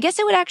tasty. I guess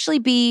it would actually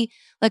be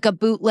like a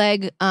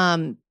bootleg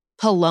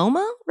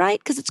Paloma, right?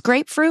 Because it's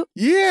grapefruit.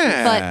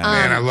 Yeah. But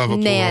Man, I love a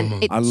Paloma.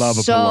 It's I love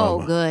a so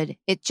Paloma. good.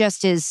 It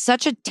just is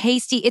such a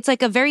tasty. It's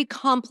like a very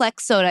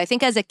complex soda. I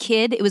think as a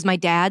kid, it was my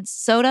dad's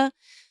soda.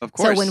 Of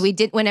course.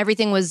 So when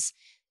everything was,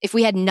 if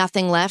we had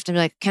nothing left, I'm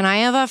like, can I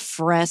have a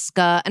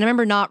Fresca? And I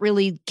remember not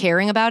really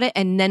caring about it.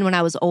 And then when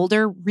I was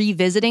older,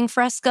 revisiting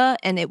Fresca,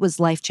 and it was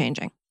life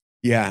changing.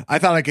 Yeah. I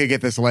thought I could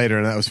get this later,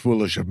 and that was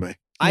foolish of me.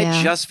 I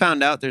Yeah. just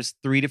found out there's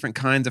 3 different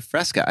kinds of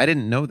Fresca. I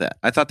didn't know that.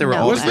 I thought they were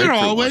No, all Was there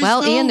grapefruit always? ones.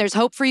 Well, though? Ian, there's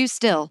hope for you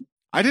still.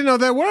 I didn't know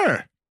there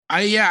were.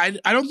 I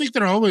don't think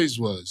there always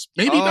was.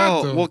 Maybe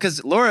not though. Well,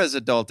 because Laura's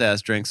adult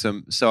ass drinks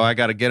them, so I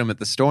got to get them at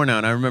the store now.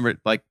 And I remember,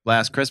 like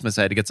last Christmas,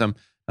 I had to get some.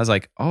 I was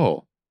like,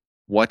 oh,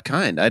 what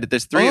kind?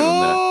 There's 3 of them.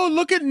 Oh,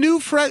 look at new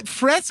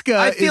Fresca.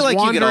 I feel is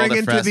like you get all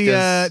wandering the into the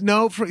Frescas.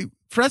 no.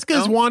 Fresca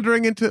is No?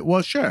 wandering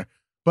into sure,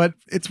 but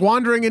it's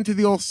wandering into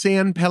the old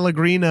San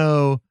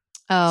Pellegrino.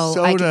 Oh, I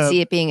Soda can see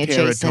it being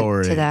adjacent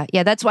territory. to that.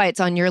 Yeah, that's why it's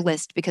on your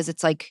list because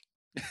it's like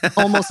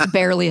almost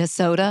barely a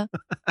soda.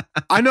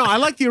 I know. I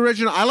like the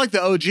original. I like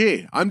the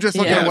OG. I'm just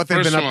looking Yeah, at what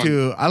they've been first up one.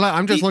 to.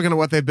 I'm just looking at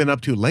what they've been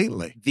up to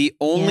lately. The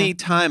only Yeah.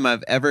 time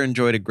I've ever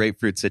enjoyed a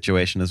grapefruit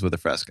situation is with a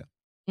Fresca.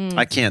 Mm,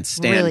 I can't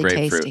stand really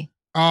grapefruit. tasty.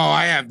 Oh,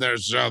 I have.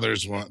 There's other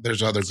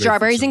grapefruit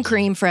Strawberries and sodas.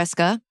 cream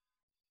Fresca.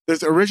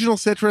 There's original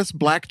citrus,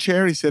 black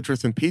cherry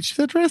citrus, and peach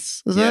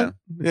citrus. Is Yeah.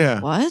 that? Yeah,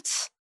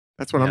 What?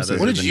 that's what Yeah, I'm those saying.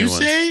 What are did the you new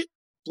ones. say?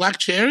 Black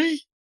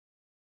cherry?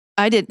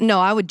 I didn't. No,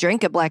 I would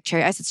drink a black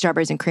cherry. I said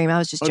strawberries and cream. I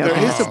was just Oh, joking.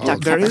 there is Oh. a Dr.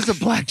 there Pepper. is a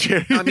black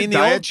cherry. I mean, the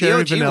Diet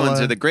cherry, OG vanilla, ones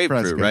are the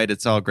grapefruit, Fresca. right?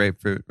 It's all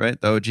grapefruit, right?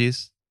 The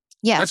OGs.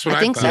 Yeah, That's what I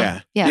I think thought. so.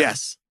 Yeah. Yeah.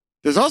 Yes.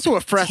 There's also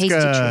a Tasty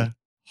Fresca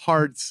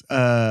Hearts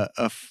a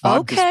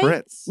vodka Okay.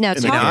 spritz. Now in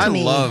the talk Now, to I can.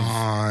 me.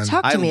 love-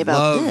 Talk to I me about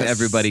love this.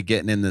 everybody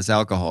getting in this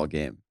alcohol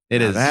game. It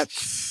Now is.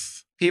 That's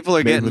People are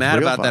made getting with mad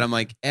real about fun. that. I'm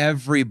like,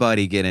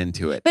 everybody get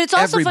into it. But it's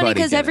also funny Everybody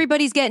because get it.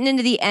 everybody's getting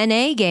into the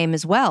NA game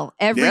as well.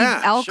 Every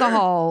Yeah,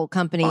 alcohol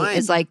company Fine.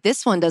 is like,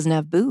 this one doesn't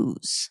have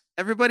booze.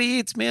 Everybody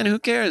eats, man. Who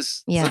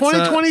cares? Yeah. Let's,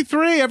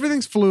 2023.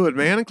 Everything's fluid,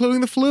 man,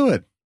 including the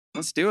fluid.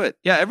 let's do it.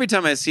 Yeah. Every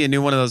time I see a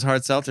new one of those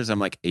hard seltzers, I'm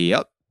like,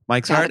 yep.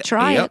 Mike's Gotta hard.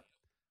 try yep. it.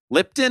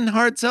 Lipton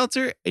hard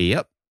seltzer.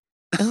 Yep.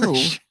 Oh,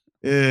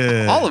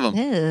 Yeah. All of them.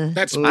 ew.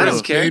 That's Ooh. I don't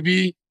Spritz, care.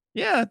 baby.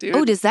 Yeah, dude.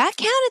 Oh, does that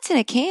count? It's in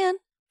a can.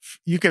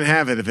 You can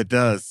have it if it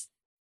does.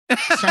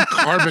 It's not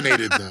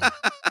carbonated though.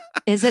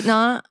 Is it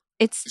not?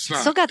 It's It's not.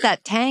 still got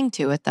that tang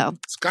to it, though.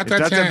 It's got It that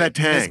does have tang. that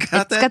tang. It's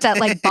got It's got that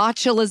like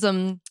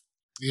botulism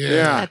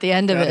Yeah. at the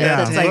end of it. Yeah.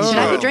 That's like, should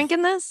I be Whoa.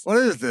 drinking this? What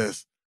is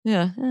this?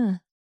 Yeah.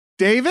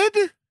 David?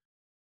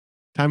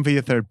 Time for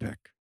your third pick.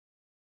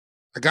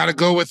 I gotta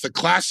go with the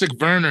classic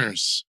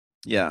Vernors.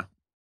 Yeah.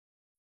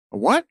 A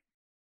what?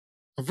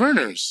 A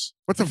Vernors.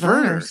 What's a Vernors.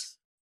 Verner's?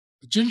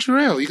 A ginger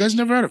ale. You guys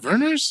never had a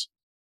Vernors?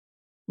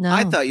 No.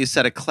 I thought you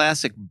said a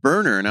classic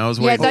burner, and I was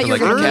Yeah, I waiting thought for you were like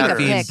going a to make a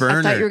caffeine pick. burner.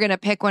 I thought you were going to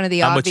pick one of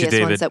the I'm with you, obvious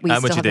ones David. that we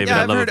I'm still with you, haven't David. yeah,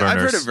 I I've love heard, a I've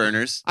heard Vernors. of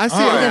Verners. I see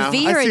Oh, it With now. a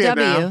V I or see a it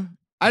now. W?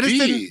 I just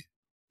didn't. V.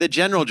 The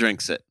general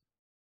drinks it.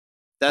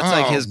 That's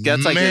like Oh, his.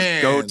 That's like his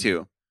man.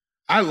 go-to.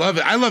 I love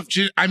it. I love,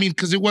 I mean,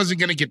 because it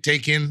wasn't going to get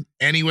taken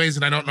anyways,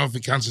 and I don't know if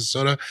it counts as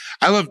soda.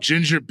 I love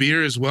ginger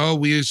beer as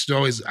well. I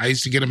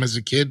used to get them as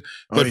a kid.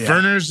 Oh, But yeah.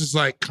 Vernors is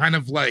like kind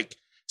of like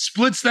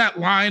splits that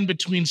line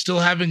between still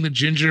having the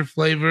ginger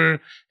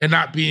flavor and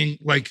not being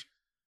like,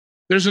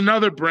 there's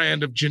another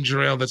brand of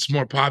ginger ale that's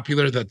more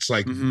popular that's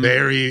like Mhm.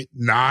 very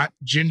not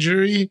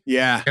gingery.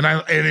 Yeah.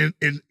 And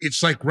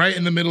it's like right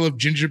in the middle of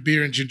ginger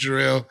beer and ginger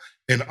ale.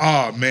 And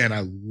oh man,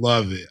 I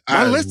love it.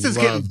 My I list is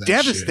love getting that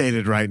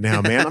devastated right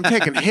now, man. I'm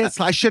taking hits.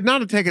 I should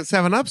not have taken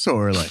 7-Up so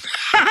early.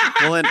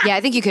 Well, and Yeah,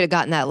 I think you could have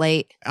gotten that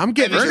late. I'm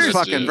getting Vernors, just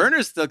fucking. dude.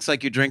 Vernors looks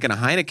like you're drinking a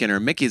Heineken or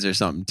a Mickey's or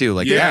something too.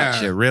 Like Yeah.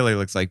 that shit really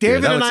looks like beer.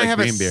 David That and looks I like have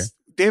green beer.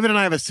 David and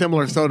I have a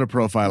similar soda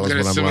profile, is Got a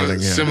what I'm similar,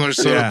 learning. Yeah. similar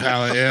soda Yeah.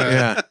 palette.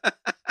 Yeah.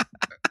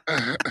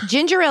 Yeah.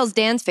 Ginger ale's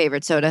Dan's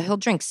favorite soda. He'll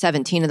drink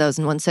 17 of those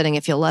in one sitting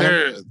if you'll let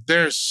him.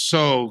 They're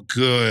so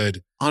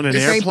good. On an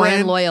It's Very brand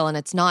airplane. loyal, and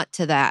it's not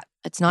to that.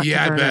 It's not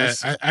Yeah, to I bet.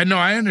 Vernors. I know.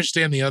 I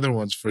understand the other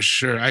ones for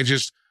sure.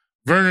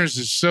 Vernors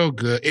is so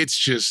good. It's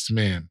just,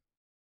 man.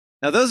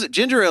 Now those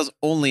ginger ale's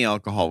only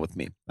alcohol with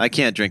me. I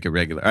can't drink it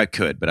regular. I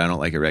could, but I don't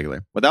like it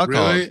regular. With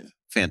alcohol, Really?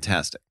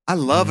 fantastic. I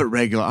love it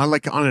regular. I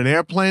like on an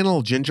airplane, a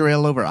little ginger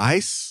ale over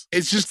ice.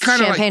 It's just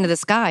kind of like, Champagne to the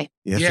sky.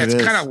 Yes, yeah, it it's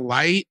is. kind of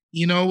light,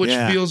 which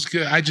Yeah. feels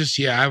good.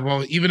 I've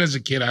always, even as a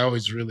kid, I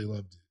always really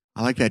loved it.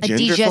 I like that A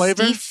ginger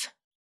flavor. digestif.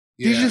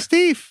 Yeah.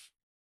 Digestif.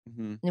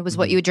 Mm-hmm. It was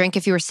what you would drink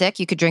if you were sick.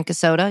 You could drink a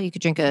soda. You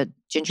could drink a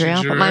ginger ale.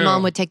 Ginger But my ale.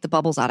 mom would take the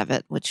bubbles out of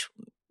it, which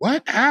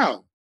What?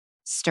 How?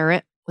 stir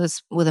it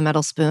with a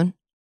metal spoon.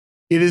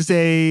 It is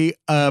a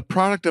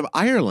product of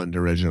Ireland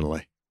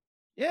originally.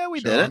 Yeah, we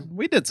Sean? did it.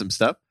 We did some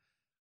stuff.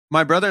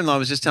 My brother-in-law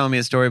was just telling me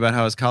a story about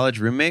how his college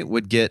roommate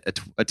would get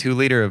a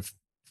 2-liter of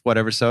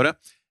whatever soda,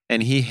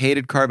 and he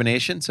hated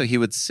carbonation, so he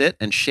would sit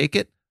and shake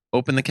it,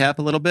 open the cap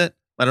a little bit,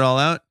 let it all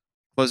out,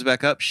 close it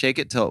back up, shake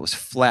it till it was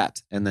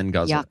flat, and then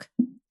guzzle it. Yuck.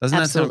 Doesn't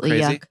Absolutely that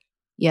sound crazy? yuck.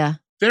 Yeah.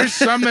 There's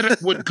some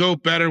that would go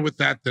better with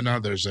that than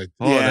others. I think.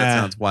 Oh, Yeah. that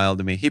sounds wild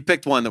to me. He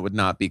picked one that would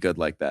not be good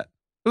like that.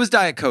 It was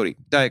Diet Cody.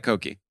 Diet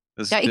Cokey.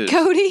 Diet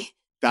Cody.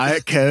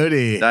 Diet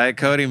Cody. Diet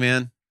Cody,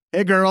 man.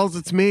 Hey, girls,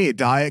 it's me,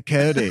 Diet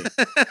Cody.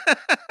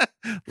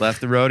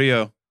 Left the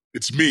rodeo.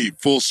 It's me,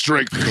 full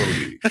strength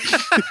Cody.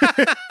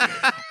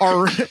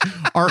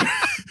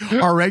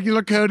 Are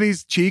regular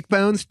Cody's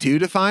cheekbones too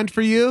defined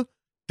for you?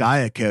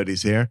 Diet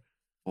Cody's here.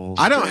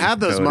 I don't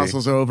have those Cody.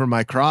 muscles over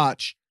my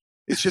crotch.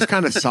 It's just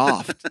kind of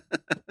soft.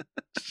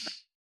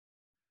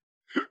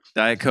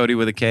 Diet Cody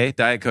with a K.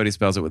 Diet Cody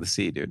spells it with a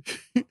C, dude.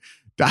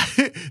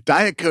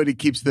 Diet Cody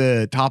keeps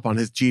the top on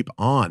his Jeep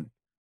on.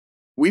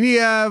 We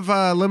have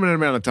a limited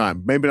amount of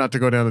time. Maybe not to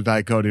go down the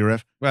Diet Cody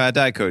riff. Well,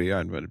 Diet Cody.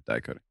 I invented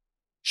Diet Cody.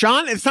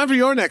 Sean, it's time for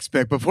your next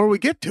pick. Before we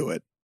get to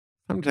it,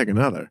 I'm going to take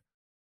another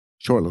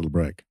short little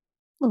break.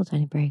 Little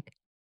tiny break.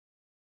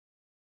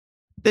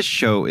 This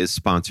show is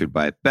sponsored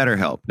by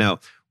BetterHelp. Now,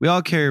 we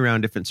all carry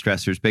around different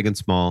stressors, big and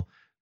small.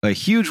 A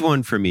huge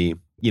one for me,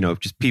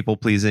 just people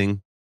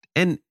pleasing.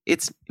 And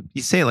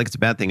you say it like it's a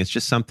bad thing. It's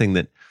just something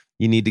that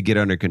you need to get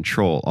under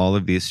control. All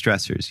of these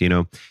stressors,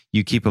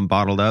 you keep them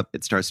bottled up.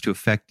 It starts to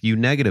affect you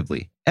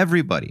negatively.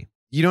 Everybody.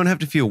 You don't have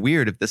to feel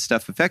weird if this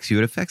stuff affects you.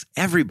 It affects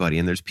everybody.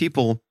 And there's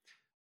people,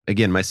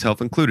 again,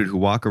 myself included, who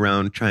walk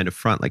around trying to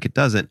front like it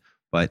doesn't,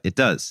 but it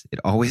does. It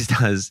always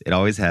does. It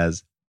always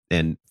has.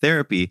 And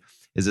therapy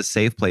is a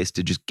safe place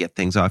to just get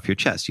things off your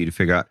chest. You to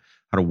figure out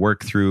how to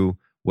work through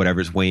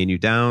whatever's weighing you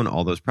down,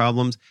 all those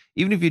problems.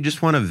 Even if you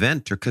just want to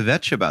vent or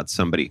kvetch about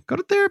somebody, go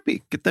to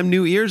therapy. Get them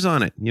new ears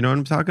on it. You know what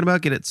I'm talking about?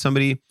 Get it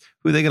somebody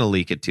who they're going to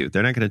leak it to.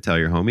 They're not going to tell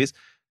your homies.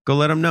 Go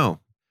let them know.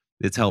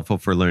 It's helpful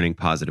for learning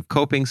positive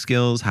coping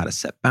skills, how to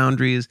set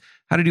boundaries,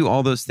 how to do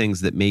all those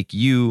things that make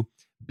you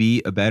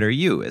be a better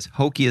you. As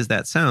hokey as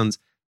that sounds,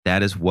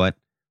 that is what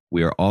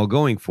we are all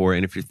going for.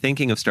 And if you're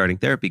thinking of starting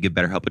therapy, give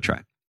BetterHelp a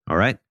try. All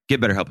right? Give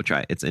BetterHelp a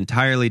try. It's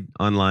entirely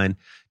online.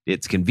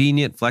 It's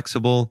convenient,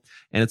 flexible,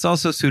 and it's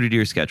also suited to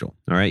your schedule.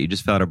 All right. You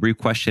just fill out a brief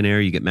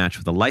questionnaire. You get matched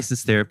with a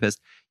licensed therapist.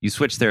 You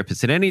switch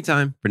therapists at any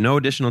time for no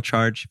additional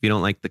charge. If you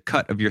don't like the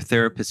cut of your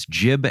therapist's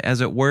jib,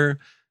 as it were,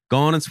 go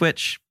on and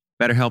switch.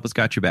 BetterHelp has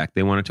got your back.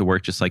 They want it to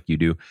work just like you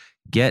do.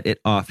 Get it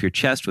off your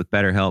chest with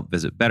BetterHelp.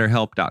 Visit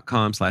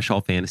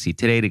betterhelp.com/allfantasy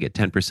today to get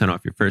 10%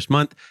 off your first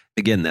month.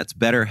 Again, that's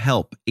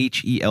BetterHelp,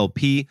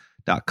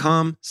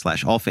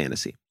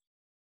 HELP.com/allfantasy.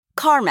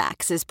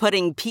 CarMax is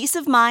putting peace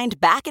of mind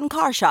back in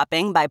car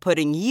shopping by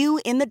putting you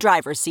in the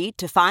driver's seat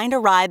to find a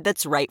ride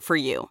that's right for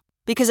you.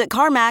 Because at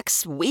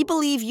CarMax, we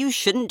believe you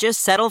shouldn't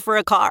just settle for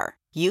a car.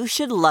 You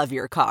should love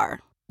your car.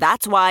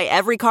 That's why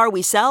every car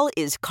we sell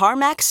is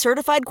CarMax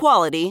certified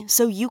quality,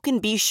 so you can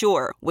be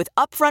sure with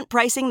upfront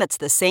pricing that's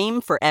the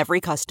same for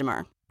every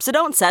customer. So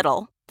don't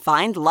settle.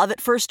 Find love at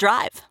first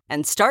drive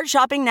and start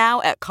shopping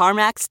now at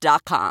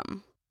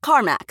CarMax.com.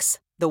 CarMax,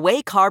 the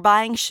way car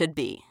buying should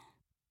be.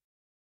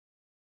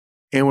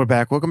 And we're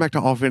back. Welcome back to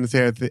All Fantasy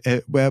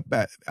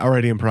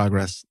already in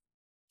progress.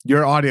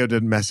 Your audio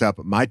didn't mess up,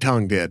 but my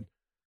tongue did.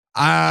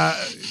 Not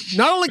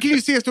only can you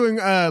see us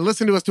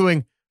listen to us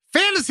doing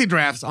fantasy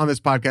drafts on this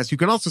podcast, you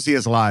can also see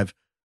us live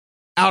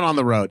out on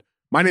the road.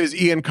 My name is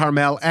Ian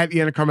Carmel, at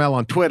Ian Carmel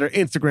on Twitter,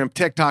 Instagram,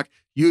 TikTok,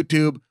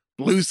 YouTube,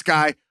 Blue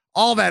Sky,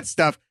 all that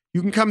stuff.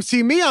 You can come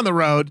see me on the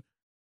road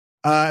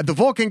at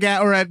the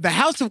or at the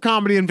House of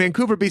Comedy in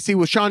Vancouver, BC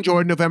with Sean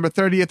Jordan, November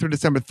 30th through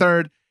December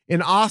 3rd. In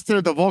Austin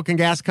at the Vulcan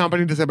Gas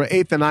Company, December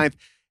 8th and 9th.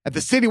 At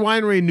the City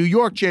Winery in New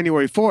York,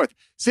 January 4th.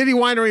 City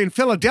Winery in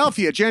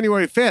Philadelphia,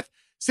 January 5th.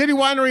 City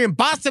Winery in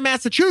Boston,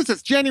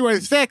 Massachusetts, January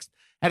 6th.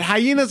 At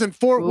Hyenas in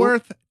Fort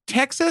Worth,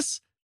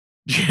 Texas,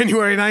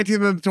 January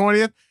 19th and the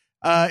 20th.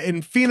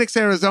 In Phoenix,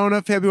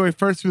 Arizona, February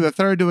 1st through the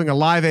 3rd, doing a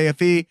live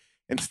AFE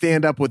and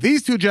stand up with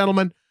these two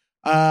gentlemen.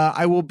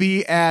 I will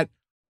be at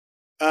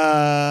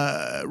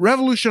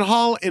Revolution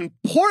Hall in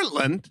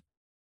Portland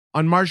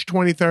on March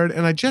 23rd,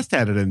 and I just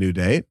added a new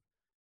date.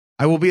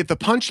 I will be at the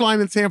Punchline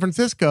in San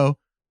Francisco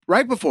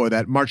right before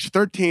that, March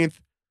 13th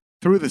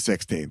through the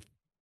 16th.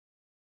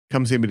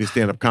 Come see me do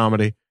stand-up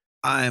comedy.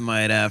 I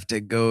might have to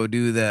go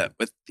do that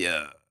with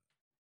you.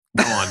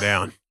 Come on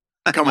down.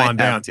 Come on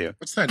down. To.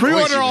 What's that noise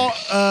Pre-order you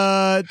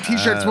all make?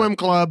 T-shirt Swim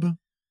Club.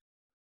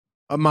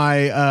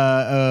 My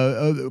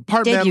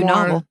part Debut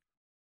memoir. novel.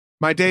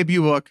 My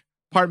debut book.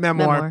 Part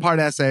memoir. Memoir. Part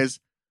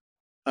essays.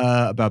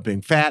 about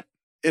being fat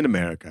in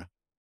America.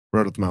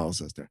 Wrote it with my little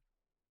sister.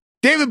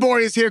 David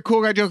Gborie is here.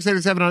 Cool Guy Jokes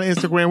 87 on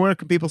Instagram. Where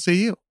can people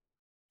see you?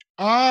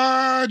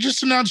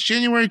 Just announced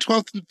January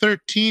 12th and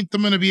 13th.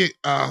 I'm going to be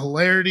at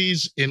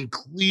Hilarities in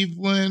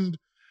Cleveland.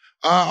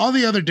 All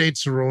the other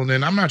dates are rolling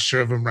in. I'm not sure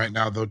of them right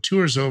now, though.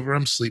 Tour's over.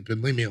 I'm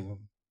sleeping. Leave me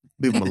alone.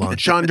 Leave him alone.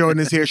 Sean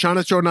Jordan is here. Sean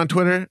is Jordan on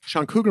Twitter.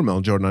 Sean Cougar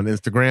Milne Jordan on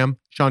Instagram.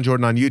 Sean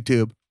Jordan on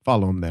YouTube.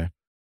 Follow him there.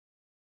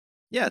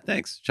 Yeah,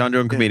 thanks. Sean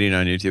Jordan Comedian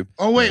on YouTube.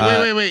 Oh, wait.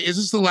 Is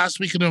this the last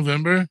week of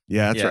November?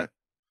 Yeah, that's right.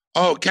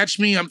 Oh, catch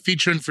me. I'm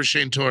featuring for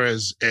Shane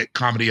Torres at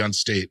Comedy on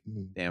State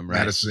in Damn right.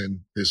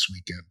 Madison this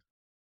weekend.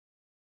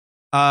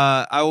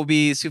 I will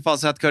be Sioux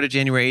Falls, South Dakota,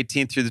 January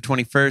 18th through the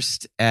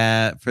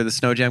 21st for the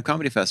Snow Jam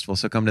Comedy Festival.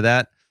 So come to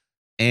that.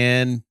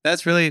 And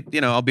that's really,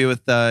 I'll be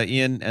with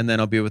Ian, and then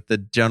I'll be with the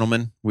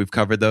gentleman. We've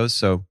covered those.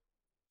 So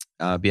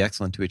be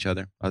excellent to each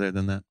other other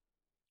than that.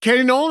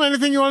 Katie Nolan,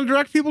 anything you want to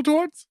direct people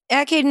towards?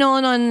 At Katie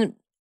Nolan on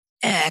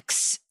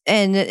X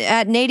and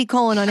at Nady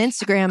Colon on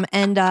Instagram.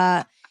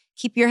 And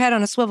keep your head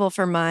on a swivel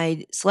for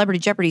my Celebrity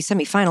Jeopardy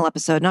semifinal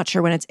episode. Not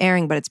sure when it's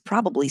airing, but it's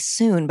probably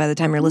soon by the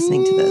time you're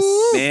listening to this.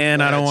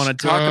 Man, I don't want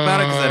to talk about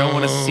it because I don't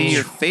want to see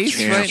your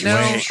face right now.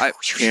 I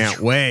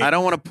can't wait. I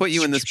don't want to put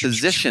you in this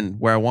position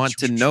where I want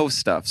to know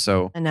stuff.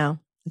 So I know.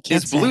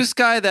 Is Blue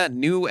Sky that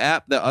new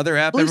app, the other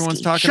app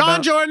everyone's talking Sean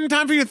about? Jordan,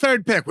 time for your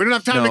third pick. We don't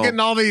have time to get in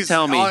all these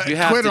tell me. You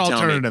have Twitter to tell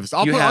alternatives.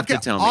 Me. You have to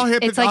tell me. I'll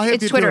hit it's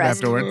you Twitter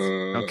afterwards.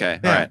 Okay,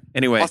 all right.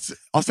 Anyway.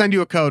 I'll send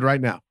you a code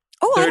right now.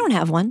 Oh, I don't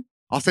have one.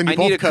 I'll send you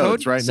both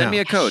codes right now. Send me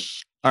a code.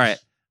 All right.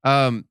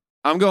 I'm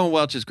going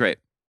Welch is great.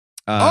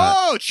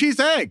 Cheese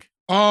egg.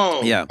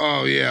 Oh, yeah.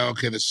 Oh, yeah.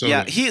 Okay, the soda.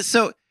 Yeah, he's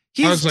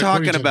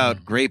talking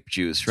about grape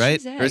juice,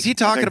 right? Or is he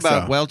talking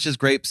about Welch's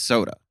grape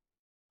soda?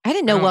 I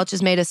didn't know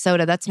Welch's made a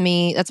soda. That's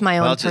me. That's my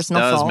own Welch's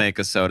personal does fault. make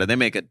a soda. They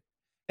make it,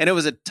 and it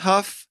was a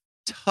tough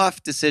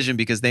decision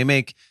because they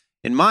make,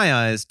 in my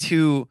eyes,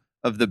 two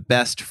of the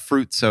best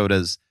fruit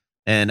sodas,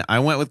 and I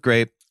went with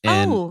grape,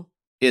 and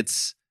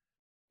it's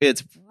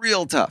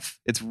real tough.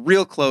 It's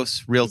real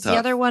close, real tough. Is the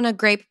other one a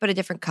grape but a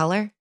different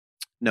color?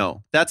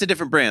 No, that's a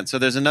different brand. So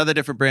there's another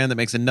different brand that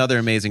makes another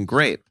amazing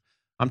grape.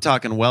 I'm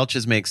talking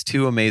Welch's makes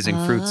two amazing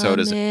fruit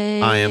sodas.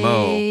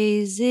 IMO.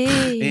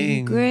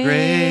 Amazing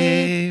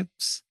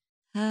grapes.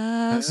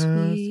 How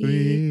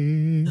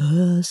sweet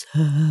the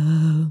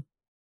sound.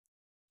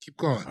 Keep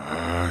going.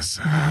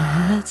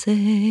 That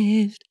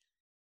saved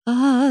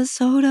a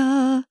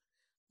soda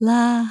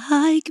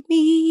like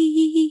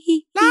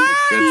me.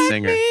 Good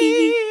singer.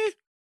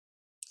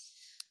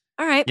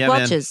 All right, Yeah,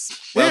 Welch's.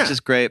 Welch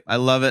is great. I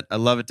love it. I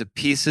love it to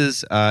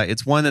pieces.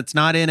 It's one that's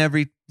not in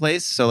every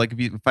place. So like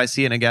if I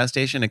see it in a gas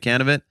station, a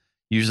can of it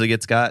usually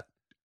gets got.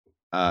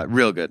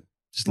 Real good.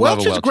 Just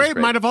Welch's grape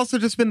might have also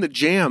just been the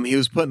jam he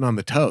was putting on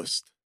the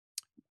toast.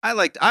 I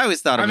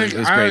always thought of it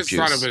as grape juice. I always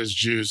thought of it as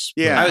juice.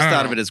 Yeah, I always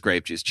thought of it as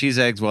grape juice. Cheese,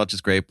 eggs,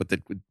 Welch's grape with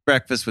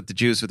breakfast, with the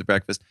juice, with the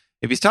breakfast.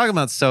 If he's talking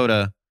about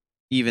soda,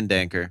 even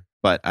danker.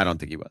 But I don't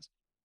think he was.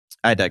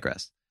 I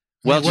digress.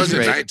 Welch's was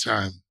at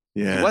nighttime.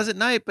 Yeah, it was at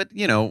night, but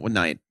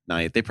night.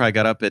 They probably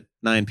got up at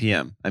 9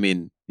 p.m. I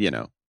mean,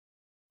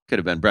 could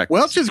have been breakfast.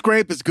 Welch's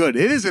grape is good.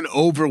 It is an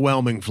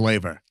overwhelming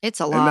flavor.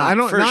 It's a lot. And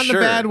not in a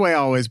bad way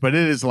always, but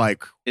it is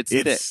like it's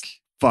thick,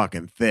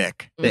 fucking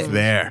thick. It's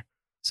there.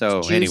 So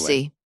it's juicy.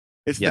 Anyway,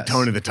 it's the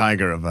Tony the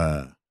Tiger of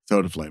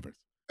soda flavors.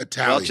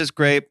 Italian. Welch's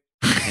grape,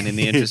 and in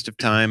the interest of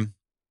time,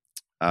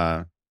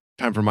 time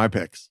for my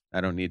picks. I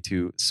don't need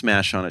to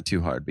smash on it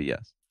too hard, but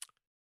yes.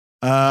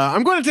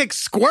 I'm going to take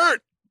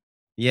Squirt.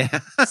 Yeah.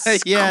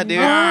 Yeah, dude.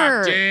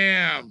 God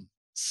damn.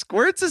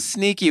 Squirt's a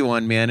sneaky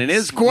one, man. It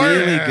is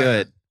really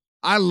good.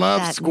 I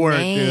love That Squirt,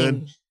 name.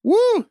 dude.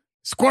 Woo!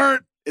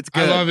 Squirt. It's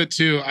good. I love it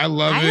too. I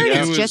love I it. heard It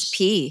it's was- just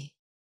pee.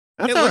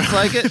 It looks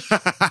like it.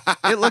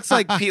 It looks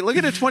like pee. Look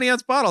at a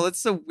 20-ounce bottle.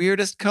 It's the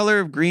weirdest color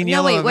of green No,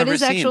 yellow wait. I've What ever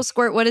is seen. actual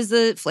Squirt? What is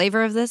the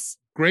flavor of this?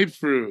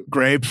 grapefruit.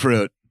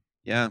 Grapefruit.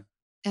 Yeah.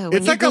 Oh, when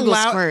It's you like a Google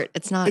loud- Squirt.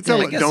 It's not it's a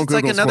good. I guess Don't it's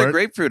like Google another Squirt.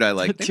 grapefruit I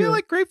like. Maybe I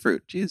like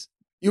grapefruit. Jeez.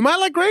 You might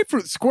like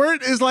grapefruit.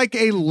 Squirt is like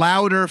a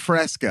louder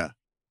Fresca.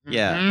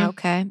 Yeah. Mhm.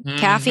 Okay. Mhm.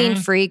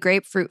 Caffeine-free,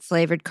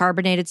 grapefruit-flavored,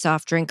 carbonated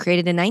soft drink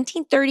created in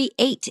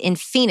 1938 in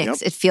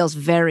Phoenix. Yep. It feels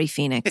very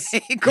Phoenix.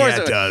 Of course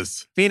Yeah, it it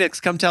does. Phoenix,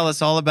 come tell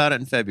us all about it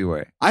in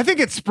February. I think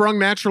it sprung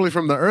naturally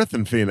from the earth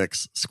in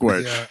Phoenix,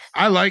 Squirt. Yeah,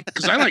 I like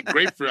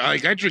grapefruit. I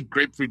drink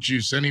grapefruit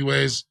juice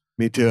anyways.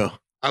 Me too.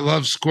 I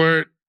love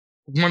Squirt.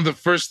 One of the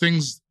first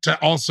things to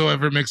also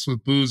ever mix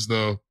with booze,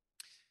 though.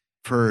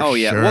 For Oh,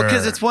 yeah. sure. Well,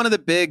 because it's one of the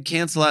big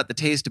cancel out the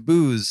taste of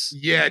booze.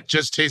 Yeah, it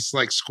just tastes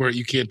like Squirt.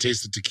 You can't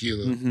taste the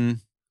tequila. Mm-hmm.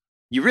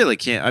 You really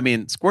can't. I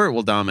mean, Squirt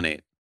will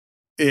dominate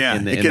Yeah,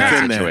 in it that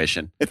gets in there.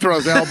 situation. It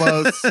throws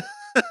elbows.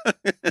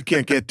 You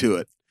can't get to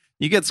it.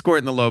 You get Squirt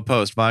in the low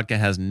post, vodka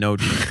has no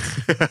chance.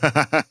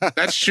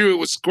 That's true. It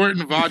was Squirt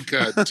and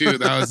vodka, too.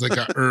 That was like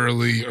a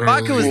early.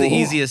 Vodka was the Whoa.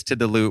 easiest to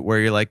dilute, where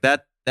you're like,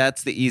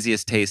 that's the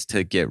easiest taste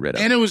to get rid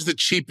of. And it was the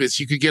cheapest.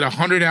 You could get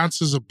 100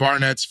 ounces of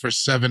Barnett's for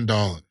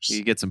 $7.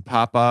 You get some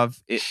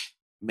Popov.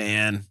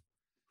 Man,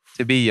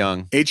 to be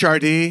young.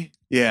 HRD.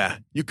 Yeah.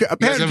 You could You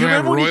guys apparently.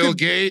 ever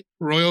had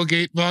Royal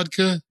Gate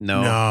vodka?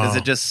 No. No. Does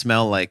it just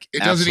smell like It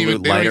doesn't absolute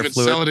even. They don't lighter even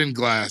fluid? sell it in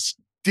glass.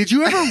 Did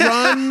you ever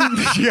run?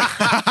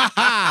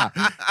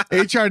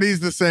 HRD's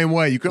the same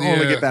way. You can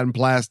only Yeah. get that in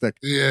plastic.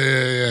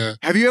 Yeah.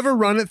 Have you ever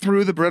run it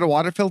through the Brita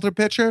water filter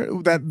pitcher?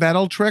 That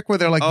old trick where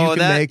they're like, Oh, you can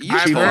that- make you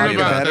I've cheap told heard me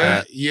vodka about better.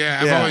 that. Yeah,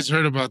 I've Yeah. always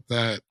heard about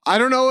that. I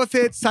don't know if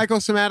it's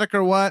psychosomatic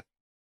or what,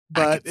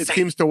 but it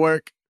seems to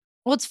work.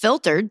 Well, it's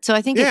filtered, so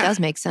I think it Yeah. does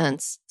make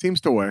sense. Seems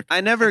to work.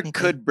 I never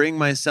Technically. could bring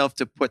myself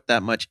to put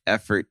that much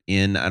effort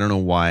in. I don't know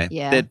why.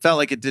 Yeah. It felt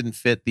like it didn't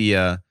fit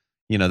the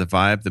the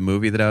vibe, the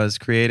movie that I was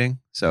creating.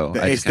 So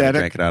The I just kind of aesthetic?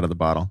 drank it out of the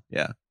bottle.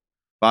 Yeah.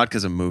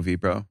 Vodka's a movie,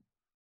 bro.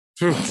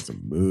 It's a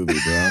movie,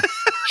 bro.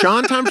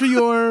 Sean, time for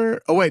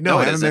your... Oh, wait, no, No,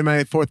 I it haven't made isn't.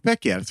 my fourth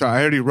pick yet. Sorry,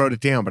 I already wrote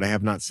it down, but I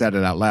have not said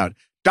it out loud.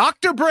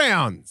 Dr.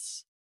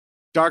 Brown's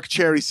Dark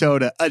Cherry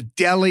Soda, a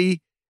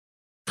deli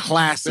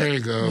classic. There you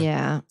go.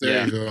 Yeah.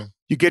 There you go.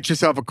 You get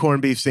yourself a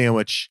corned beef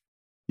sandwich.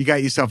 You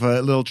got yourself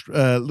a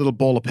little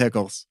bowl of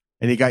pickles,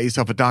 and you got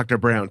yourself a Dr.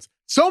 Brown's.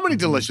 So many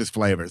delicious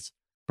flavors,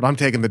 but I'm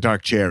taking the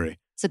dark cherry.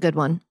 It's a good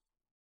one.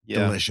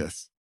 Yeah.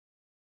 Delicious.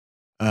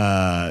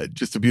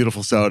 Just a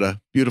beautiful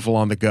soda, beautiful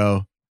on the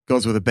go.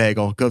 Goes with a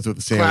bagel, goes with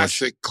a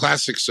sandwich,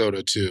 Classic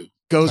soda too.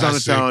 goes on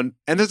its classic. own.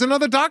 And there's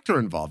another doctor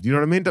involved. You know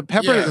what I mean?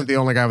 Pepper Yeah. isn't the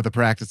only guy with a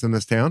practice in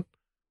this town.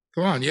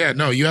 Come on, yeah,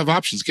 no, you have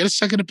options. Get a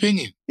second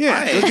opinion. Yeah,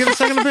 Right. let's get a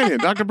second opinion.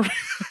 Dr. Brown.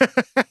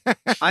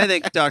 I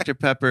think Dr.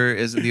 Pepper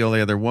isn't the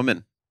only other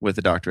woman with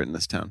a doctorate in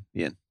this town.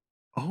 Ian.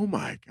 Oh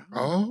my God.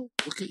 Oh,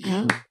 look at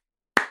you.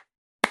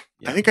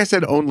 I think I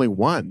said only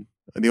one.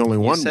 The only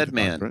You one. said with a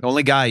man. doctorate. The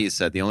only guy you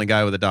said. The only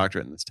guy with a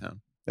doctorate in this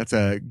town. That's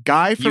a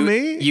guy for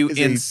me. You is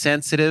a-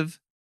 insensitive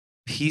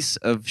piece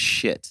of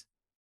shit.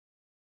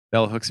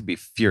 Bell Hooks would be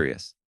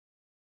furious.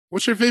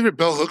 What's your favorite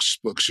Bell Hooks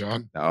book,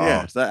 Sean? Oh,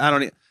 Yeah. I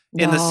don't.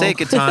 In the No. sake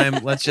of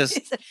time, let's just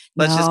keep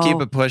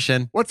No. it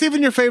pushing. What's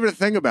even your favorite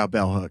thing about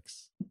bell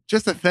hooks?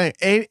 Just a thing.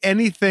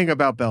 Anything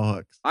about bell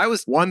hooks. I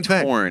was One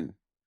thing. torn.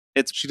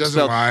 It's She doesn't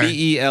spelled lie.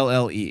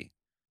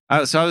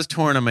 BELLE. So I was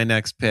torn on my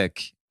next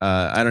pick.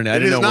 I don't know. I It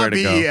didn't is know where not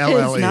to go.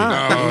 BELLE. It's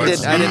not. No, I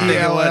it's didn't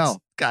think it was.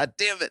 BELL. God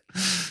damn it.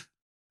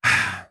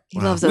 He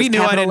loves those We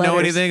knew I capital didn't know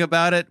letters. anything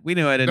about it. We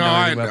knew I didn't No, know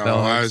I anything know. about Bell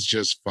I Hooks. was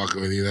just fucking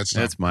with you. That's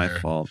That's my fair.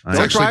 fault. It's That's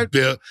actually right.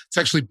 Bill. It's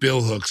actually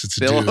Bill Hooks. It's a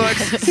Bill dude.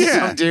 Hooks?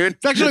 Yeah. Some dude.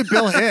 It's actually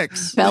Bill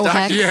Hicks. Bell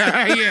Heck.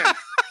 Yeah.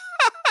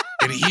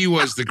 And he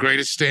was the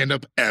greatest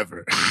stand-up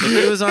ever. If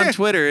it was on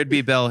Twitter, it'd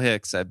be Bell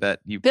Hicks. I bet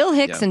you. Bill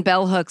Hicks Yeah. and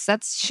Bell Hooks.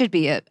 That should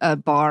be a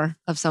bar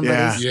of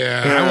somebody's.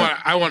 Yeah, Yeah.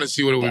 I want to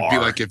see what it would be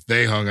Bar. like if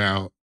they hung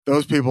out.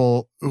 Those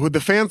people, who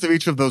the fans of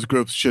each of those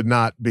groups should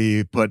not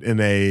be put in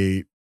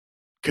a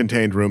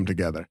contained room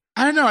together.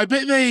 I don't know. I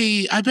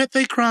bet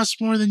they cross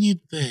more than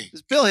you'd think.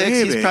 Bill Hicks,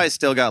 he's Maybe. probably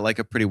still got like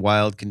a pretty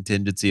wild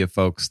contingency of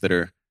folks that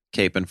are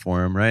caping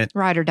for him, right?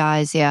 Ride or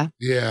dies. Yeah.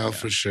 Yeah,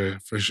 for sure.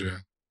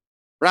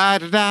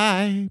 Ride or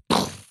die.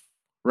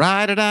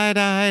 Ride or die,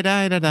 die,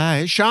 die, die,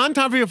 die. Sean,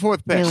 time for your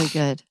fourth pick. Really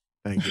good.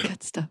 Thank you.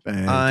 Good stuff.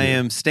 Thank I you.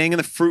 am staying in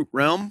the fruit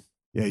realm.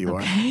 Yeah, you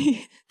are.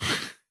 Okay.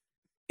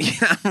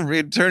 Yeah,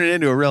 I'm turning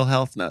into a real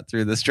health nut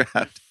through this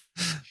draft.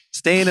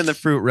 Staying in the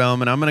fruit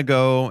realm, and I'm going to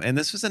go, and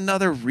this was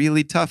another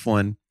really tough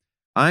one.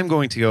 I'm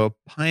going to go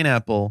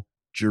pineapple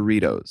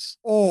Doritos.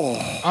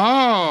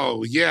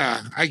 Oh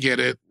yeah, I get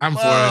it. I'm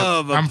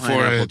Love for a it. I'm for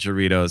pineapple it.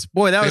 Doritos.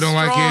 Boy, that They was don't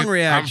strong like it.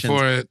 reaction. I'm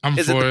for it. I'm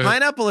Is it for the it.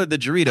 pineapple or the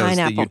Doritos that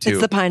Pineapple. you two?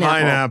 It's the pineapple.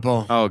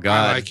 Pineapple. Oh,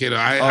 God. I like it.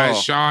 I Oh.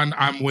 Sean,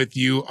 I'm with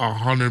you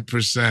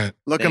 100%.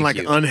 Looking Thank like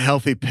you.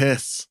 unhealthy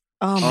piss.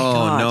 Oh my Oh,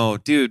 god. no,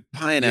 dude,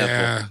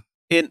 pineapple.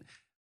 Yeah.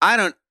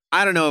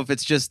 I don't know if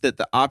it's just that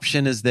the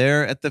option is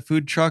there at the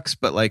food trucks,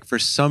 but like for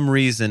some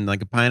reason,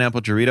 like a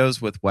pineapple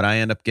Doritos with what I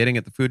end up getting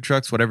at the food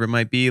trucks, whatever it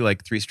might be,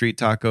 like 3 street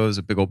tacos,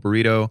 a big old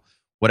burrito,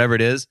 whatever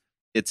it is,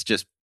 it's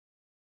just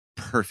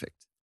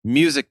perfect.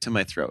 Music to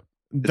my throat.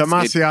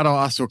 Demasiado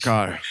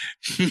azúcar.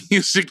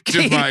 Music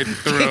to my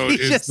throat. He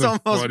is just the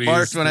almost funniest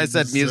barked when I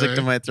thing to said music say.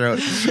 to my throat.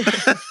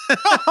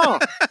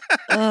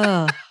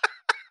 Ugh.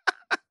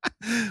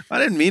 I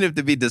didn't mean it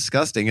to be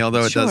disgusting, although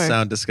it does Sure.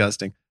 sound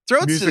disgusting.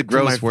 Throat's Music a to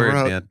gross my word,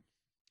 throat.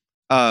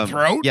 man.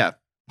 Throat? Yeah.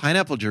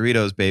 Pineapple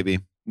Doritos, baby.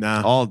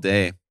 Nah. All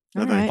day.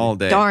 All right. All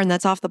day. Darn,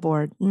 that's off the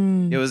board.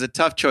 Mm. It was a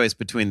tough choice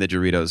between the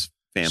Doritos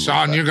family.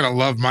 Sean, but- you're gonna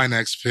love my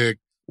next pick.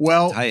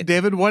 Well, Tight.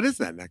 David, what is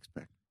that next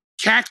pick?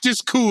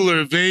 Cactus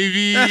Cooler,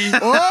 baby.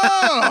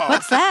 Oh!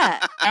 What's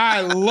that?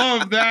 I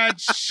love that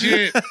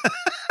shit.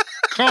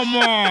 Come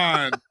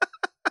on.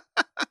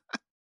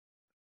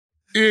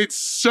 It's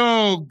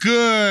so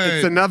good.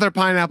 It's another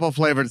pineapple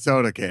flavored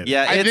soda can.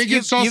 Yeah, I think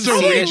it's you've also I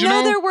seen didn't it. regional.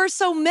 know there were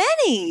so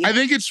many. I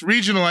think it's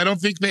regional. I don't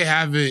think they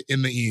have it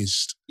in the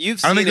East.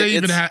 You've I don't seen think they it.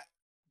 even It's- have.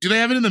 Do they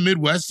have it in the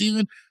Midwest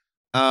even?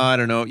 I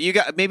don't know. You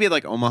got maybe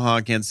like Omaha,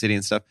 Kansas City,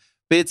 and stuff.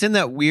 But it's in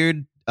that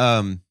weird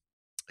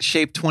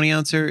shaped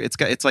 20-ouncer.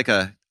 It's like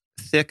a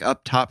thick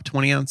up top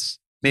 20-ounce,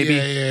 maybe.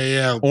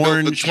 Yeah.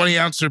 Orange. The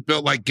 20-ouncer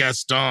built like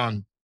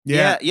Gaston.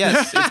 Yeah.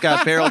 Yes. It's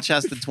got barrel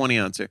chested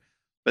 20-ouncer,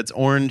 but it's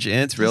orange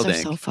and it's real Those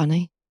are dank. so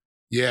funny.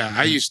 Yeah,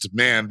 I used to,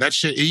 man, that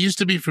shit. It used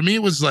to be for me.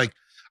 It was like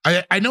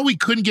I know we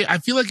couldn't get, I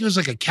feel like it was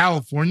like a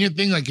California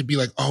thing. Like it'd be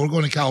like, oh, we're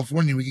going to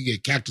California. We could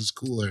get Cactus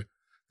Cooler.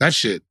 That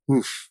shit.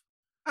 Oof.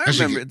 I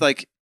remember,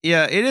 like,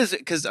 yeah, it is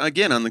because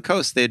again on the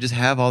coast they just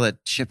have all that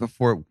shit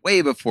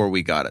way before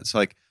we got it. So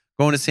like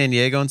going to San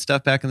Diego and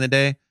stuff back in the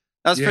day,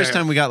 that was the first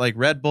time we got like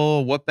Red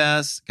Bull, Whoop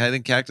Ass. I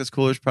think Cactus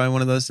Cooler is probably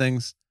one of those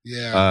things.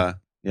 Yeah.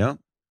 Yeah,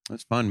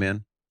 that's fun,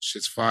 man.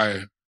 Shit's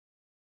fire.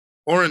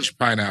 Orange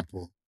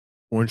pineapple.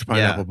 Orange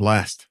pineapple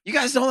blast. You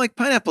guys don't like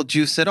pineapple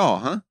juice at all,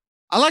 huh?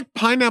 I like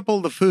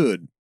pineapple the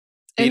food.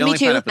 You don't Me like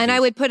too. pineapple And juice? I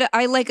would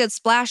I like a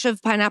splash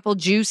of pineapple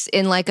juice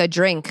in like a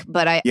drink,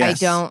 but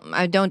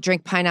I don't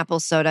drink pineapple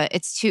soda.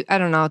 It's too, I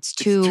don't know. It's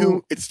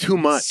too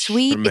much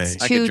sweet. for me. It's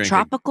I could too drink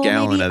tropical. a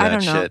gallon Maybe of I that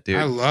don't know. shit, dude.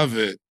 I love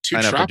it. Too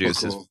Pineapple juice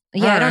tropical. is-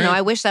 Yeah, I don't know. All right.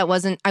 I wish that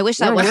wasn't Where me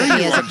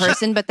as a you?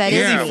 person, but that is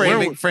Yeah,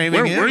 me. framing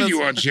where him. were That's-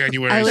 you on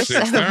January I wish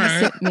 6th? that All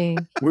right. wasn't me.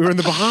 We were in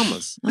the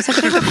Bahamas. I was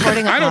like, we're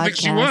recording a I don't podcast. think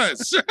she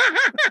was.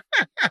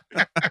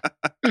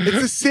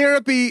 It's a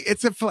syrupy,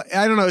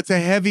 I don't know, it's a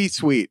heavy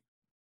sweet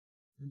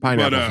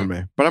pineapple But, for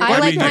me. But I'm I glad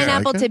like you guys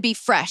pineapple like to it. be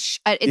fresh.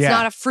 It's Yeah.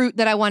 not a fruit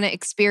that I want to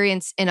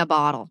experience in a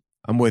bottle.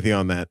 I'm with you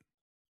on that.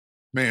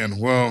 Man,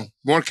 well,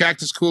 more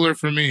Cactus Cooler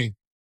for me.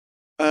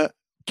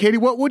 Katie,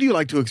 what would you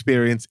like to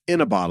experience in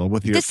a bottle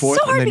with your This is fourth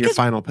so hard and then your because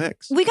final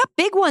picks? We got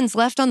big ones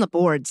left on the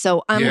board,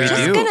 so I'm Yeah.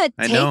 just We do. gonna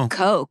I know. take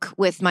Coke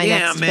with my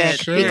Damn next it.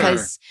 pick Sure.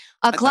 because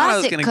a I thought I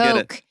was classic gonna get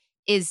it. Coke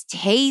is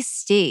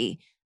tasty.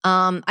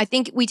 I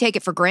think we take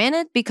it for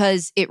granted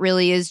because it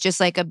really is just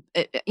like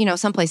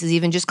some places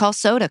even just call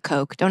soda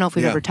Coke. Don't know if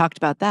we've Yeah. ever talked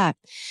about that,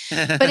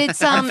 but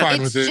it's I'm fine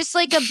it's with it. just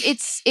like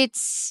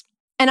it's.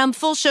 And I'm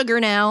full sugar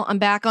now. I'm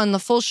back on the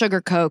full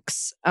sugar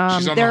Cokes.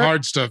 She's on the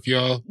hard stuff,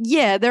 y'all.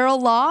 Yeah, they're a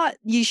lot.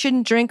 You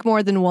shouldn't drink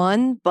more than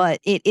one, but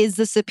it is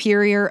the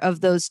superior of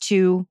those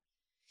two.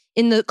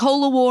 In the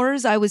Cola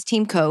Wars, I was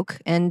Team Coke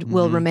and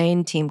will Mhm.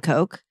 remain Team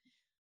Coke.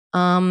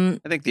 I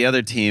think the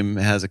other team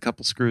has a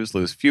couple screws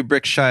loose. A few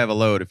bricks shy of a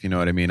load, if you know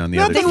what I mean, on the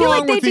other They Nothing team. feel wrong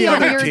like they'd with be the on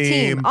other your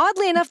team. team.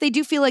 Oddly enough, they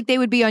do feel like they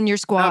would be on your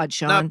squad,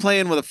 Sean. Not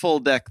playing with a full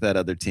deck, that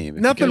other team. if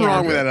you Nothing get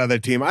wrong it. with that other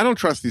team. I don't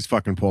trust these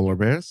fucking polar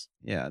bears.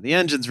 Yeah, the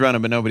engine's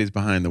running, but nobody's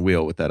behind the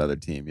wheel with that other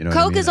team. You know what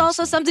I Coke mean? is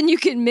also something you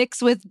can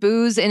mix with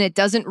booze, and it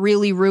doesn't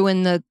really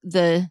ruin the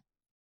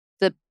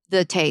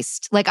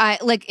taste. Like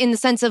in the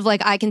sense of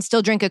like I can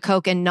still drink a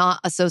Coke and not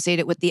associate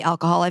it with the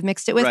alcohol I've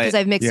mixed it with because Right.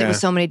 I've mixed it Yeah. with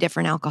so many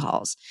different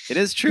alcohols. It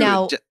is true.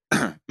 Now-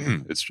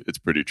 It's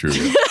pretty true.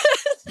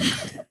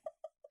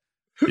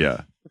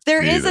 Yeah.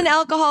 There Me is an either.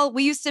 alcohol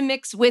we used to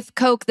mix with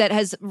Coke that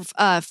has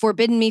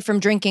forbidden me from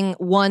drinking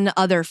one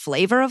other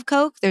flavor of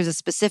Coke. There's a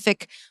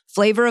specific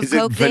flavor of Is it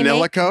Coke they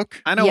vanilla make.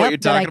 Coke? I know what you're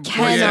that I talking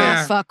cannot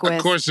about. fuck with.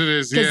 Of course it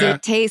is. Because Yeah.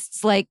 it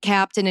tastes like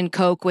Captain and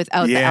Coke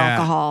without the Yeah.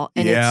 alcohol,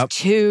 and Yep. it's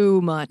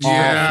too much.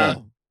 Yeah.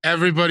 Awful.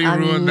 Everybody I'm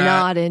ruined that.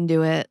 not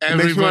into it. makes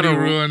me Everybody wanna-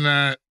 ruined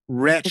that.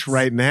 Wretch It's-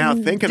 right now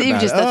thinking Even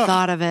about just it. the Ugh.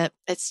 thought of it,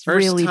 it's First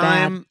really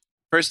bad.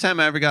 time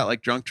I ever got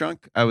like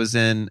drunk, I was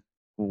in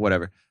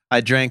whatever. I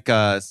drank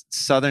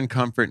Southern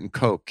Comfort and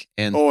Coke,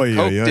 and Oy,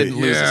 Coke oy, oy. didn't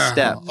lose a Yeah.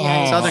 step.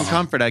 Yikes. Southern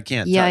Comfort I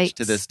can't touch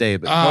to Yikes. this day,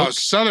 but Oh, Coke,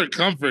 Southern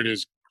Comfort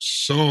is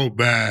so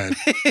bad.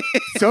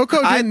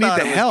 Soko I didn't need thought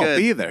the it was help good.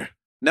 either.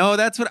 No,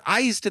 that's what I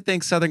used to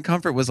think. Southern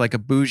Comfort was like a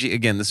bougie.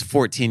 Again, this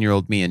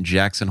 14-year-old me in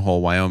Jackson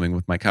Hole, Wyoming,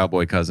 with my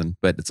cowboy cousin.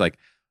 But it's like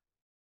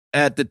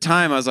at the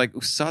time I was like,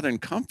 Southern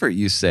Comfort,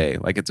 you say?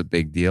 Like it's a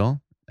big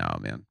deal? No,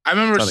 man. I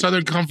remember Southern-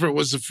 Southern Comfort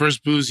was the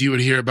first booze you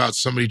would hear about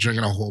somebody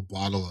drinking a whole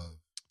bottle of.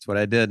 That's what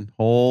I did.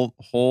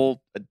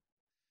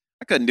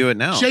 I couldn't do it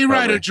now. Jay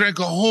Ryder probably. drank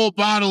a whole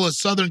bottle of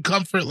Southern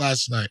Comfort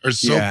last night, or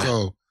Yeah.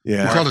 SoCo.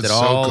 Yeah. We called Left it it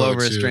all SoCo,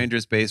 over a too.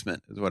 stranger's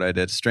basement is what I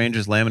did.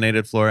 Stranger's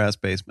laminated floor ass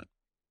basement.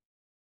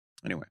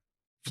 Anyway,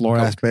 Floor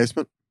ass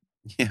basement.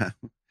 yeah.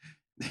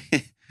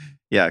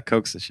 Yeah,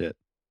 Coke's the shit.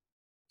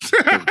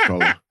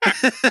 Coca-Cola.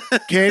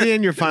 Katie,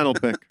 and your final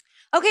pick.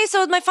 Okay,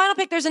 so with my final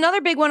pick, there's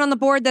another big one on the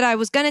board that I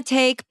was going to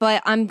take,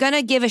 but I'm going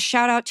to give a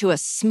shout out to a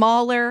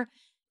smaller,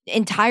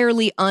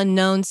 entirely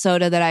unknown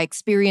soda that I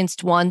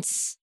experienced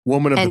once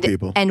Woman of and, the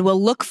people. and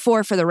will look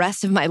for the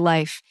rest of my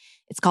life.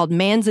 It's called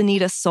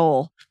Manzanita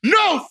Soul.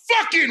 No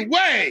fucking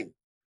way!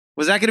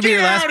 Was that going to be Get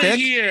your last out of pick?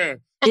 here!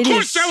 Of It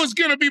course is that was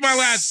gonna be my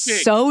last pick.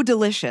 So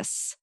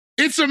delicious.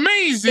 It's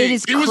amazing. It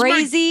is was my-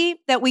 crazy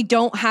that we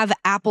don't have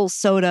apple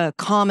soda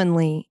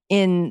commonly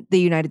in the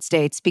United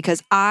States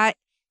because But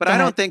Go I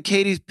don't ahead. think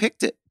Katie's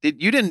picked it.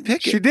 You didn't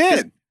pick it. She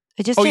did.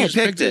 I just Oh, did. you She just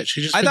picked picked it. it.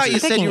 She just I picked thought it. you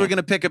said Picking you were it. going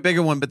to pick a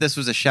bigger one, but this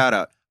was a shout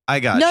out. I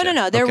got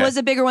No. There Okay. was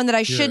a bigger one that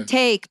I should Yeah.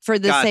 take for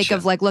the sake Gotcha.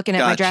 of like looking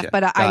at my draft,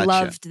 but I Gotcha.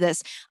 loved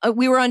this.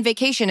 We were on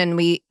vacation and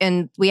we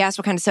asked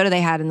what kind of soda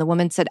they had, and the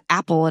woman said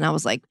apple, and I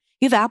was like,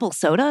 "You have apple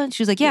soda?" And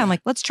she was like, "Yeah." I'm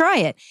like, "Let's try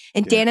it."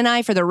 And Dan and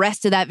I, for the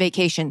rest of that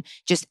vacation,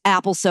 just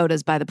apple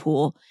sodas by the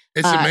pool.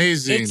 It's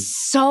amazing. It's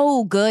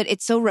so good.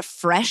 It's so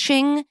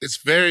refreshing.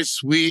 It's very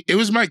sweet. It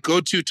was my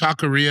go-to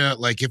taqueria.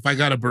 Like if I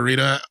got a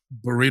burrito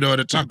at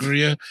a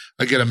taqueria,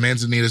 I get a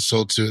manzanita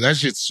sol too. That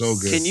shit's so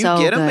good. Can you So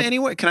get them good.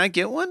 anywhere? Can I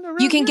get one?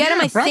 You can get them,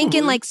 I think, in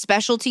probably. like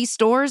specialty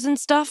stores and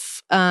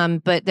stuff.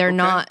 But they're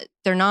not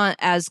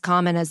as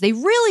common as they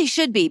really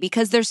should be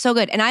because they're so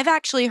good. And I've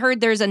actually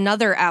heard there's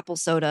another apple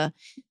soda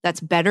that's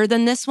better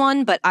than this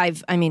one. But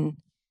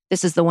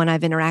this is the one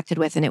I've interacted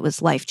with, and it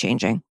was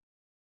life-changing.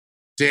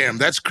 Damn,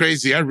 that's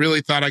crazy. I really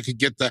thought I could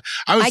get that.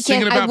 I was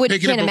thinking about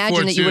picking it can't before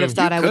imagine that you would have too.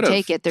 thought I would could've.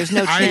 take it. There's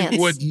no chance. I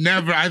would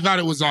never. I thought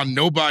it was on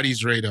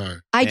nobody's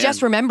radar. I Man.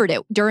 just remembered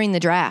it during the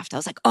draft. I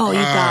was like, "Oh, you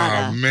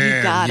Oh,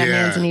 man, gotta yeah.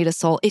 manzanita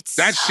sol." It's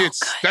That so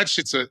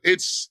good.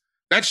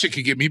 that shit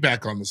could get me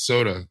back on the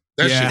soda.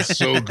 That Yeah. shit's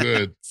so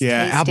good.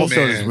 Yeah, tasty. apple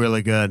soda is Man.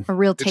 really good. A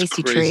real It's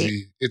tasty treat.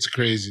 crazy. It's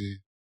crazy.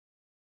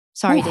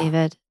 Sorry, Whew.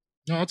 David.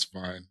 No, it's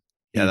fine.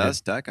 Yeah, that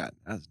was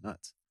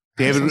nuts.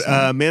 David, so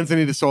sorry.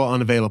 Manzanita Soul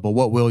unavailable.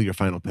 What will your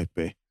final pick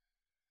be?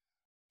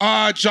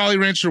 Jolly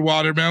Rancher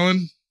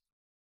watermelon.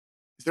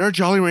 Is there a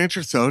Jolly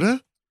Rancher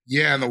soda?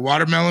 Yeah, and the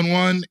watermelon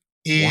one.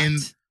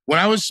 When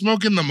I was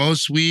smoking the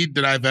most weed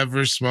that I've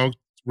ever smoked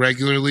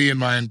regularly in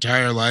my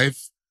entire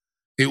life,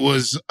 it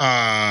was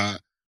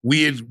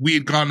we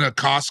had gone to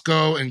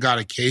Costco and got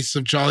a case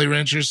of Jolly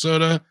Rancher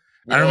soda.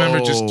 I remember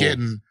just Whoa.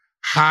 getting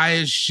high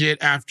as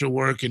shit after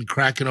work and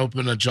cracking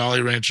open a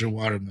Jolly Rancher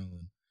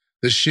watermelon.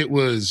 The shit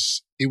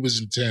was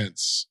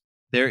intense.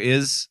 There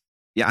is,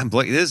 I'm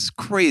blanking. This is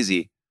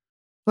crazy.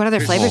 What other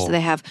flavors Oh. do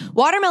they have?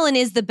 Watermelon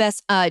is the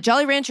best.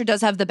 Jolly Rancher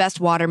does have the best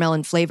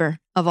watermelon flavor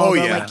of all Oh,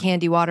 the yeah. like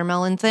candy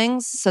watermelon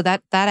things. So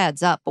that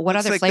adds up. But what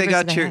Looks other like flavors they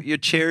got do they have? your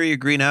cherry, your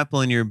green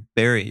apple, and your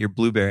berry, your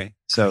blueberry.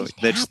 So Green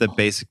that's the apple.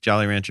 basic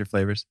Jolly Rancher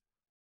flavors.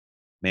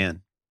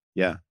 Man,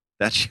 yeah,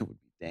 that shit would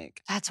be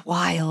dank. That's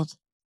wild.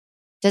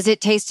 Does it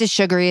taste as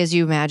sugary as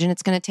you imagine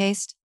it's going to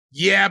taste?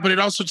 Yeah, but it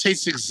also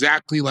tastes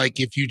exactly like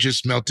if you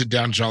just melted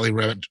down Jolly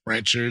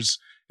Ranchers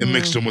and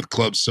mixed them with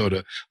club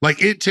soda.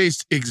 Like it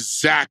tastes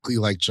exactly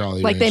like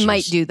Jolly Like Ranchers. they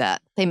might do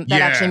that. That Yeah,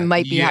 actually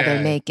might be how they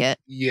yeah. make it.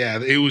 Yeah,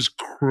 it was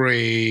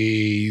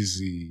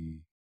crazy.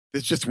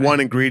 It's just one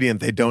ingredient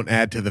they don't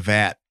add to the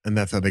vat, and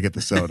that's how they get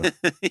the soda.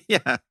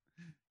 yeah,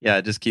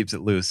 it just keeps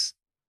it loose.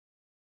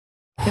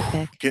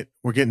 Good pick.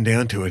 We're getting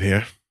down to it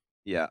here.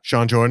 Yeah,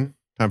 Sean Jordan,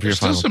 time for There's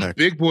still your some final pick.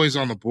 big boys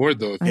on the board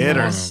though. if you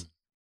Hitters. want 'em.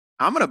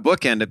 I'm gonna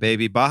bookend it,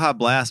 baby. Baja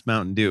Blast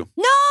Mountain Dew.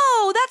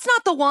 No, that's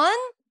not the one.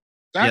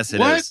 Yes, it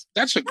what? is.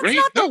 That's a great.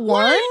 not the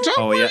what are you one. talking-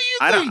 Oh what yeah, are you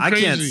I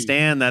doing can't crazy?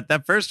 stand that.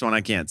 That first one, I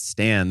can't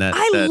stand that.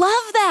 I that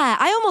love that.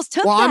 I almost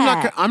took Well,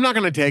 that. I'm not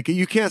gonna take it.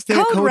 You can't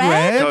stand Code Code Red?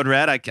 Red. Code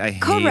Red. I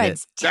hate Code it.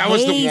 Red's That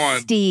was the one.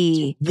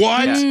 tasty.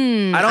 What?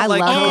 Mm, I don't like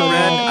love Code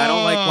Red. I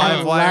don't like I Live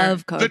I Wire.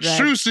 love Code The Red.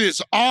 truce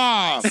is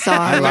off.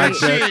 Sorry. like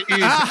That it. shit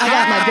is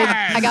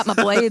I got my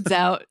blades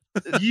out.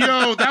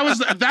 Yo, that was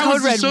Code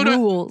the Red soda.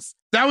 rules.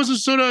 That was the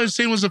soda I was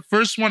saying was the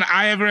first one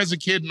I ever as a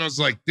kid, and I was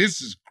like, "This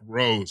is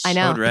gross." I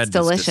know. Code Red It's is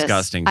delicious.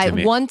 disgusting to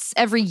me. Once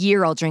every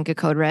year I'll drink a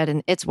Code Red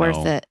and it's worth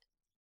No. it.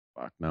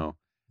 Fuck no.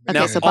 Okay,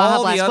 Now, so Baja all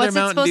the Blast. other What's it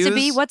Mountain supposed to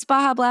be? Dews What's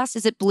Baja Blast?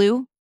 Is it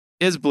blue?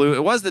 Is blue.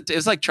 It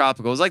was like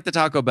tropical. It was like the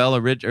Taco Bell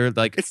or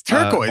like It's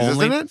turquoise,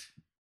 only. isn't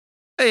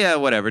it? Yeah,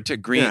 whatever. To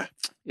green. Yeah.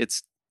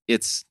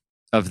 It's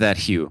of that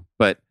hue,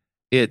 but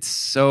it's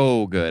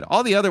so good.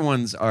 All the other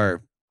ones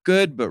are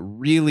good, but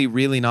really,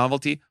 really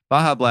novelty.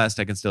 Baja Blast,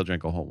 I can still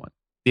drink a whole one.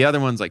 The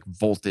other ones like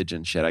voltage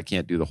and shit, I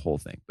can't do the whole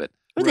thing. But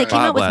Ooh, they Right. came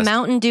out with Baja Blast.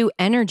 Mountain Dew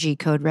Energy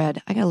Code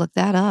Red. I gotta look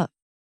that up.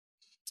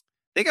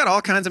 they got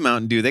all kinds of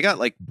Mountain Dew. They got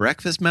like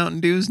breakfast Mountain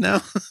Dews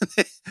now.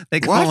 They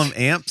call What? them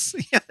amps.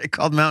 Yeah, they're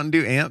called Mountain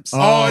Dew amps. Oh,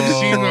 I've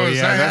seen those.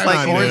 yeah, I that's have like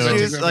not seen orange those. new.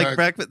 juice, Take like that back.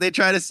 breakfast. They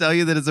try to sell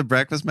you that it's a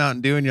breakfast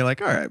Mountain Dew, and you're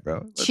like, all right,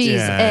 bro. let's- Cheese,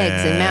 Yeah.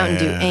 eggs, and Mountain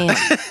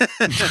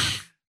Dew. And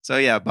So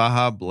yeah,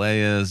 Baja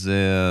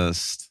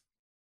Blazist.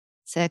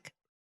 sick.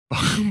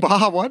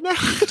 Baja what now?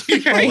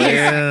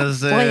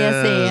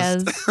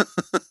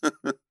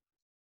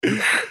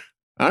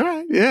 All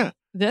right, yeah.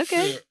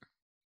 Okay.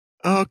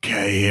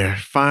 Okay, here.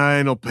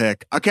 Final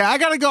pick. Okay, I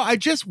gotta go. I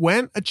just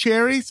went a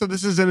cherry, so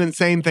this is an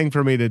insane thing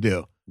for me to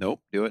do.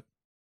 Nope, do it.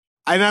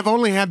 And I've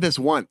only had this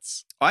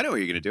once. Oh, I know what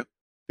you're gonna do.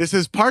 This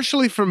is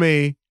partially for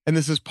me, and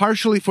this is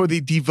partially for the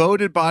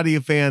devoted body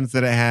of fans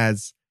that it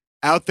has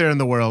out there in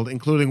the world,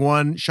 including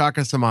one,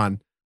 Shaka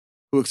Saman,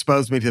 who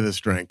exposed me to this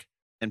drink.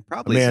 And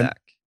probably Man. Zach.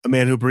 A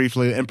man who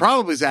briefly, and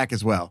probably Zach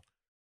as well,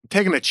 I'm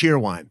taking a cheer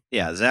wine.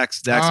 Yeah,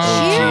 Zach's Oh.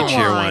 OG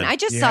Cheer wine. I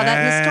just saw that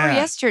in the store Yeah.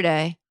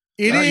 yesterday.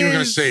 It You were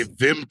gonna is- say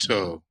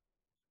Vimto.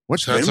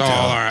 What's That's Vimto?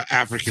 all our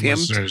African Vimto?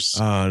 listeners.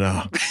 Oh,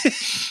 no.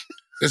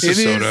 It's It a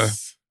soda.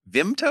 is-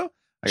 Vimto?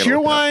 I gotta Cheer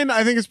look it up. wine,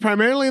 I think, is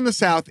primarily in the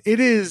South. It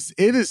is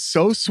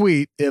so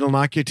sweet, it'll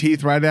knock your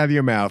teeth right out of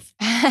your mouth.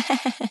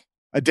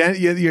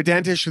 Your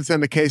dentist should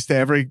send a case to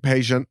every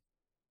patient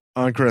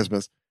on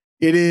Christmas.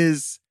 It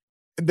is,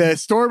 the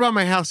store by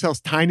my house sells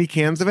tiny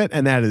cans of it,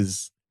 and that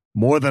is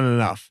more than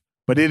enough.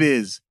 But it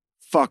is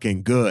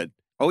fucking good.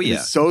 Oh It yeah,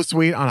 is so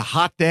sweet on a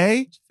hot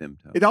day.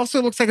 Vimto. It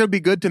also looks like it would be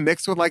good to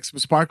mix with like some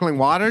sparkling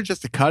water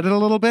just to cut it a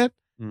little bit.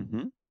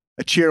 Mm-hmm.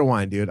 a cheer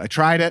wine, dude. I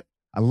tried it.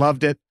 I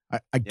loved it.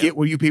 I get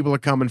where you people are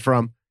coming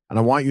from, and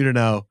I want you to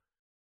know,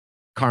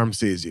 Carm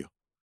sees you.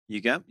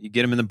 You get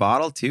them in the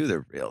bottle too.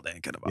 They're real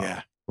dank in a bottle. Yeah,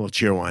 a little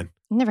cheer wine.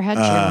 Never had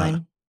cheer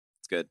wine.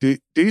 It's good. Do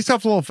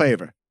yourself a little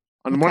favor.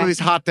 On one Okay. of these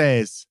hot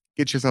days,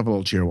 get yourself a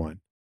little cheer wine.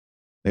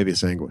 Maybe a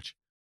sandwich.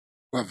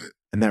 Love it.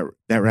 And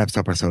that wraps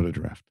up our soda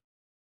draft.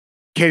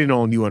 Katie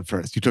Nolan, you went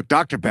first. You took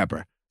Dr.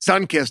 Pepper,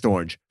 Sun-Kissed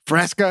Orange,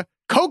 Fresca,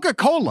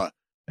 Coca-Cola,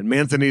 and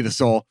Manzanita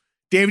Sol.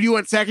 David, you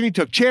went second. You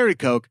took Cherry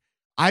Coke,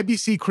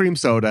 IBC Cream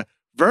Soda,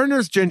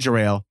 Verner's Ginger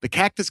Ale, the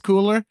Cactus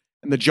Cooler,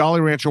 and the Jolly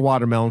Rancher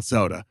Watermelon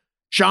Soda.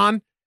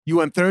 Sean, you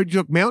went third.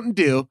 You took Mountain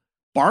Dew,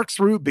 Barks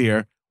Root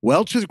Beer,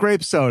 Welch's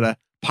Grape Soda,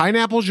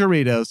 Pineapple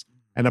Doritos,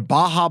 and a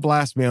Baja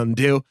Blast Mountain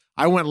Dew.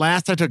 I went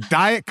last. I took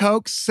Diet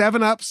Coke,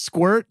 7-Up,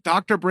 Squirt,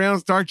 Dr.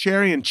 Brown's Dark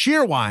Cherry, and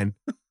Cheer Wine.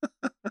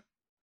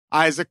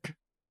 Isaac,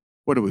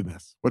 what did we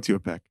miss? What's your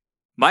pick?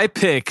 My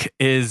pick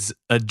is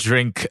a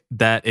drink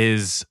that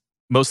is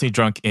mostly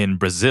drunk in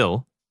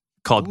Brazil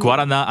called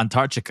Guaraná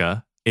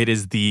Antarctica. It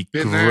is the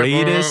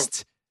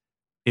greatest.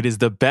 It is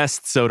the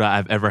best soda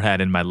I've ever had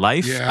in my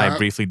life. Yeah. I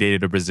briefly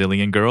dated a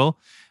Brazilian girl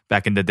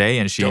back in the day,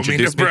 and she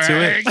introduced me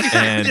to it.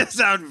 And Just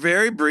sound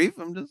very brief.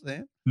 I'm just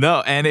saying.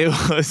 no, and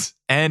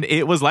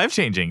it was life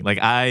changing. Like,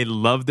 I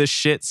love this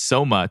shit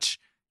so much.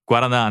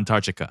 Guaraná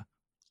Antarctica.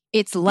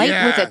 It's light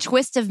with Yeah. a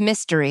twist of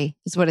mystery,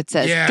 is what it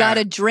says. Yeah. Got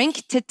a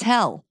drink to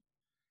tell.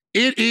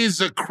 It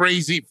is a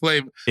crazy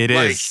flavor. It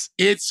Like, is.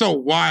 It's so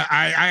wild.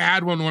 I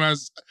had one when I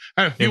was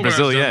In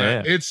Brazil,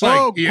 yeah. It's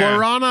like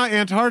Guarana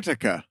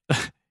Antarctica.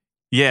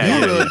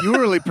 Yeah. You were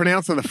really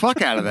pronouncing the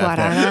fuck out of that.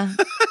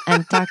 Guaraná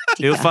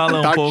Antarctica. Eu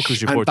falo pouco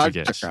de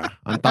português.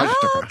 Antarctica.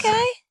 Oh,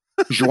 okay.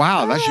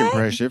 Wow, that's All right.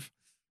 impressive.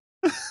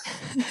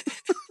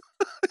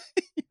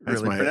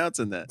 Really my-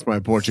 pronouncing that. That's my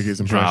Portuguese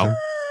impression.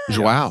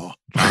 Wow.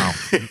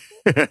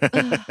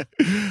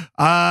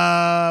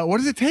 Wow. What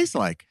does it taste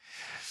like?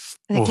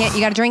 You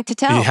got a drink to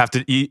tell. You have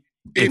to eat.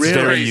 It's It's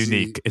very crazy.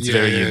 unique. It's Yeah,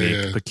 very yeah,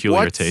 unique, yeah.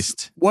 peculiar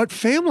taste. What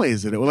family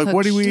is it? Like,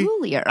 what do we?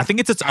 Peculiar. I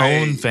think it's its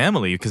own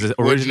family because it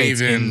wouldn't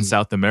originates in even-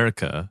 South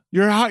America.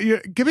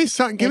 Give me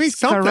something. Give me It's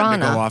something to go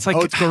Guarana. off. It's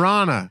like- it's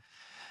Guarana.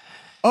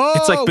 Oh,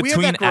 It's like we had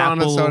between that Guarana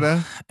apple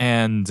soda.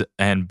 and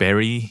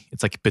berry.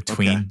 It's like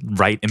between,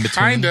 right in between.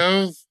 kind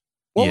of.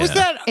 What was Yeah.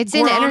 that? It's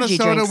in Guarana energy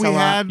soda drinks we a lot.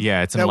 had.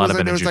 Yeah, it's in That a lot was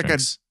of there was energy like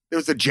drinks. there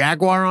was a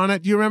Jaguar on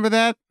it. Do you remember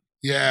that?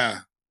 Yeah.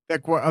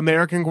 That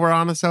American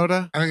Guarana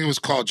soda? I think it was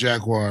called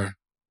Jaguar.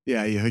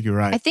 Yeah, I think you're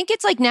right. I think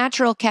it's like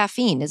natural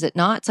caffeine, is it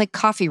not? It's like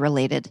coffee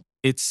related.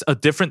 It's a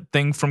different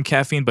thing from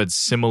caffeine, but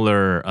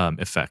similar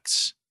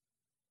effects.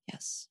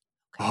 Yes.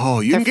 Oh,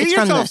 you can get It's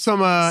from yourself the some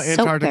soap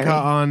Antarctica berry.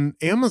 on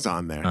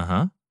Amazon there.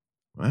 Uh-huh.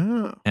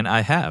 Wow. And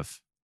I have.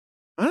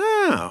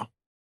 Wow.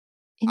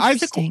 Isaac,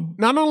 Interesting.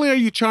 not only are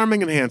you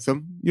charming and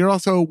handsome, you're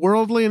also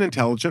worldly and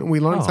intelligent. We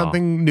learn Aw.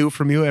 something new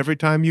from you every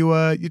time you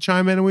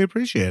chime in, and we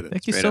appreciate it.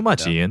 Thank you Straight so up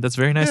much, and down. Ian. That's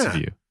very nice Yeah. of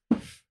you.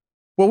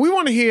 Well, we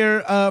want to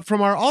hear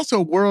from our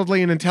also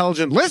worldly and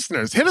intelligent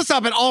listeners. Hit us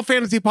up at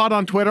allfantasypod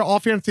on Twitter,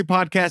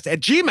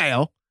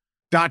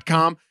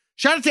 allfantasypodcast@gmail.com.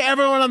 Shout out to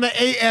everyone on the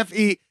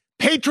AFE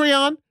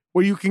Patreon,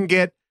 where you can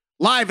get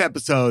live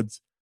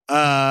episodes,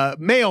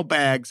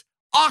 mailbags,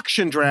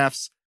 auction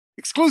drafts,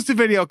 exclusive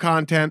video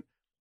content,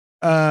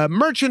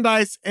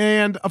 merchandise,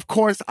 and of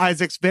course,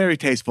 Isaac's very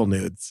tasteful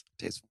nudes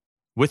Tasteful.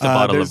 With a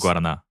bottle of there's-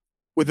 Guaraná.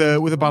 with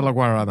a bottle of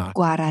Guarana.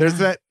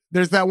 Guarana.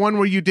 There's that one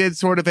where you did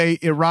sort of a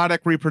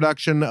erotic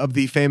reproduction of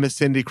the famous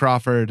Cindy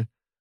Crawford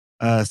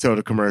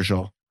soda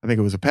commercial. I think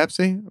it was a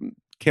Pepsi.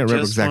 Can't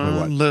remember Just exactly one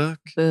what. look.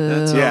 Boo.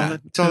 That's Yeah, all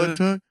that's all it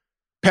took.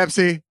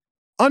 Pepsi,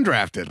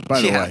 undrafted,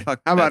 by the way.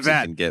 fuck How about Pepsi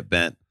that? Can get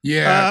bent.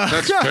 Yeah,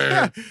 that's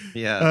fair.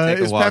 Yeah. Take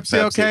a is walk, Pepsi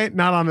okay?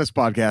 Not on this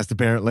podcast,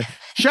 apparently.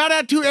 Shout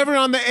out to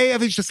everyone on the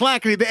AFE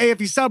Slackity, the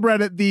AFE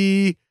subreddit,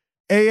 the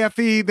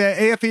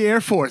AFE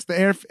Air Force, the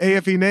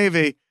AFE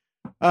Navy.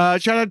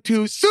 Shout out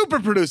to super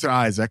producer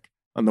Isaac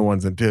on the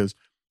ones and twos.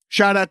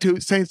 Shout out to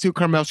Saint Sue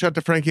Carmel. Shout out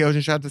to Frankie Ocean.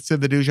 Shout out to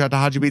Sid the Dude. Shout out to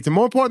Haji Beats. And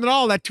more important than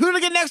all that, tune in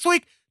again next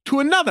week to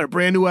another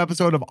brand new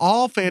episode of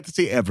All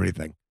Fantasy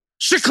Everything.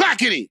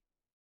 Shicklackety.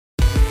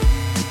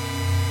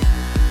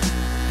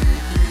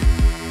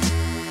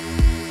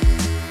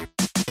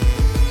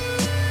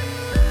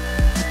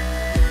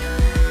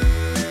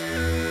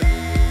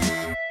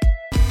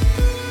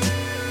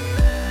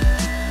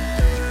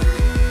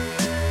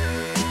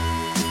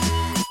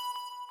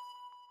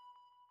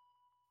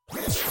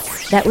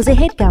 That was a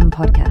HeadGum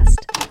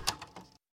podcast.